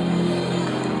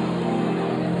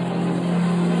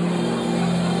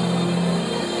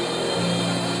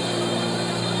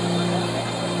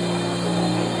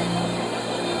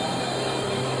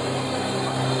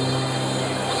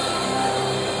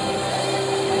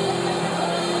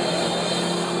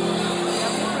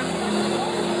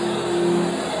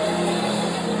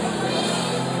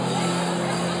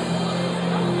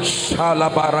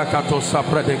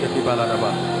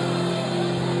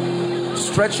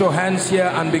 Stretch your hands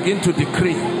here and begin to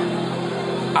decree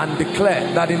and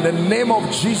declare that in the name of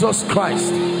Jesus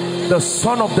Christ, the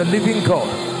Son of the living God,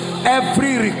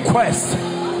 every request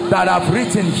that I've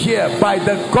written here by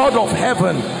the God of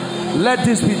heaven, let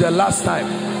this be the last time.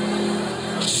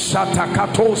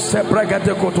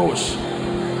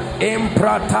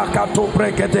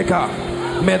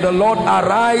 May the Lord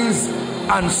arise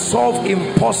and solve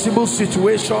impossible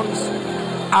situations.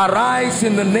 Arise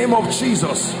in the name of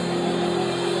Jesus.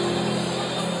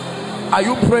 Are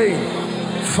you praying,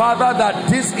 Father, that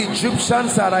these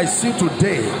Egyptians that I see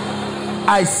today,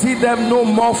 I see them no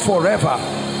more forever?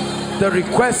 The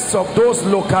requests of those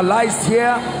localized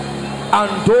here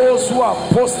and those who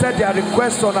have posted their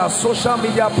requests on our social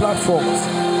media platforms,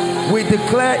 we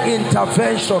declare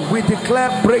intervention, we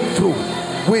declare breakthrough,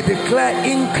 we declare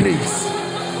increase.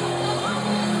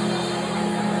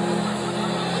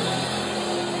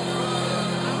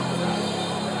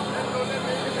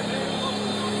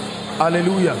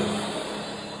 Hallelujah.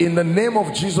 In the name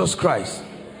of Jesus Christ,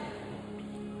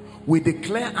 we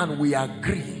declare and we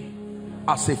agree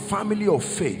as a family of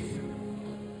faith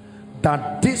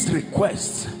that these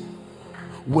requests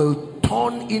will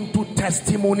turn into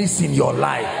testimonies in your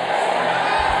life.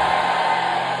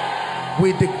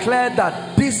 We declare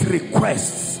that these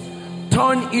requests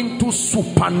turn into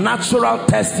supernatural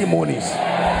testimonies.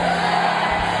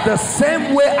 The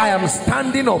same way I am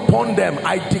standing upon them,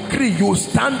 I decree you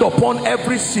stand upon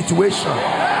every situation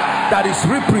that is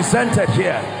represented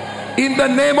here in the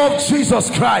name of Jesus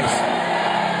Christ.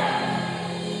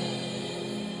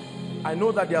 I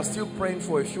know that they are still praying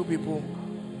for a few people,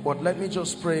 but let me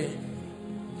just pray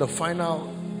the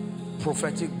final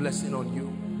prophetic blessing on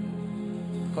you,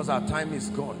 because our time is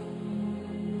gone.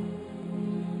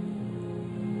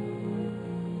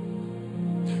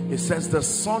 It says, the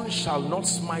sun shall not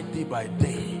smite thee by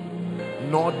day,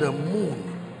 nor the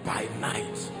moon by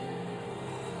night.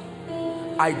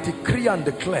 I decree and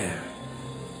declare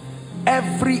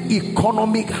every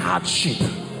economic hardship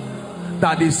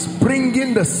that is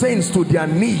bringing the saints to their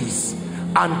knees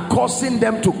and causing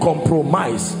them to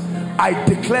compromise, I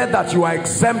declare that you are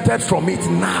exempted from it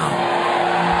now.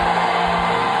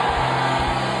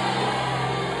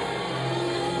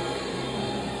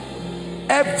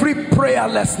 Every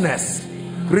prayerlessness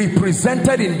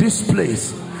represented in this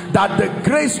place, that the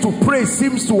grace to pray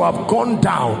seems to have gone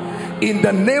down, in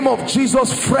the name of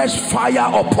Jesus, fresh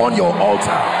fire upon your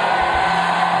altar.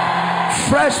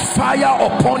 Fresh fire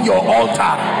upon your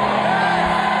altar.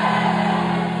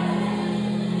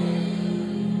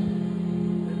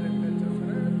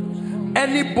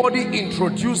 Anybody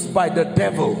introduced by the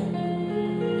devil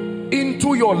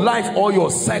into your life or your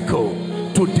circle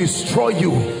to destroy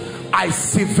you, I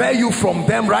sever you from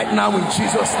them right now in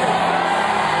Jesus' name.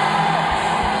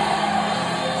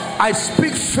 I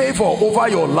speak favor over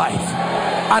your life,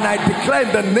 and I declare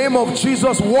in the name of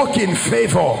Jesus, walk in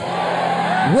favor,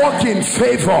 walk in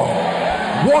favor,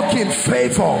 walk in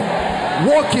favor,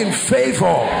 walk in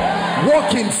favor,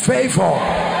 walk in favor.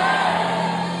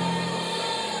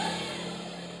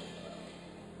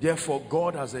 Therefore,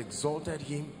 God has exalted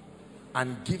him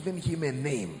and given him a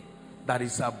name that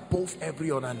is above every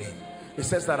other name. It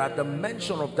says that at the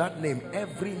mention of that name,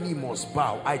 every knee must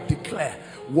bow. I declare,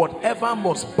 whatever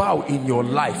must bow in your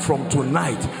life from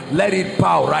tonight, let it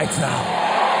bow right now.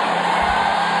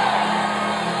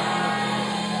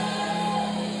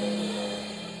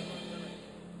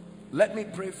 Let me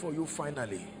pray for you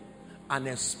finally, and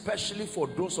especially for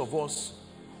those of us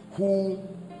who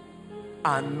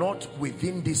are not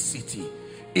within this city.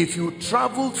 If you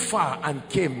traveled far and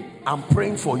came, I'm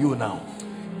praying for you now.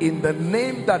 In the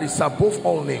name that is above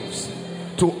all names,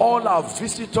 to all our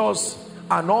visitors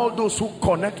and all those who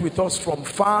connect with us from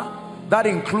far, that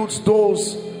includes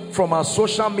those from our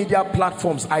social media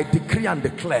platforms, I decree and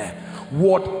declare,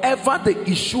 whatever the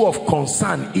issue of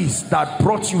concern is that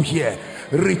brought you here,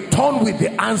 return with the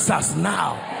answers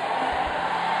now.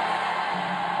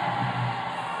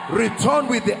 Return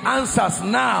with the answers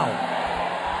now.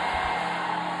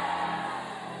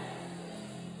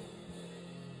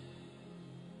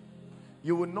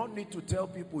 You will not need to tell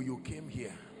people you came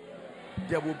here.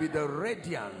 There will be the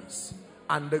radiance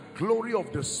and the glory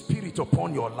of the Spirit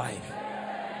upon your life.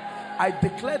 I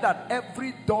declare that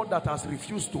every door that has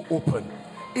refused to open,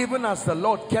 even as the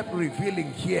Lord kept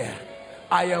revealing here,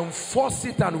 I enforce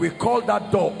it and we call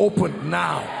that door open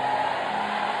now.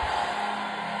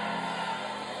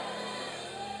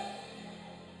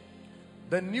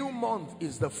 The new month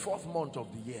is the 4th month of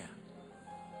the year.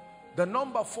 The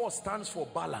number 4 stands for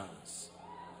balance.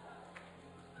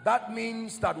 That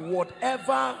means that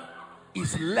whatever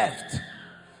is left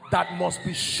that must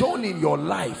be shown in your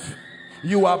life,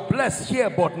 you are blessed here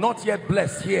but not yet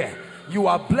blessed here. You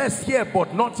are blessed here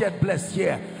but not yet blessed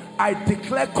here. I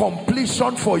declare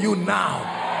completion for you now.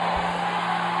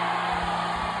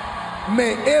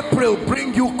 May April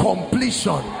bring you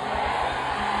completion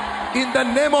in the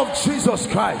name of Jesus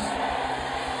Christ.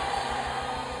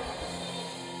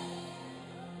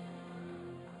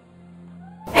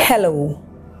 Hello.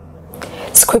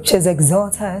 Scriptures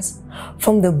exhort us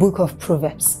from the book of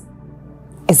Proverbs.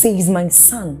 It says, my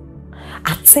son,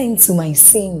 attend to my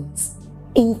sayings,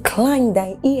 incline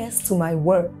thy ears to my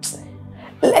words,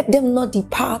 let them not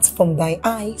depart from thy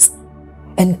eyes,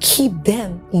 and keep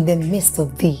them in the midst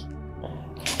of thee.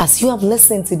 As you have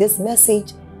listened to this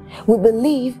message, we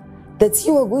believe that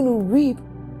you are going to reap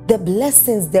the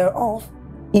blessings thereof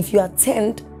if you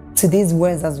attend to these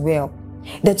words as well.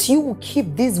 That you will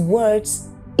keep these words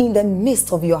in the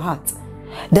midst of your heart.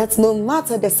 That no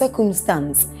matter the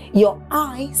circumstance, your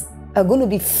eyes are going to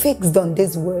be fixed on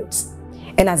these words.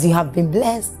 And as you have been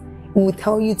blessed, we will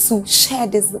tell you to share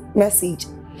this message.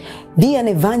 Be an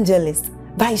evangelist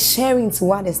by sharing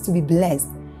to others to be blessed.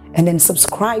 And then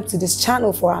subscribe to this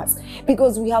channel for us,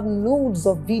 because we have loads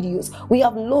of videos, we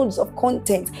have loads of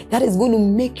content that is going to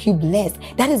make you blessed,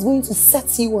 that is going to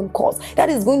set you on course, that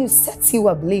is going to set you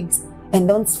ablaze. And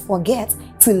don't forget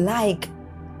to like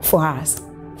for us.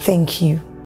 Thank you.